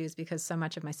health issues because so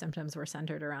much of my symptoms were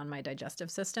centered around my digestive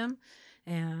system.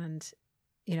 And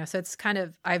so it's kind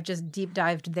of, I've just deep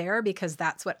dived there because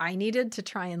that's what I needed to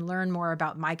try and learn more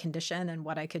about my condition and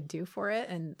what I could do for it.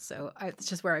 And so it's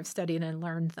just where I've studied and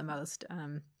learned the most.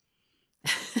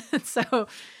 So,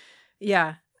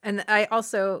 yeah. And I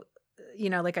also,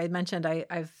 like I mentioned,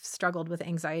 I've struggled with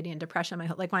anxiety and depression.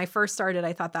 When I first started,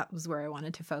 I thought that was where I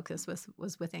wanted to focus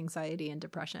was with anxiety and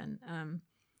depression.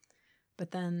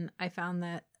 But then I found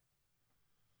that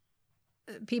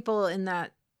people in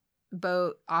that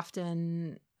boat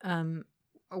often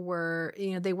were,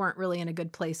 they weren't really in a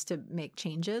good place to make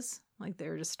changes. Like they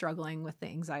were just struggling with the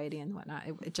anxiety and whatnot.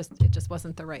 It just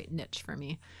wasn't the right niche for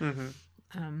me.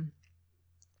 Mm-hmm.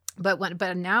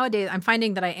 But nowadays I'm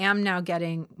finding that I am now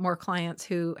getting more clients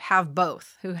who have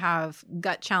both, who have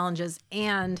gut challenges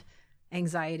and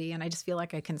anxiety. And I just feel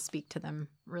like I can speak to them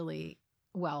really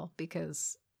well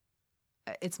because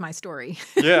it's my story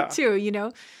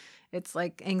too, It's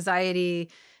like anxiety.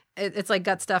 It's like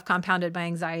gut stuff compounded by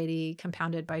anxiety,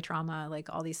 compounded by trauma, like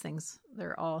all these things.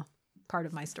 They're all part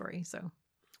of my story. So,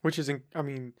 which is,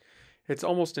 it's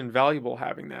almost invaluable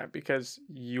having that because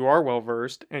you are well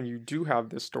versed and you do have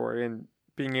this story and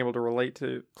being able to relate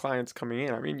to clients coming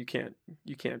in. You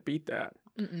can't beat that.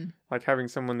 Mm-mm. Like having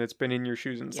someone that's been in your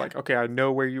shoes and it's like, okay, I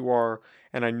know where you are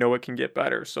and I know it can get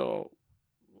better. So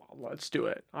let's do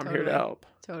it. I'm here to help.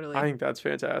 Totally. I think that's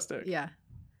fantastic. Yeah.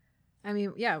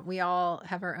 We all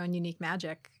have our own unique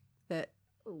magic that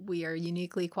we are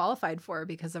uniquely qualified for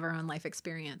because of our own life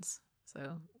experience.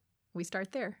 So we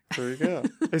start there. There you go.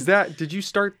 Did you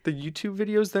start the YouTube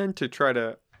videos then to try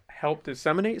to help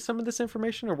disseminate some of this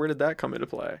information, or where did that come into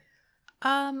play?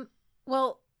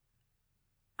 Well,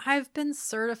 I've been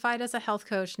certified as a health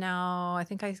coach now. I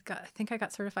think I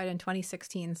got certified in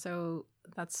 2016. So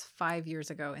that's 5 years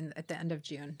ago at the end of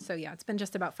June. So yeah, it's been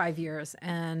just about 5 years.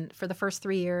 And for the first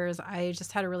 3 years, I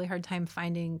just had a really hard time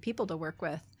finding people to work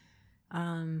with.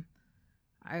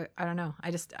 I don't know.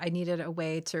 I needed a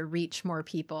way to reach more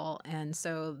people. And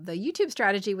so the YouTube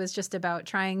strategy was just about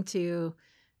trying to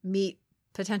meet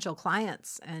potential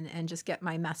clients and just get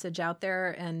my message out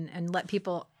there and let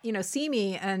people, see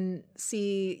me and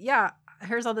see, yeah,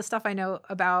 here's all the stuff I know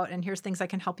about and here's things I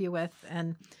can help you with.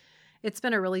 And it's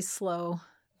been a really slow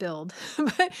build,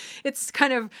 but it's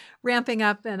kind of ramping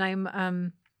up. And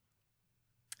I'm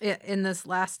in this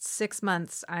last 6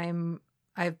 months,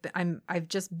 I've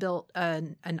just built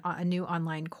a new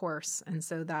online course. And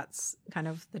so that's kind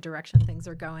of the direction things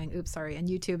are going. And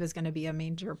YouTube is going to be a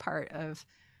major part of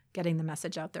getting the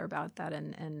message out there about that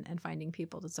and finding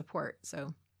people to support.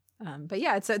 So, but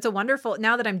yeah, it's a wonderful,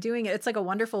 now that I'm doing it, it's like a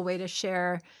wonderful way to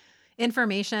share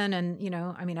information.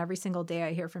 And, every single day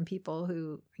I hear from people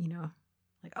who,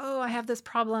 like, oh, I have this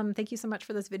problem. Thank you so much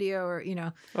for this video. Or,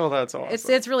 oh, that's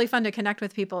awesome. It's really fun to connect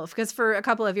with people because for a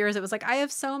couple of years it was like, I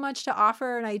have so much to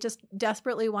offer and I just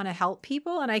desperately want to help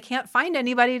people and I can't find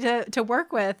anybody to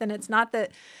work with. And it's not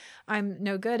that I'm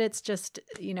no good. It's just,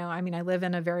 I live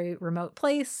in a very remote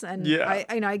place and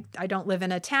I don't live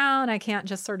in a town. I can't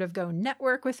just sort of go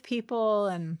network with people.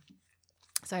 And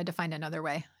so I had to find another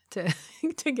way to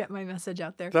get my message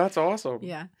out there. That's awesome.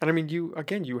 Yeah. And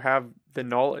you have the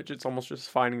knowledge. It's almost just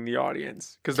finding the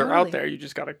audience because they're out there. You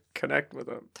just got to connect with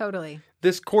them. Totally.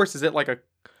 This course, is it like a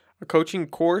coaching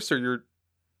course or you're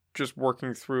just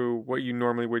working through what you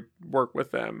normally would work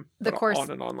with them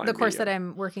on an online the course that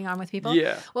I'm working on with people?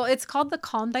 Yeah. Well, it's called the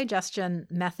Calm Digestion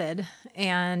Method,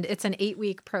 and it's an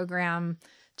 8-week program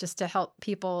just to help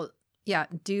people,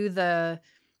 do the,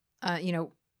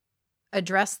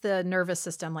 address the nervous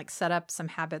system, like set up some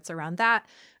habits around that.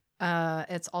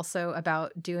 It's also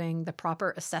about doing the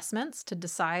proper assessments to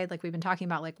decide, like we've been talking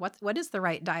about, like what is the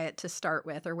right diet to start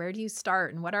with, or where do you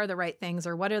start, and what are the right things,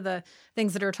 or what are the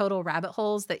things that are total rabbit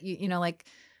holes that like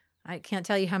I can't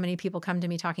tell you how many people come to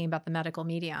me talking about the medical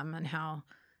medium and how,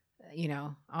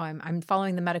 I'm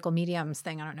following the medical mediums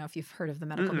thing. I don't know if you've heard of the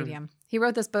medical medium. He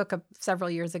wrote this book several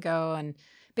years ago, and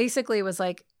basically it was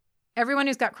like everyone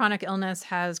who's got chronic illness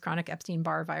has chronic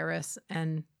Epstein-Barr virus,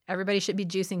 and everybody should be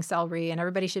juicing celery and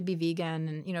everybody should be vegan.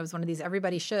 And, it was one of these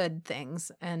everybody should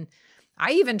things. And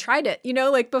I even tried it,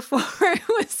 like before it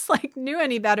was like knew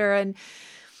any better. And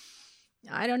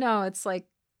I don't know. It's like,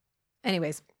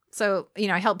 anyways. So,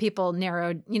 I help people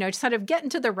narrow, just sort of get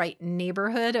into the right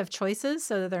neighborhood of choices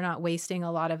so that they're not wasting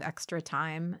a lot of extra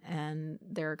time and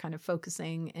they're kind of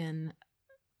focusing in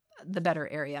the better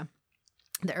area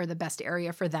or the best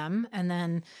area for them. And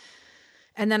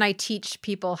then I teach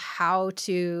people how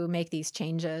to make these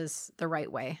changes the right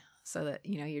way so that,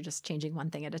 you're just changing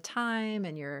one thing at a time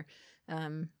and you're,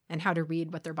 and how to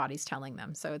read what their body's telling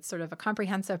them. So it's sort of a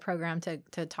comprehensive program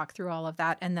to talk through all of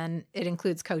that. And then it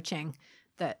includes coaching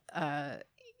that,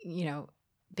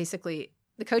 basically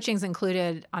the coaching's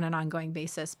included on an ongoing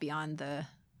basis beyond the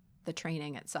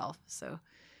training itself. So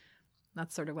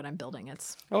that's sort of what I'm building.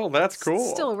 That's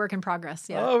cool. Still a work in progress.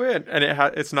 Yeah. Oh man, and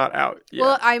it's not out yet.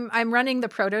 Well, I'm running the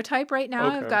prototype right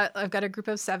now. Okay. I've got a group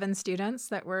of 7 students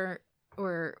that we're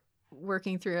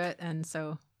working through it, and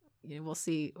so we'll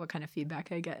see what kind of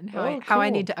feedback I get and how I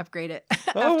need to upgrade it.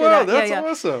 Oh wow, that's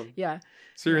awesome. Yeah.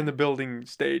 So you're in the building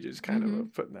stages, kind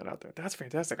of putting that out there. That's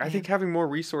fantastic. I think having more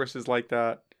resources like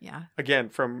that, again,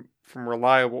 from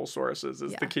reliable sources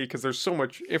is the key, because there's so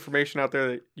much information out there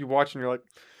that you watch and you're like,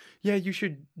 yeah, you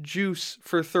should juice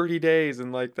for 30 days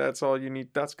and like that's all you need.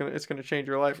 It's gonna change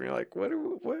your life. And you're like,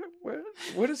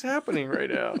 what is happening right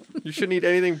now? You shouldn't eat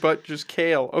anything but just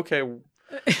kale. Okay,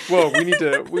 whoa, we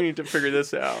need to figure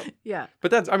this out. Yeah. But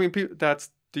that's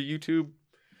the YouTube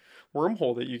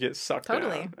wormhole that you get sucked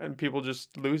down, and people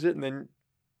just lose it, and then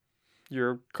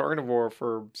you're carnivore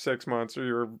for 6 months or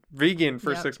you're vegan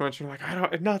for 6 months. You're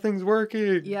like, nothing's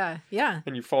working. Yeah.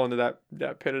 And you fall into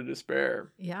that pit of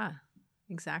despair. Yeah.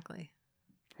 Exactly.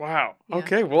 Wow. Yeah.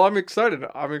 Okay. Well, I'm excited.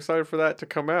 I'm excited for that to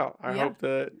come out. I hope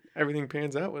that everything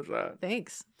pans out with that.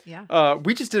 Thanks. Yeah.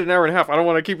 We just did an hour and a half. I don't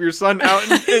want to keep your son out in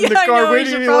the car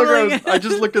waiting any longer. I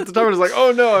just looked at the time and was like,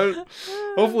 oh no.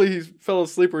 Hopefully he fell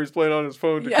asleep or he's playing on his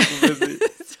phone to keep him busy.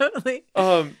 Totally.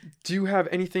 Do you have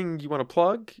anything you want to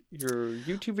plug? Your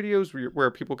YouTube videos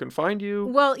where people can find you?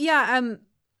 Well, yeah.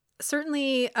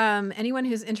 Certainly, anyone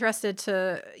who's interested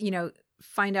to,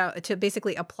 find out, to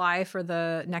basically apply for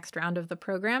the next round of the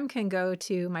program can go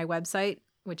to my website,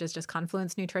 which is just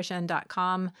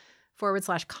confluencenutrition.com.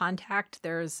 /contact.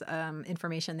 There's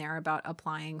information there about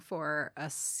applying for a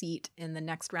seat in the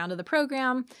next round of the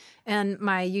program. And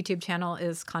my YouTube channel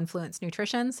is Confluence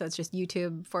Nutrition. So it's just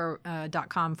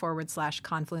youtube.com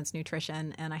 /Confluence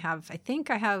Nutrition. And I think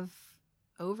I have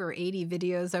over 80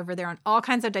 videos over there on all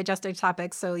kinds of digestive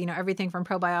topics. So, everything from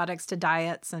probiotics to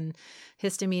diets and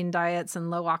histamine diets and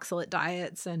low oxalate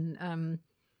diets. And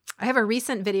I have a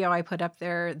recent video I put up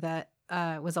there that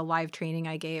was a live training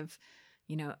I gave.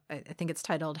 I think it's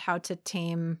titled How to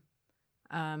Tame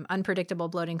Unpredictable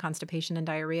Bloating, Constipation, and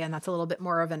Diarrhea. And that's a little bit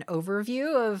more of an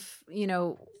overview of,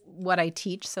 what I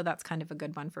teach. So that's kind of a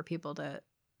good one for people to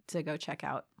go check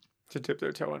out. To dip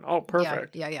their toe in. Oh,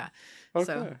 perfect. Yeah.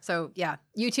 Okay. So yeah,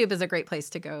 YouTube is a great place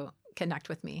to go connect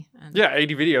with me. And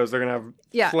 80 videos. They're going to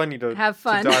have plenty to, have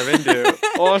fun. To dive into.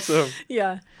 Awesome.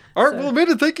 Yeah. All right. Well,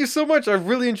 Amanda, thank you so much. I've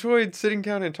really enjoyed sitting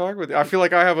down and talking with you. I feel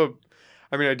like I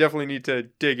definitely need to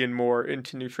dig in more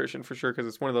into nutrition for sure, because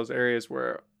it's one of those areas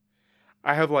where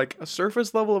I have like a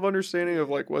surface level of understanding of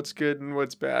like what's good and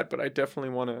what's bad, but I definitely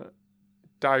want to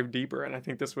dive deeper, and I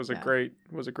think this was a great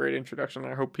introduction.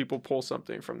 I hope people pull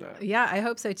something from that. Yeah, I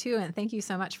hope so too. And thank you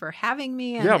so much for having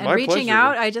me and, my reaching pleasure.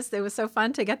 out. It was so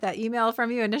fun to get that email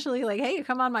from you initially, like, hey,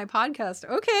 come on my podcast.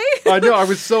 Okay. I know.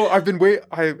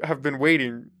 I have been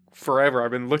waiting forever.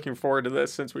 I've been looking forward to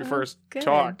this since we first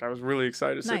talked. I was really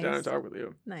excited to sit down and talk with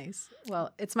you. Nice.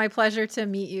 Well, it's my pleasure to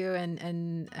meet you,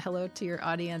 and hello to your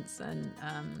audience. And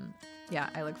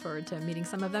I look forward to meeting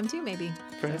some of them too, maybe.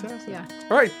 Fantastic. So, yeah.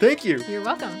 All right. Thank you. You're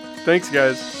welcome. Thanks,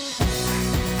 guys.